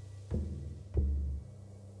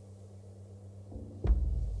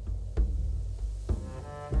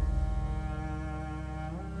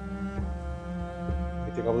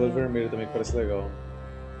 E tem o Cavaleiro Vermelho também, que parece legal.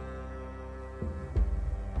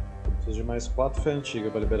 Preciso de mais 4 fé antiga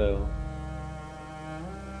pra liberar ela.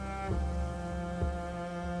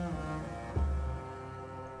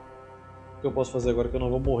 O que eu posso fazer agora que eu não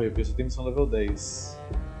vou morrer? Porque eu só tenho missão level 10.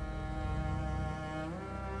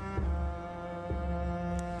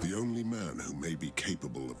 The only man who may be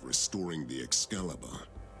capable of restoring the Excalibur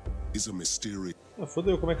is a mysterious... Ah,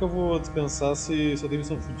 fodeu, como é que eu vou descansar se eu tenho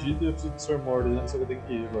missão fodida e eu preciso de Sir Mordor, né? Só que eu tenho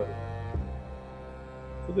que ir agora.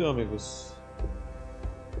 Fodeu, amigos.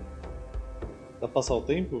 Dá pra passar o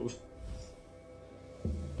tempo?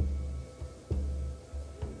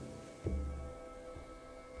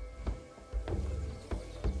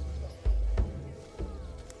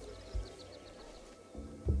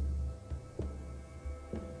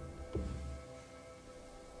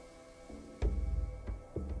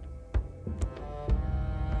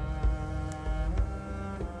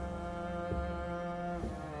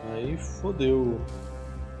 Aí fodeu.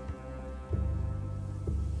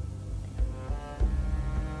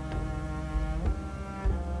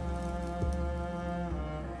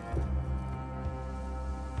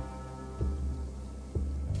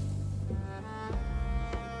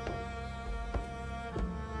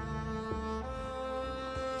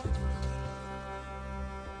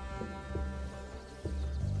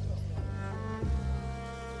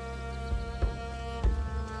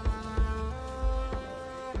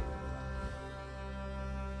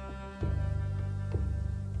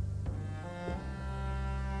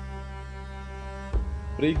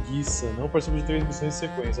 Preguiça, não participa de 3 missões em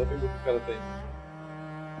sequência. Olha o que o cara tem.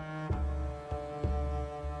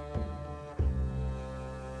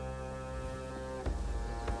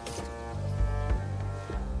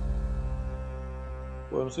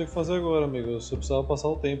 Pô, eu não sei o que fazer agora, amigo. Eu só precisava passar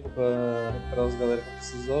o tempo pra recuperar as galera que eu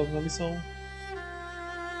precisava na missão.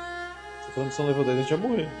 Se for na missão level 10, a gente vai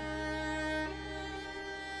morrer.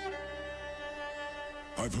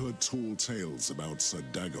 I've heard tall tales about Sir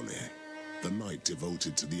Dagonet, the knight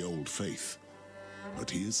devoted to the old faith. But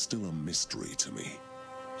he is still a mystery to me.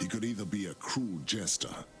 He could either be a cruel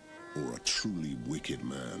jester or a truly wicked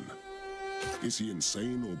man. Is he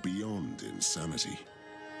insane or beyond insanity?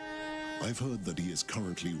 I've heard that he is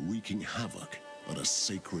currently wreaking havoc at a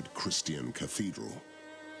sacred Christian cathedral.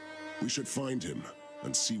 We should find him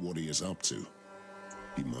and see what he is up to.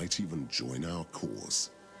 He might even join our cause.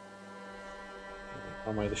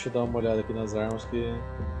 Calma aí, deixa eu dar uma olhada aqui nas armas que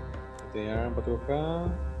tem arma pra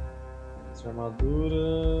trocar. Essa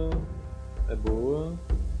armadura é boa.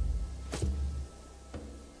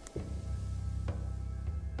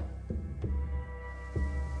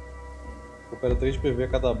 Recupera 3 de PV a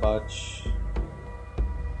cada abate.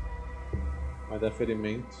 Vai dar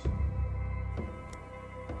ferimento.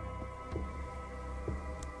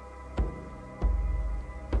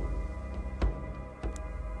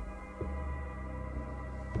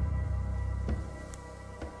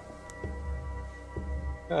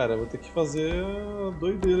 Cara, eu vou ter que fazer a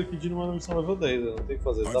doideira aqui de ir numa missão level 10, eu não tenho que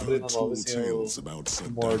fazer, dá pra ir na nova sem o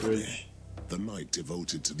Mordred. The knight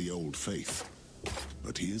devoted to the old faith.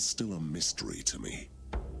 But he is still a mystery to me.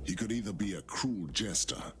 He could either be a cruel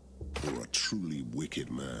jester or a truly wicked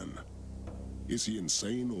man. Is he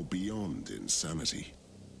insane or beyond insanity?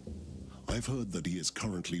 I've heard that he is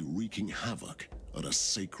currently wreaking havoc at a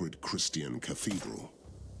sacred Christian cathedral.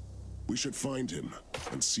 We should find him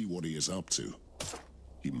and see what he is up to.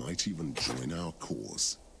 He might even join our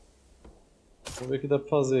cause. Vamos ver o que dá pra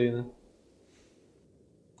fazer aí, né?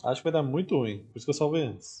 Acho que vai dar muito ruim, por isso que eu salvei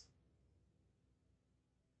antes.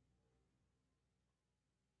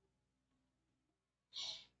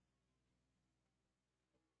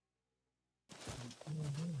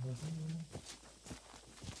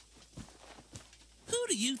 Who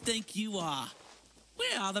do you think you are? We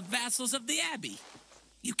are the vassals of the Abbey.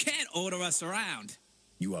 You can't order us around.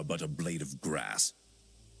 You are but a blade of grass,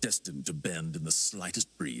 destined to bend in the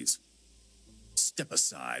slightest breeze. Step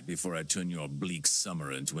aside before I turn your bleak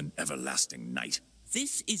summer into an everlasting night.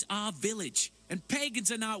 This is our village, and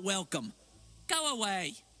pagans are not welcome. Go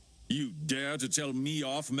away. You dare to tell me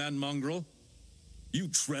off, man-mongrel? You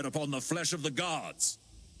tread upon the flesh of the gods.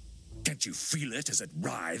 Can't you feel it as it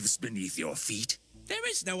writhes beneath your feet? There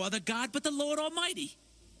is no other god but the Lord Almighty.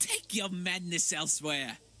 Take your madness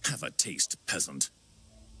elsewhere. Have a taste, peasant.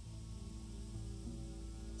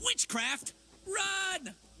 Witchcraft!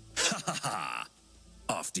 Run! Ha ha ha!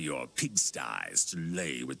 Off to your pigsties to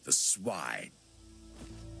lay with the swine.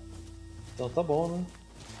 Então tá bom, né?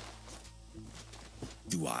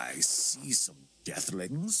 Do I see some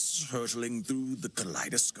deathlings hurtling through the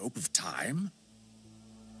kaleidoscope of time?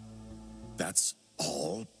 That's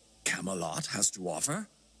all Camelot has to offer?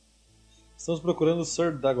 Estamos procurando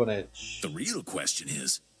Sir Dagonet. The real question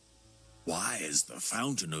is, why is the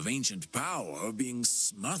fountain of ancient power being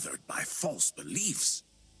smothered by false beliefs?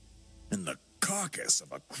 In the carcass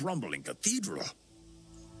of a crumbling cathedral.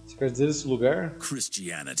 Você quer dizer esse lugar?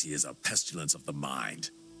 Christianity is a pestilence of the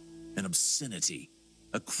mind, an obscenity,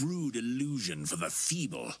 a crude illusion for the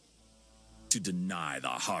feeble. To deny the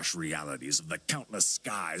harsh realities of the countless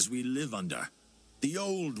skies we live under, the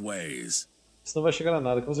old ways. Isso não vai chegar a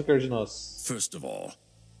nada. O que você quer de nós? First of all,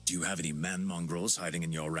 do you have any man-mongrels hiding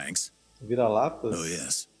in your ranks? Vira-latas? Oh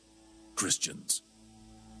yes, Christians.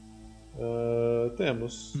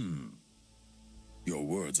 Temos. Your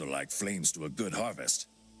words are like flames to a good harvest.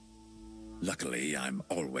 Luckily, I'm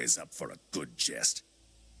always up for a good jest.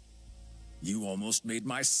 You almost made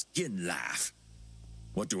my skin laugh.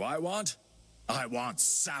 What do I want? I want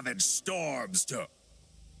savage storms to...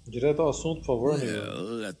 Direto ao assunto, por favor, amigo.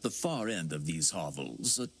 Well, at the far end of these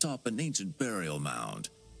hovels, atop an ancient burial mound,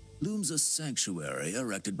 looms a sanctuary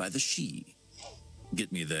erected by the She.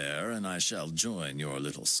 Get me there, and I shall join your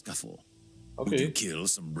little scuffle. Okay. Would you kill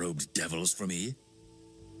some robed devils for me?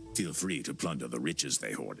 Feel free to plunder the riches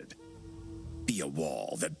they hoarded. Be a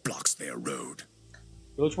wall that blocks their road.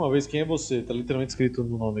 Pela última vez, quem é você? Tá literalmente escrito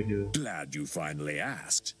no nome aqui. Glad you finally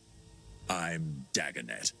asked. I'm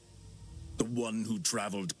Dagonet, the one who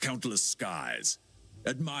traveled countless skies,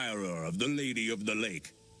 admirer of the Lady of the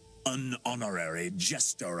Lake, an honorary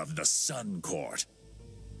jester of the Sun Court.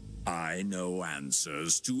 I know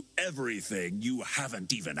answers to everything you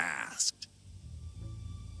haven't even asked.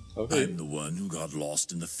 Okay. I'm the one who got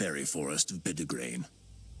lost in the fairy forest of Bedegrain.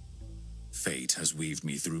 Fate has weaved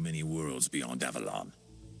me through many worlds beyond Avalon.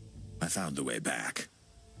 I found the way back,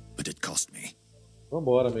 but it cost me.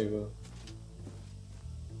 Vambora, amigo.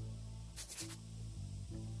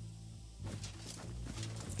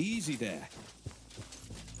 Easy there.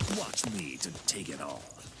 Watch me to take it all.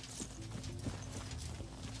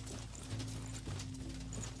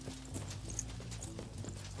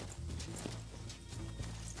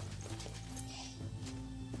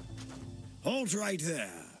 Halt right there.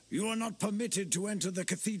 You are not permitted to enter the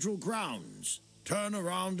cathedral grounds. Turn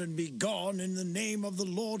around and be gone in the name of the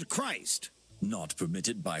Lord Christ. Not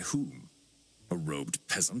permitted by whom? A robed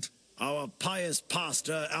peasant? Our pious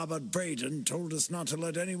pastor, Abbot Braden, told us not to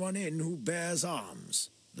let anyone in who bears arms.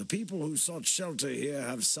 The people who sought shelter here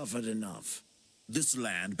have suffered enough. This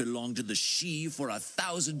land belonged to the She for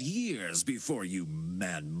 1,000 years before you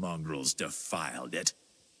man-mongrels defiled it.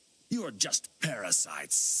 You are just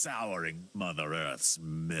parasites souring Mother Earth's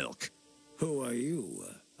milk. Who are you?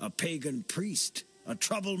 A pagan priest? A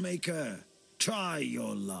troublemaker? Try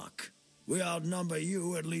your luck. We outnumber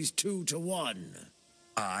you at least 2 to 1.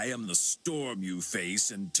 I am the storm you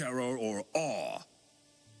face in terror or awe.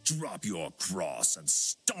 Drop your cross and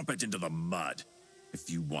stomp it into the mud if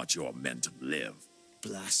you want your men to live.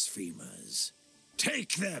 Blasphemers.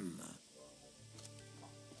 Take them!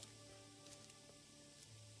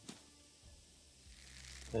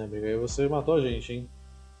 Amigo, aí você matou a gente, hein?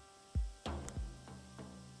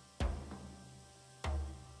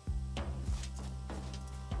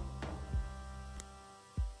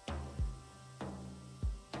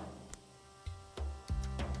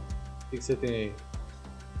 O que você tem aí?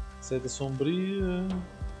 Seta sombria,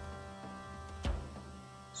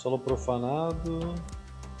 solo profanado.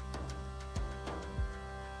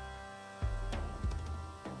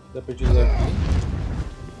 Dá pra utilizar aqui.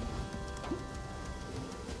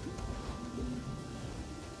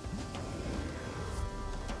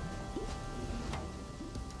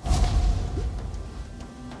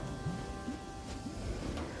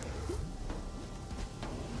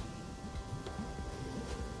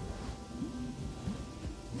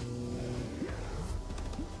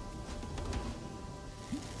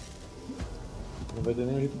 Não vai ter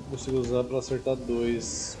nenhum jeito que eu consiga usar pra acertar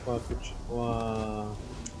 2 com a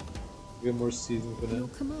Gamor Sísmico, né?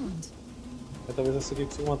 Mas talvez essa aqui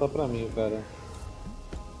consiga matar pra mim, cara.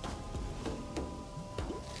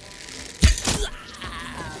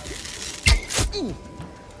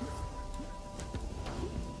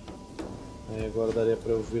 Aí agora daria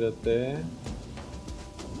pra eu vir até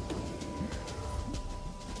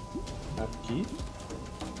aqui.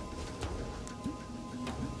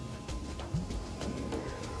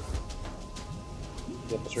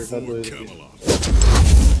 Dá pra acertar 2 aqui.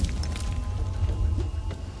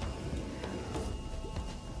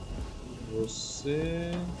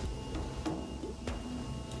 Você...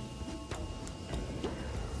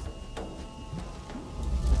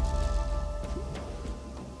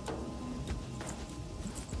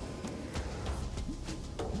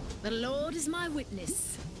 The Lord is my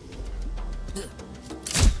witness.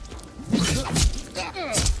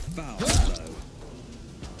 Foul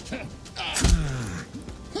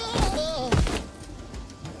blow.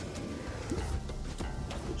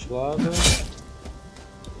 Cutilada.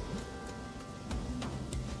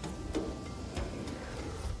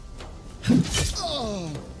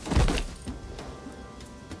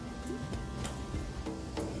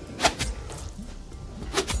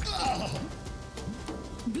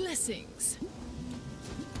 Blessings.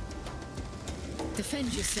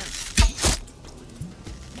 Defend yourself.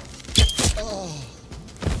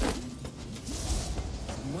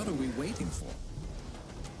 What are we waiting for?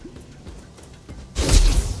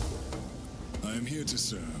 I am here to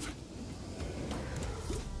serve.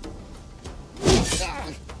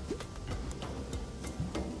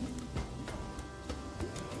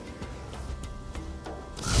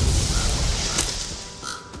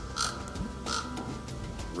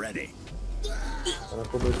 Ready. Para a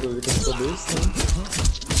cobertura ali com a cabeça,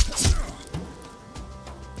 né?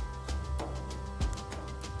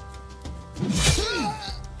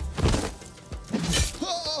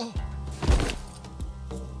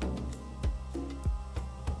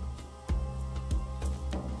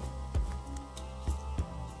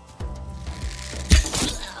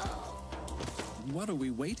 What are we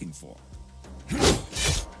waiting for?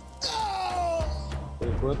 Por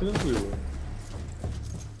enquanto, tranquilo.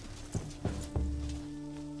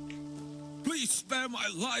 Please spare my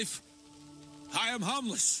life. I am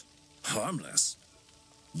harmless. Harmless?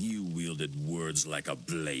 You wielded words like a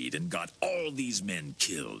blade and got all these men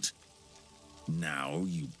killed. Now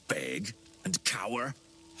you beg and cower?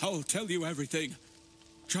 I'll tell you everything.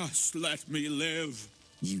 Just let me live.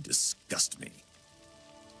 You disgust me.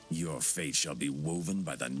 Your fate shall be woven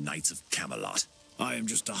by the Knights of Camelot. I am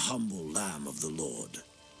just a humble lamb of the Lord.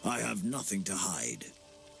 I have nothing to hide.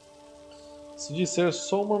 Se disser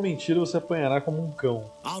só uma mentira, você apanhará como um cão.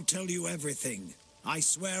 I'll tell you everything. I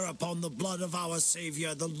swear upon the blood of our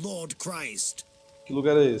Savior, the Lord Christ. Que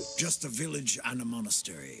lugar é esse? Just a village and a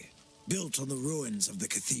monastery, built on the ruins of the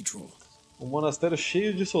cathedral. Monastério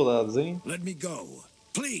cheio de soldados, hein? Let me go,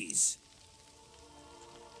 please.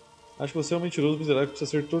 Acho que você é um mentiroso miserável que precisa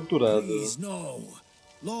ser torturado. Please, no.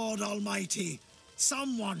 Lord Almighty,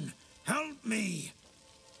 someone help me.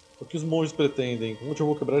 O que os monges pretendem? Como eu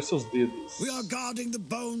vou quebrar seus dedos? We are guarding the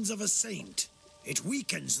bones of a saint. It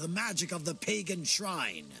weakens the magic of the pagan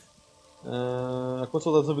shrine. Quantos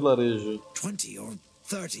soldados no vilarejo? 20 or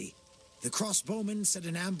 30. The crossbowmen set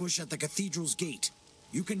an ambush at the cathedral's gate.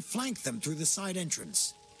 You can flank them through the side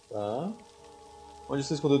entrance. Tá. Onde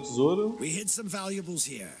você escondeu o tesouro? We hid some valuables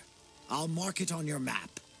here. I'll mark it on your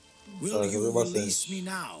map. Will Tá, you bastante. release me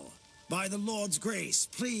now? By the Lord's grace,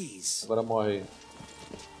 please. Agora morre.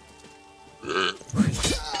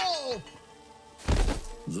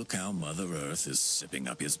 Look how Mother Earth is sipping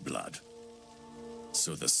up his blood.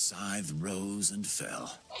 So the scythe rose and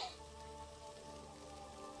fell.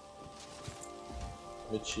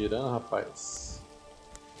 Me tirando, rapaz.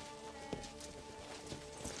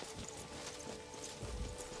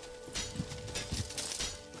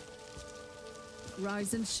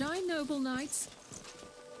 Rise and shine, noble knights.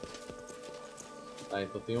 Tá,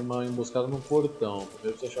 então tem uma emboscada no portão.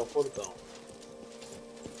 Primeiro precisa achar o portão.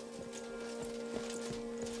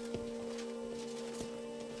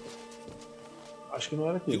 Acho que não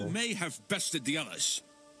era aqui, You né? may have bested the others,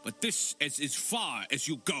 but this is as far as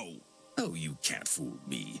you go. Oh, you can't fool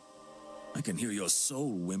me. I can hear your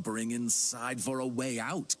soul whimpering inside for a way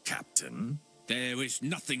out, Captain. There is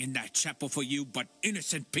nothing in that chapel for you but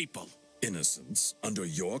innocent people. Innocence under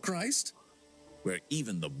your Christ? Where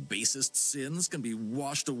even the basest sins can be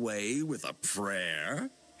washed away with a prayer?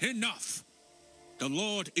 Enough! The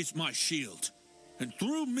Lord is my shield, and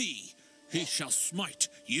through me he shall smite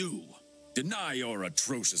you. Deny your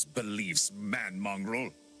atrocious beliefs,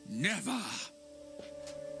 man-mongrel. Never!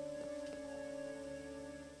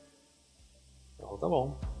 Então tá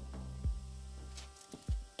bom.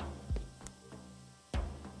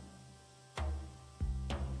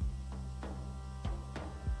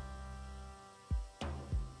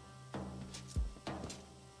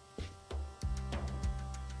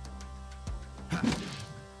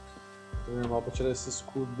 Normal pra tirar esse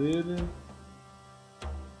escudo dele.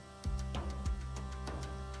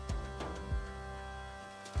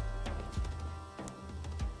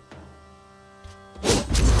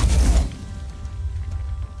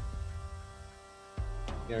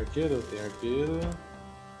 Tem arqueiro? Tem arqueiro.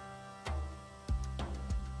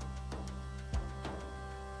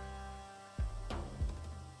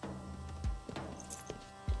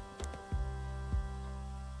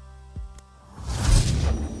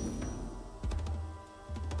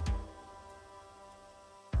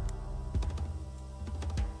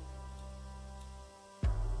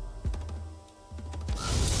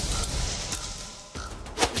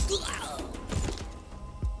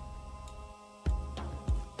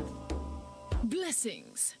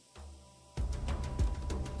 Blessings.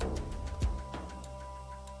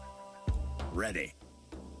 Ready.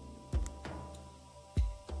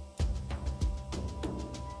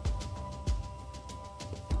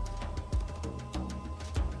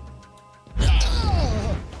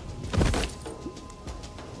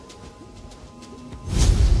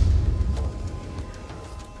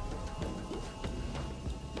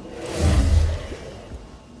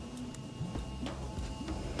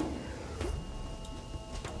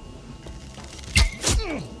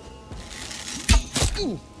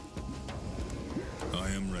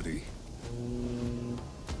 I am ready.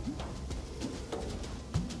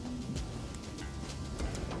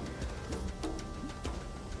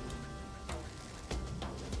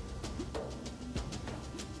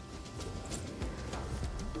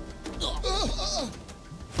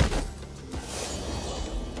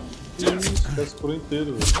 Tá escuro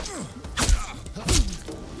inteiro, velho.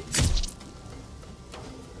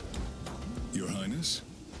 Your Highness?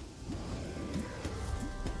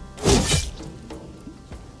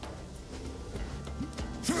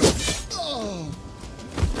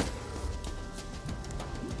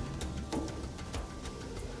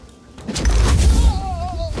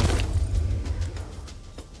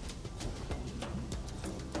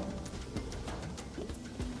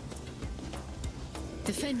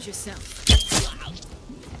 Defend yourself.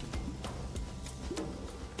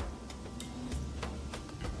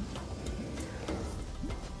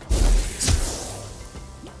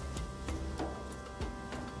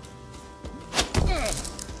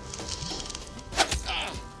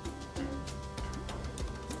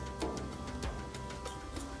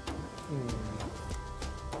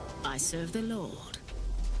 I serve the Lord.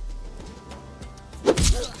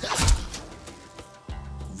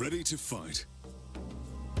 Ready to fight.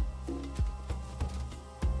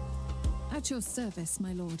 At your service,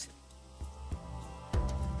 my lord.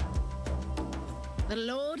 The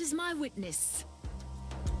Lord is my witness.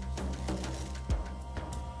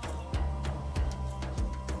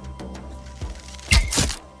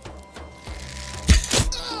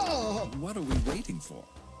 What are we waiting for?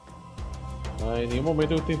 Ah, em nenhum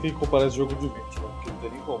momento eu tentei comparar esse jogo de vítima, porque não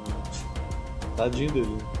tem nem como. Tadinho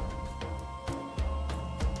dele.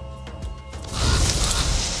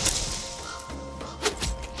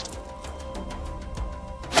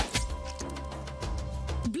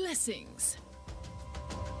 Blessings.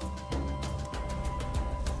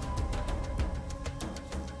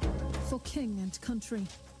 For king and country.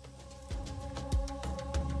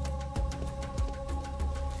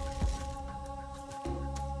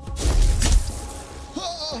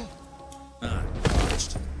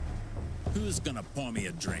 Parched. Who's gonna pour me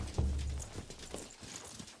a drink?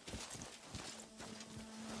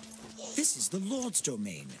 This is the Lord's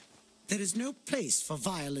domain. There is no place for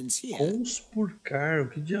violence here. Conspurcar? O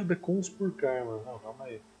que diabo é conspurcar, mano? Não, calma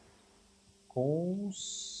aí.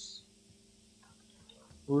 Conspurcar.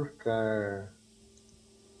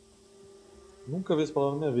 Nunca vi essa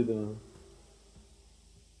palavra na minha vida, mano.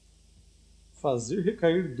 Fazer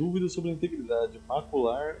recair dúvidas sobre a integridade.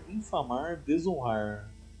 Macular, infamar,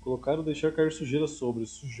 desonrar. Colocar ou deixar cair sujeira sobre.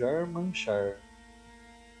 Sujar, manchar.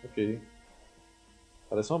 Ok.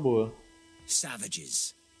 Parece uma boa.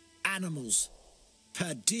 Savages. Animals.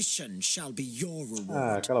 Perdition shall be your reward.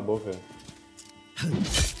 Ah, cala a boca.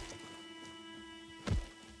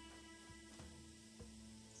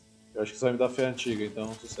 Eu acho que isso vai me dar fé antiga,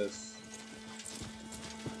 então sucesso.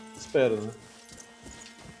 Espero, né?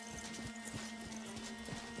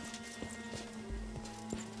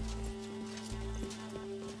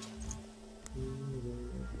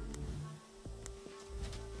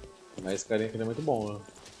 Mas esse carinha aqui não é muito bom, né?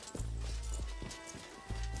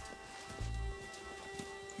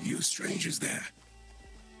 You strangers there.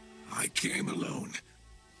 I came alone.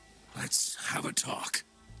 Let's have a talk.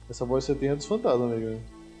 Essa voz você tem é dos fantasmas, amigo.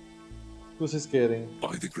 O que vocês querem?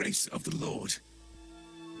 By the grace of the Lord,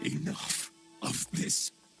 enough of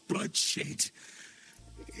this bloodshed.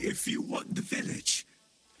 If you want the village,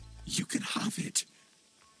 you can have it.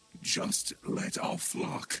 Just let our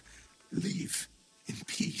flock live in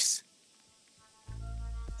peace.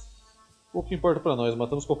 Pouco importa pra nós,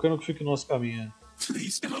 matamos qualquer um que fique no nosso caminho.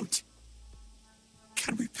 Please don't.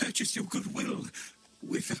 Can we purchase your goodwill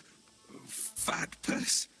with a fat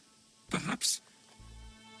purse, perhaps?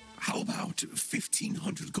 How about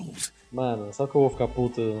 1,500 gold? Mano, sabe que eu vou ficar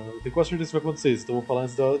puta? Eu tenho quase certeza que vai acontecer isso, então eu vou falar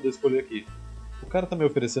antes de eu escolher aqui. O cara tá me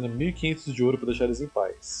oferecendo 1.500 de ouro pra deixar eles em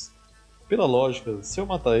paz. Pela lógica, se eu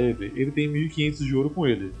matar ele, ele tem 1.500 de ouro com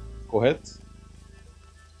ele, correto?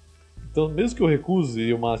 Então, mesmo que eu recuse e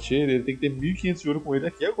eu mate ele, ele tem que ter 1.500 de ouro com ele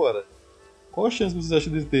aqui agora. Qual a chance que vocês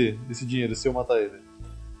acham de ter esse dinheiro se eu matar ele?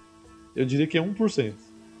 Eu diria que é 1%.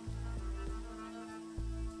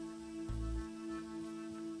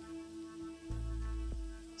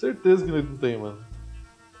 Certeza que não tem, mano.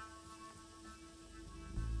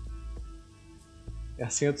 É a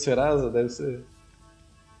senha do Serasa? Deve ser.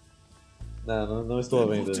 Não estou à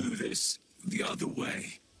venda. We'll do this the other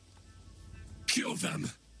way. Kill them.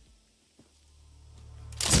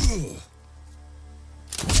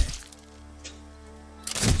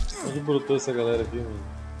 Onde brotou essa galera aqui, mano?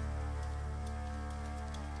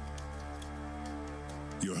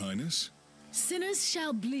 Your Highness? Sinners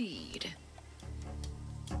shall bleed.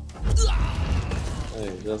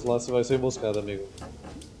 Aí, já lá você vai ser emboscado, amigo.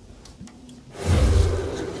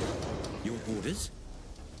 Your orders?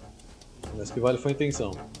 Mas que vale foi a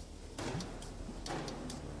intenção.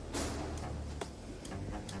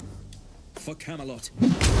 For Camelot.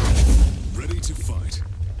 Ready to fight.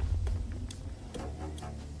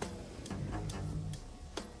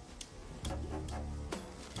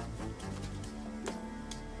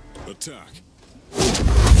 Attack.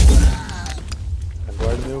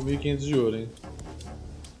 Aguarde meu 1500 de ouro, hein?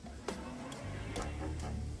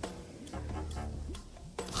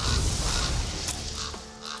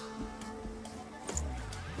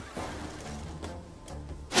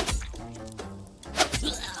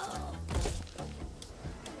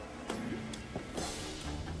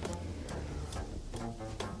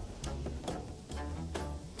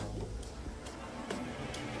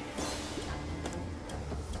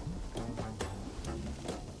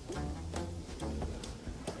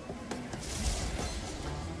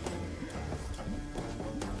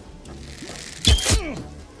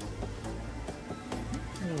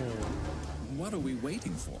 What are we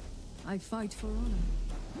waiting for? I fight for honor.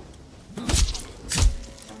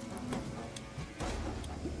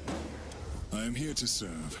 I am here to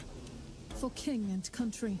serve. For king and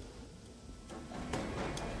country.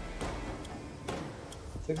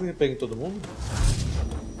 Será que ele pega em todo mundo?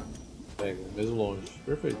 Pega, mesmo longe.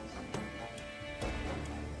 Perfeito.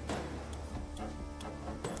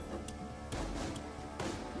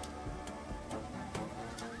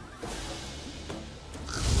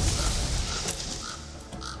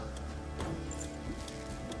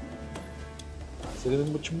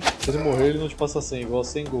 Se ele morrer, ele não te passa 100, igual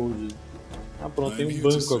 100 gold. Ah, pronto, tem um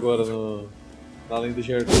banco agora na lenda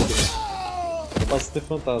de Arthur. Não passa ter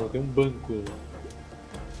fantasma, tem um banco.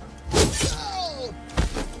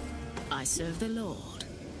 I serve the Lord.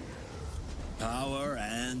 Power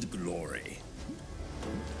and glory.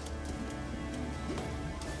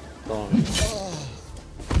 Tome.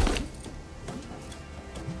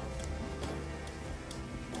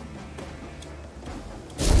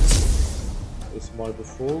 Esse morre pro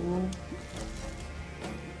fogo.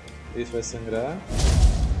 Esse vai sangrar.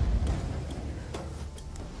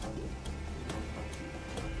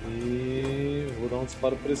 E vou dar um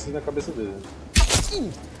disparo preciso na cabeça dele.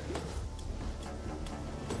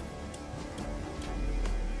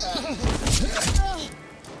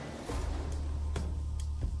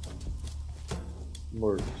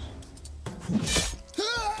 Mortos.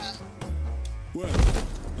 Well,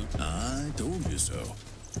 I told you so.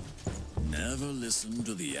 Never listen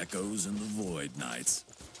to the echoes in the void nights.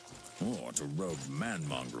 Or to rogue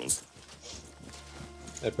man-mongrels.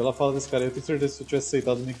 Pela fala desse cara, eu tenho certeza que se eu tivesse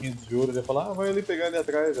aceitado 1500 de ouro, ele ia falar, ah, vai ali pegar ali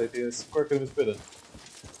atrás, aí tem 5 arcanos me esperando.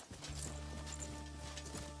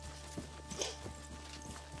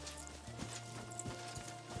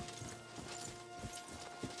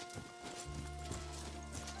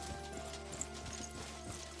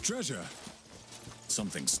 Treasure.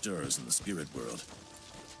 Something stirs in the spirit world.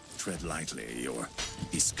 Tread lightly, or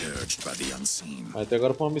be scourged by the unseen. Mas até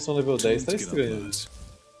agora pra uma missão level 10 tá estranho.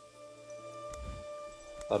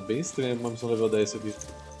 Tá bem estranho uma missão level 10 aqui.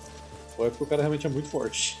 Ou é porque o cara realmente é muito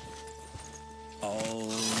forte. Oh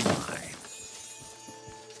my.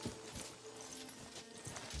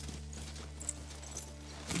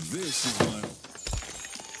 This is my...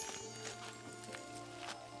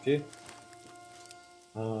 O quê?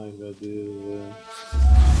 Ai meu Deus, velho.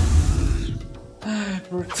 Ai,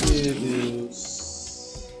 por que,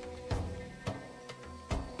 Deus?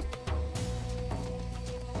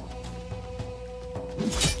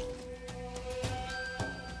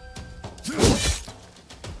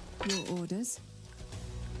 Your orders?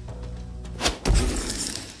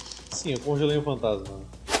 Sim, eu congelei um fantasma.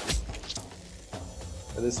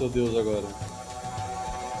 Cadê seu Deus agora?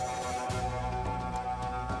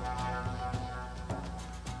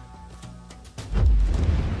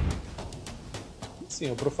 Sim,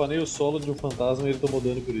 eu profanei o solo de um fantasma e ele tomou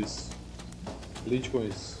dano por isso. Lide com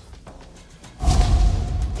isso.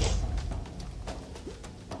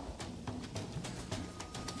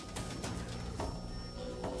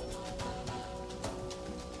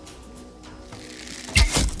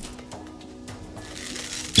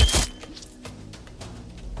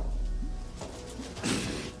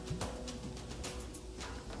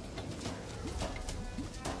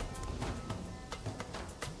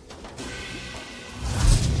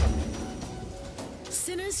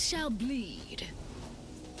 Sinners shall bleed.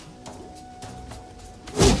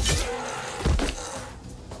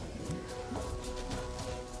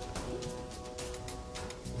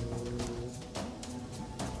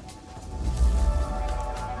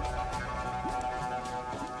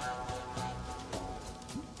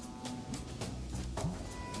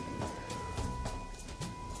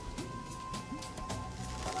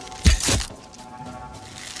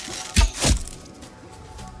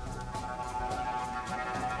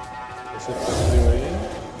 Você fica frio aí.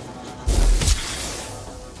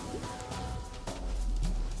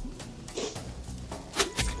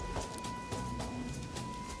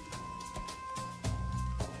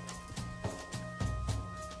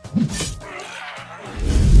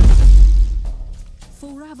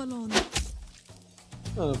 For Avalon.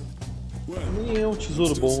 Ah, nem é um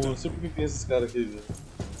tesouro bom, eu não sei porque tem esses caras aqui.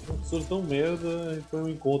 É um tesouro tão merda e foi um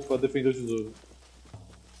encontro pra defender o tesouro.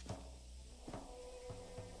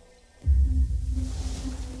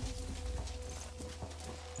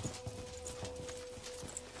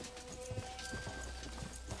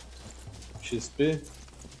 XP.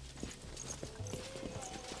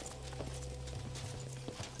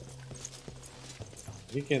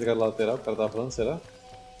 Quem quer entrar na lateral? O cara tá falando, será?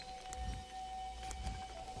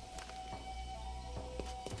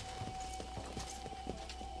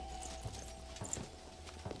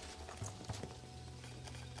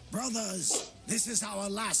 Brothers, this is our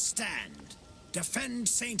last stand. Defend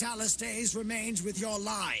St. Alistair's remains with your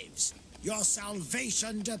lives. Your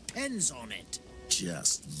salvation depends on it.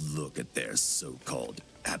 Just look at their so-called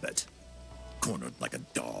abbot. Cornered like a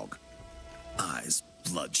dog. Eyes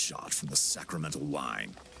bloodshot from the sacramental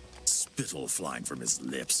wine. Spittle flying from his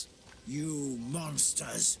lips. You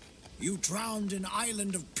monsters. You drowned an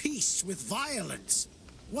island of peace with violence.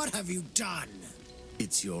 What have you done?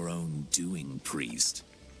 It's your own doing, priest.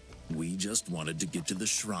 We just wanted to get to the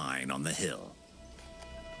shrine on the hill.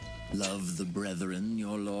 Love the brethren,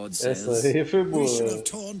 your lord says. Essa aí foi boa. We should have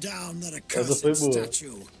torn down that accursed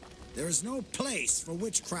statue. There is no place for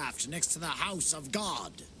witchcraft next to the house of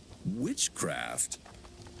God. Witchcraft?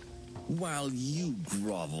 While you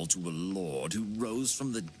grovel to a lord who rose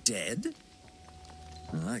from the dead?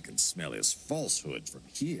 I can smell his falsehood from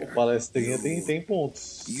here. O palestrinha tem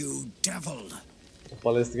pontos. You devil. O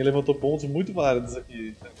palestrinha levantou pontos muito válidos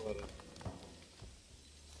aqui agora.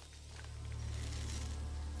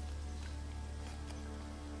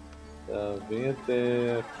 Tá, vem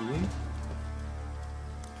até aqui.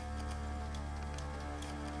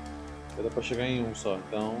 Vai dar pra chegar em um só,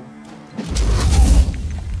 então.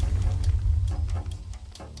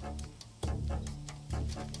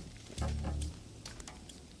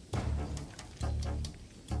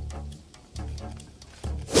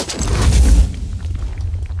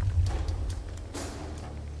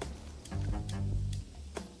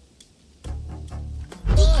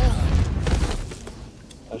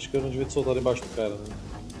 Acho que eu não devia te soltar debaixo do cara, né?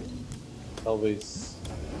 Talvez.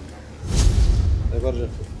 Agora já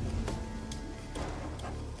foi.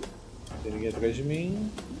 Não tem ninguém atrás de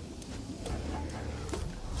mim.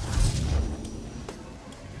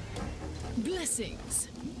 Blessings.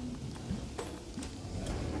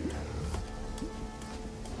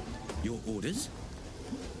 Your orders?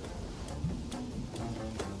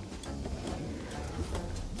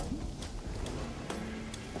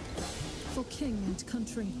 For king and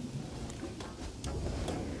country.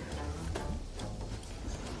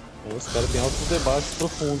 Os caras têm altos debates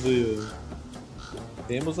profundos aí.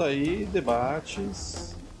 Temos aí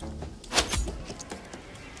debates.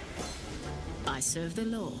 I serve the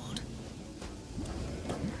Lord.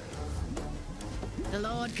 The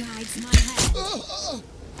Lord guides my hand.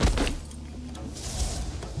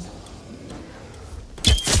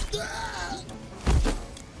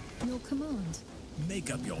 Your command. Make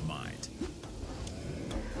up your mind.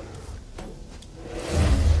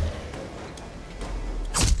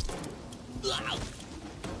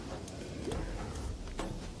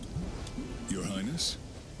 Your Highness?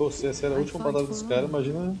 Pô, se essa era a última batalha dos caras,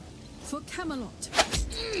 imagina For Camelot.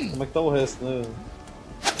 como é que tá o resto, né?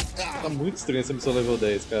 Tá muito estranho essa missão level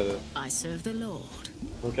 10, cara. I serve the Lord.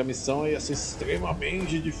 Porque a missão ia ser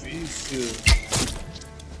extremamente difícil.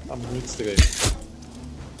 Tá muito estranho.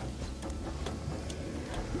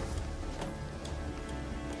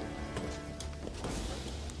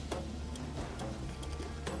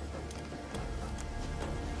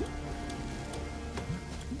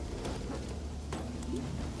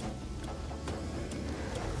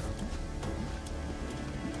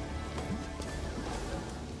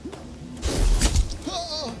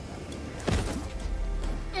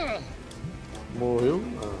 Morreu?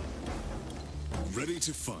 Ah. Ready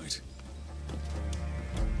to fight.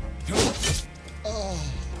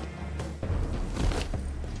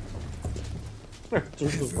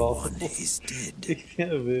 Arthur do Val. Everyone is dead. O que tem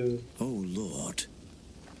a ver? Oh Lord,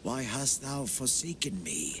 why hast thou forsaken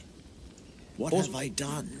me? What have I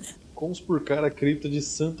done? Conspurcar a cripta de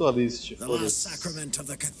Santo Aliste. The last sacrament of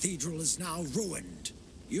the cathedral is now ruined.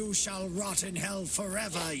 You shall rot in hell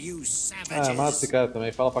forever, you savages. Ah, mata esse cara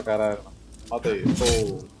também, fala pra caralho. Mata aí.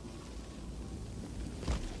 Pô.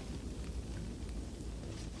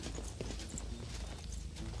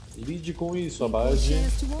 Lide com isso, Abade.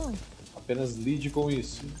 Apenas lide com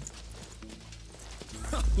isso.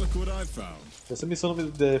 Look what I found. Essa missão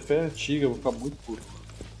no DF é antiga, eu vou ficar muito puto.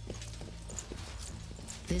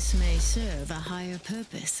 This may serve a higher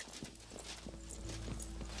purpose.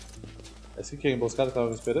 Essa aqui é a emboscada que tava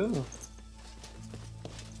me esperando?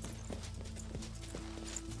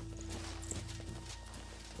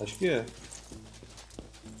 Acho que é.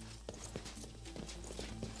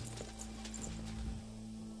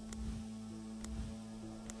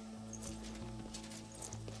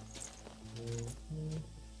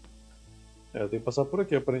 É, eu tenho que passar por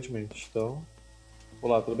aqui aparentemente, então...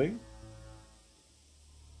 Olá, tudo bem?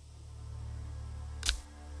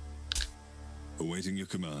 Awaiting your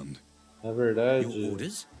command. Na verdade... Your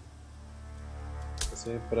orders? Você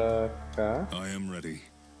vem pra cá. I am ready.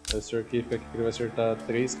 O senhor aqui fica aqui que ele vai acertar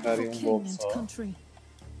 3 caras em um golpe só. Country.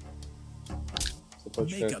 Você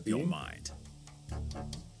pode ficar aqui.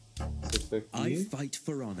 Você fica aqui. I fight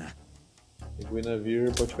for honor. E o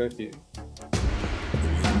Guinevere pode ficar aqui.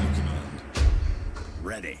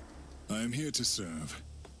 Ready. I am here to serve.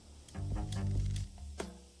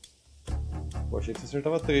 Eu achei que você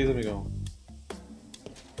acertava 3, amigão.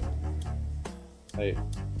 Aí.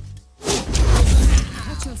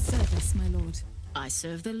 At your service, my lord. I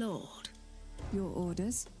serve the Lord. Your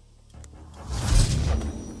orders?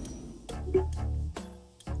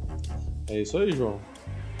 É isso aí, João.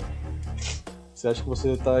 Você acha que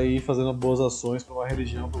você tá aí fazendo boas ações pra uma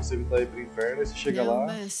religião pra você evitar ir pro inferno, e você chega lá...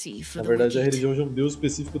 Na verdade, a religião de um deus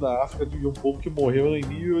específico da África, de um povo que morreu em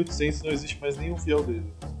 1800 e não existe mais nenhum fiel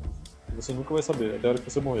dele. E você nunca vai saber, até a hora que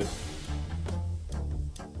você morrer.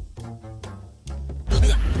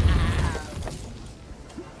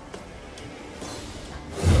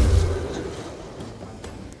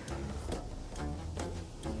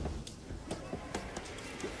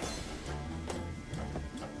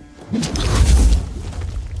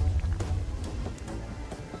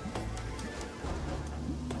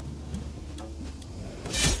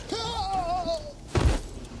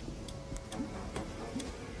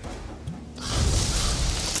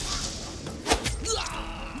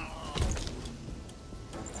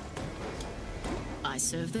 I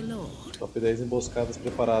serve the Lord. Top 10 emboscadas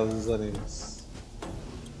preparadas dos animes.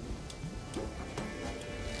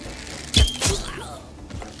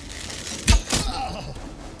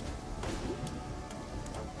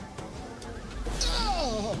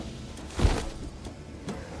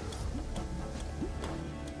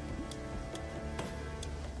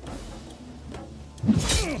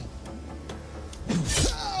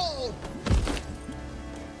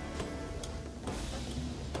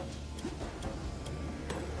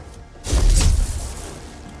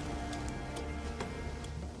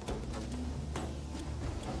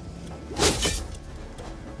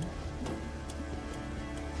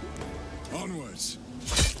 Onwards.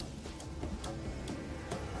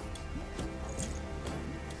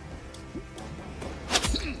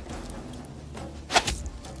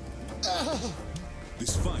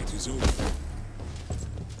 This fight is over.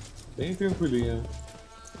 Bem tranquilinha.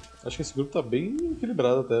 Acho que esse grupo tá bem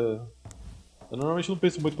equilibrado até, velho. Eu normalmente não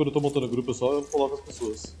penso muito quando eu tô montando grupo, eu só coloco as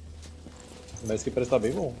pessoas. Mas que parece que tá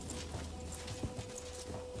bem bom.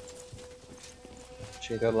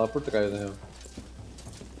 Tinha entrado lá por trás, né?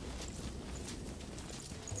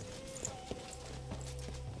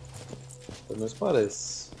 Pelo menos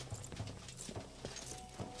parece.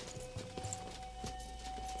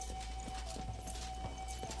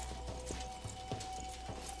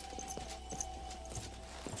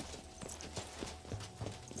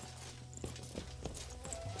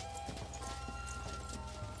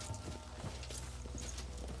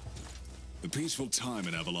 The peaceful time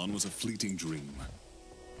in Avalon was a fleeting dream.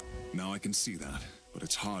 Now I can see that, but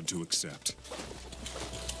it's hard to accept.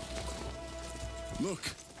 Look,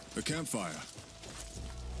 a campfire.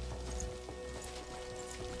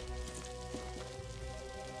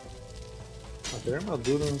 Até a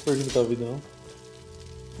armadura não perdi muita vida, não.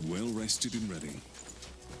 Well rested and ready.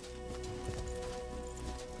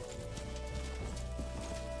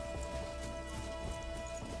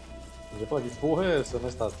 Eu já falei, que porra é essa na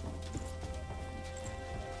estátua?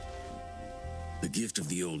 The gift of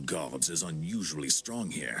the old gods is unusually strong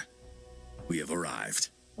here. We have arrived.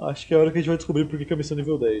 Acho que é a hora que a gente vai descobrir por que a missão é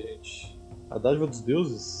nível 10, gente. A dádiva dos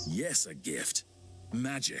deuses? Yes, a gift.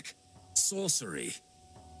 Magic. Sorcery.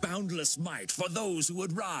 Boundless might for those who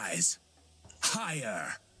would rise.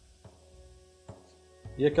 Higher.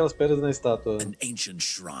 E aquelas pedras na estátua? An ancient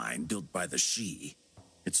shrine built by the She.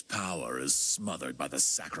 Its power is smothered by the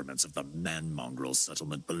sacraments of the man-mongrel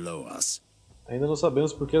settlement below us. Ainda não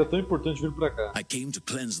sabemos por que era tão importante vir pra cá. I came to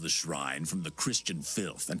cleanse the shrine from the Christian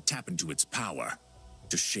filth and tap into its power,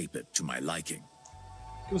 to shape it to my liking.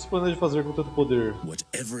 O que você planeja fazer com tanto poder? What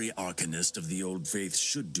every arcanist of the old faith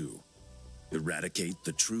should do. Eradicate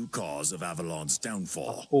the true cause of Avalon's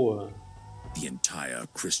downfall. Porra. The entire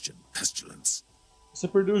Christian pestilence. Você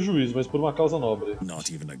perdeu o juízo, mas por uma causa nobre.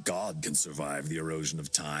 Not even a god can survive the erosion of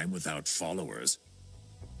time without followers.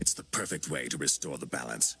 It's the perfect way to restore the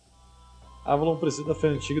balance. Avalon precisa da fé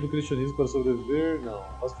antiga do cristianismo para sobreviver? Não.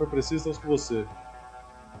 Mas se for preciso, estamos com você.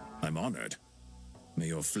 I'm honored. May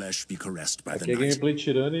your flesh be caressed by the Aqui é night. gameplay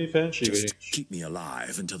tirana e fé antiga, Just gente. keep me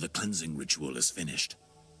alive until the cleansing ritual is finished.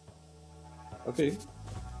 Ok.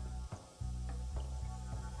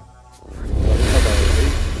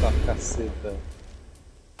 Eita caceta.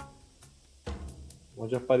 Um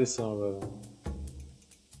monte de aparição agora.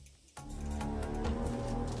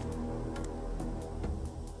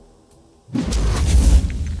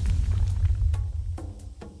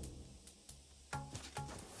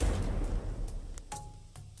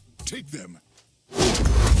 Take them.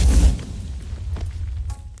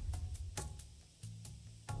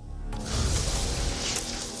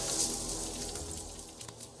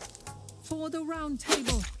 For the round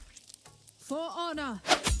table. For honor.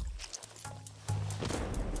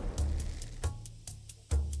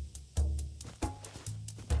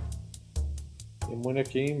 Imune a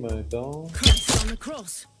queima, então. Christ on the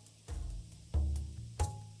cross.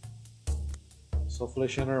 Só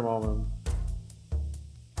flechinha normal mesmo.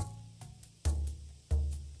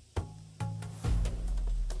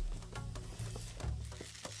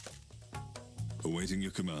 Awaiting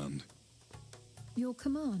your command. Your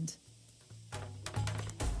command.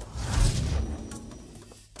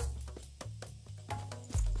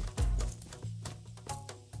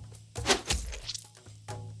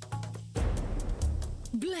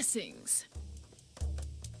 Blessings.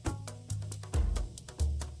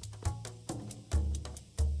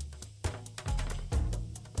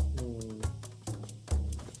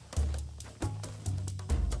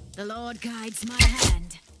 The Lord guides my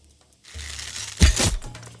hand.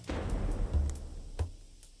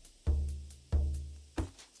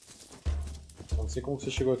 Não sei como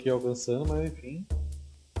você chegou aqui alcançando, mas enfim.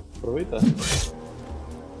 Aproveitar.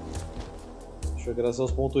 Deixa eu graças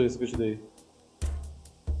aos pontos extras que eu te dei.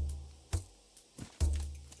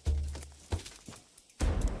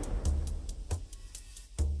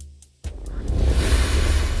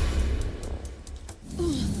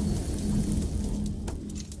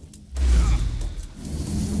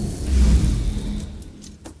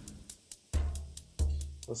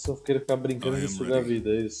 Eu só queria ficar brincando de sugar a vida,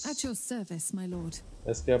 é isso. At your service, my lord.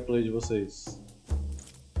 Essa que é a play de vocês.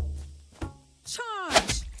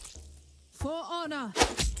 Charge! For honor.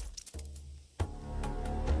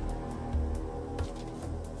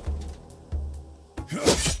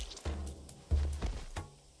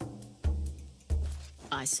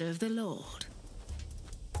 I serve the Lord.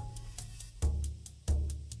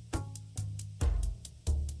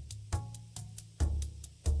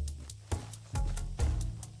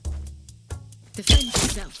 Defend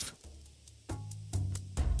yourself.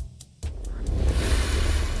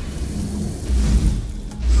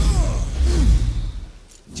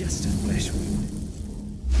 Just a flesh wound.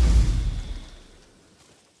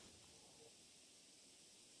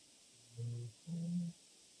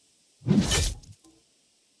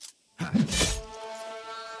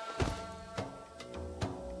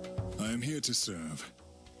 I am here to serve.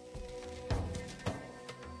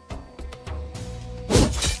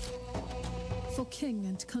 For king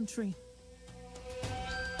and country.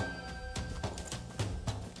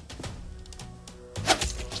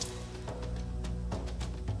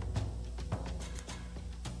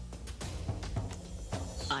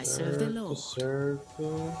 I serve the Lord.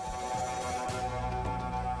 Certo.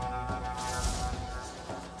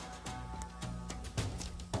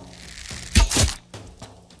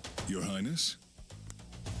 Your Highness?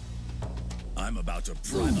 I'm about to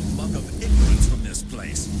prime a monk of ignorance from this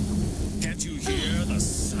place. Can't you hear the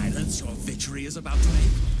silence your victory is about to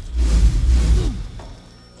make?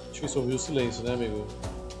 Acho que só ouviu o silêncio, né, amigo?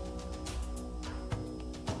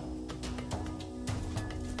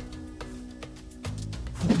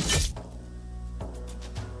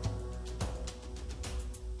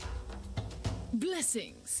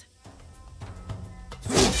 Blessings.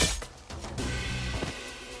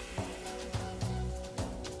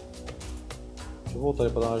 Deixa eu voltar aí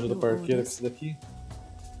pra dar uma ajuda pra arqueira com esse daqui.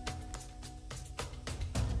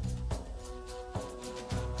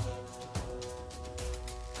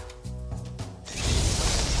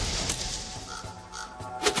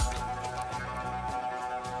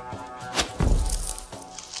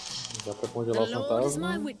 Dá pra congelar o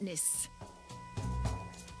fantasma.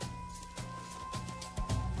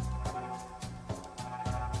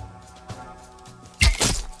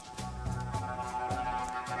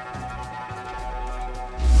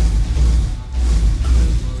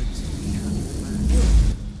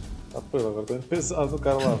 Pô, agora tô indo pesado no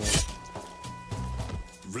cara lá, velho.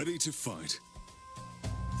 Ready to fight.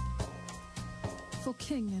 For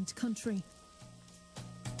king and country.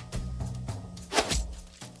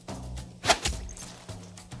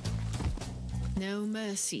 No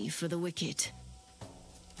mercy for the wicked.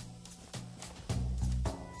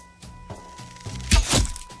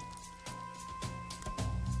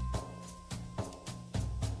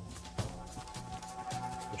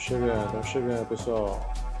 Estamos chegando,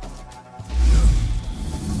 pessoal.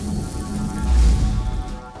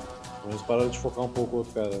 Vamos parar de focar um pouco o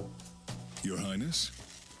outro cara. Your Highness?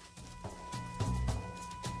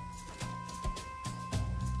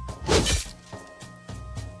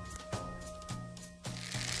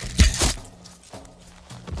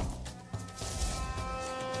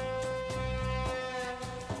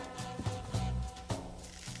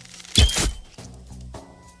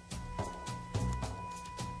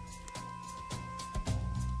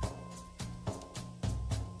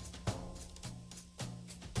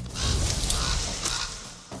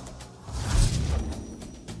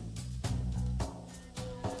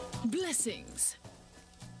 Blessings.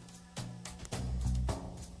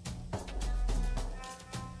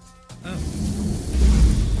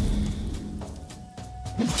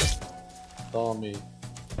 Tome.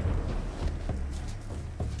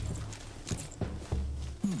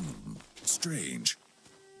 Strange.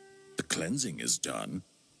 The cleansing is done,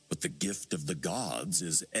 but the gift of the gods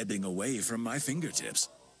is ebbing away from my fingertips.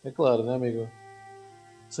 É claro, né, amigo?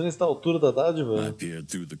 Você não está à altura da dádiva? I peered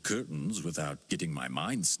through the curtains without getting my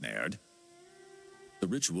mind snared. The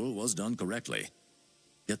ritual was done correctly,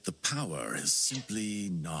 yet the power is simply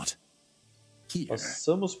not here.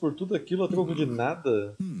 Passamos por tudo aquilo a troco de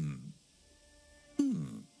nada?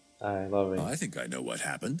 Ai, lá vem. I think I know what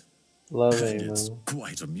happened. Lá vem, It's mano.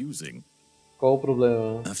 quite amusing. Qual o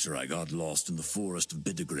problema? After I got lost in the forest of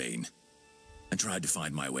Bidegrain, I tried to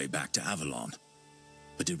find my way back to Avalon,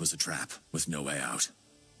 but it was a trap with no way out.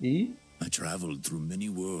 E? I traveled through many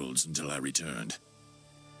worlds until I returned.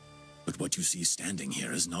 But what you see standing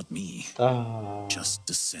here is not me. Just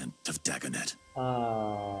the scent of Dagonet.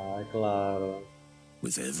 É claro.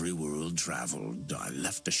 With every world traveled, I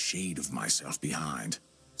left a shade of myself behind,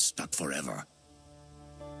 stuck forever.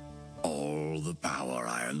 All the power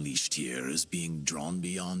I unleashed here is being drawn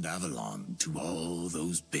beyond Avalon to all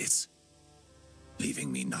those bits,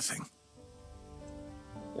 leaving me nothing.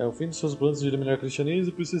 É o fim dos seus planos de eliminar o cristianismo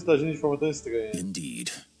e por isso está agindo de forma tão estranha.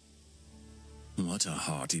 Indeed. What a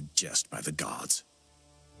hearty jest by the gods.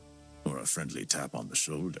 Or a friendly tap on the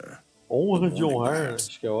shoulder. Honra de honrar?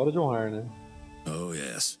 Acho que é hora de honrar, né? Oh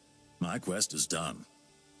yes. My quest is done.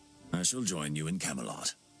 I shall join you in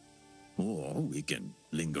Camelot. Or we can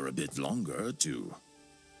linger a bit longer to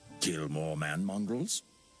kill more man-mongrels.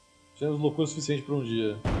 Temos loucura suficiente por um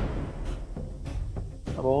dia.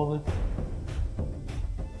 Tá bom, né?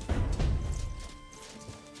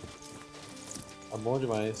 Tá bom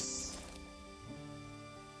demais.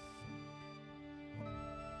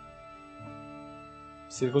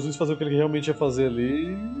 Se ele conseguisse fazer o que ele realmente ia fazer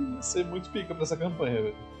ali, ia ser muito pica pra essa campanha,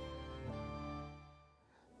 velho.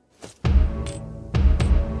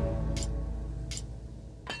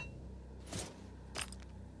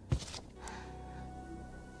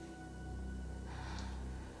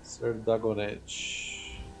 Ser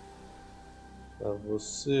Dagonet. Pra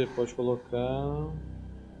você, pode colocar...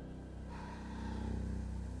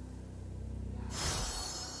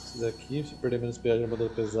 esse daqui, se perder menos PA de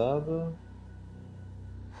armadura pesada.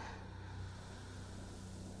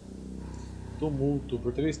 Tumulto.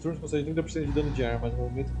 Por 3 turnos consegue 30% de dano de arma, mas no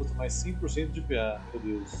momento custa mais 5% de PA. Meu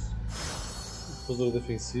Deus. Postura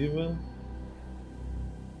defensiva.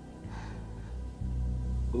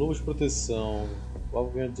 Globo de proteção. O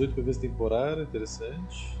alvo ganha 18 PVs temporário,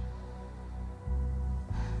 interessante.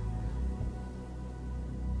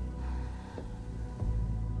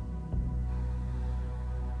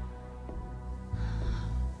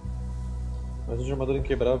 Mais um de armadura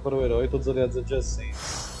inquebrável para o herói e todos os aliados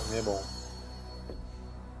adjacentes. Também é bom.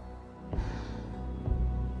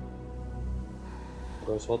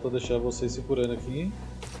 Agora só falta deixar vocês se curando aqui.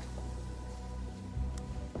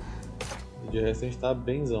 De resto a gente tá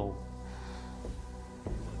benzão.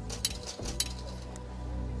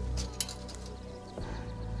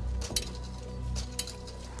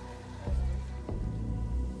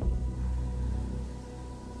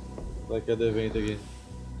 Vai que é do evento aqui.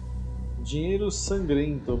 Dinheiro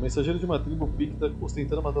sangrento. O mensageiro de uma tribo picta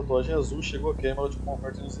ostentando uma tatuagem azul chegou a Camelot com uma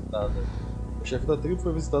oferta inusitada. O chefe da tribo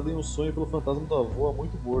foi visitado em um sonho pelo fantasma do avô há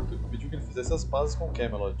muito morto, que pediu que ele fizesse as pazes com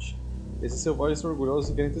Camelot. Esses selvagens são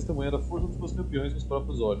orgulhosos e querem testemunhar a força dos meus campeões com os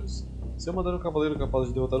próprios olhos. Se eu mandar um cavaleiro capaz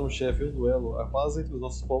de derrotar um chefe em um duelo, a paz entre os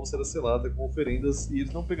nossos povos será selada com oferendas e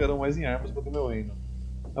eles não pegarão mais em armas contra o meu reino.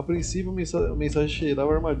 A princípio, o mensagem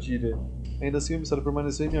cheirava a armadilha. Ainda assim, o emissário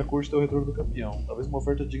permaneceu em minha corte até o retorno do campeão. Talvez uma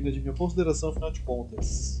oferta digna de minha consideração, afinal de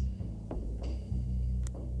contas.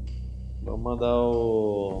 Vamos mandar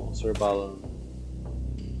o Sr. Balan.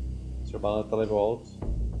 O Sr. Balan tá level alto.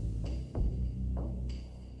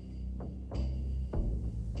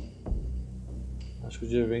 Acho que o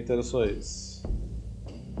de evento era só esse.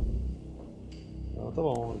 Então tá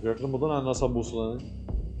bom, pior que não mudou nada na nossa bússola, né?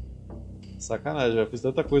 Sacanagem, já fiz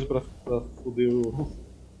tanta coisa pra foder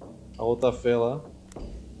a outra fé lá.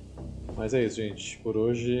 Mas é isso, gente. Por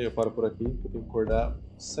hoje eu paro por aqui, porque eu tenho que acordar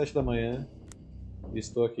às 7 da manhã e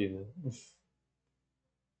estou aqui, né?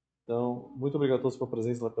 Então, muito obrigado a todos pela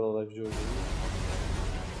presença lá pela live de hoje.